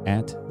Twitter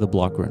at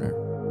 @theblockrunner.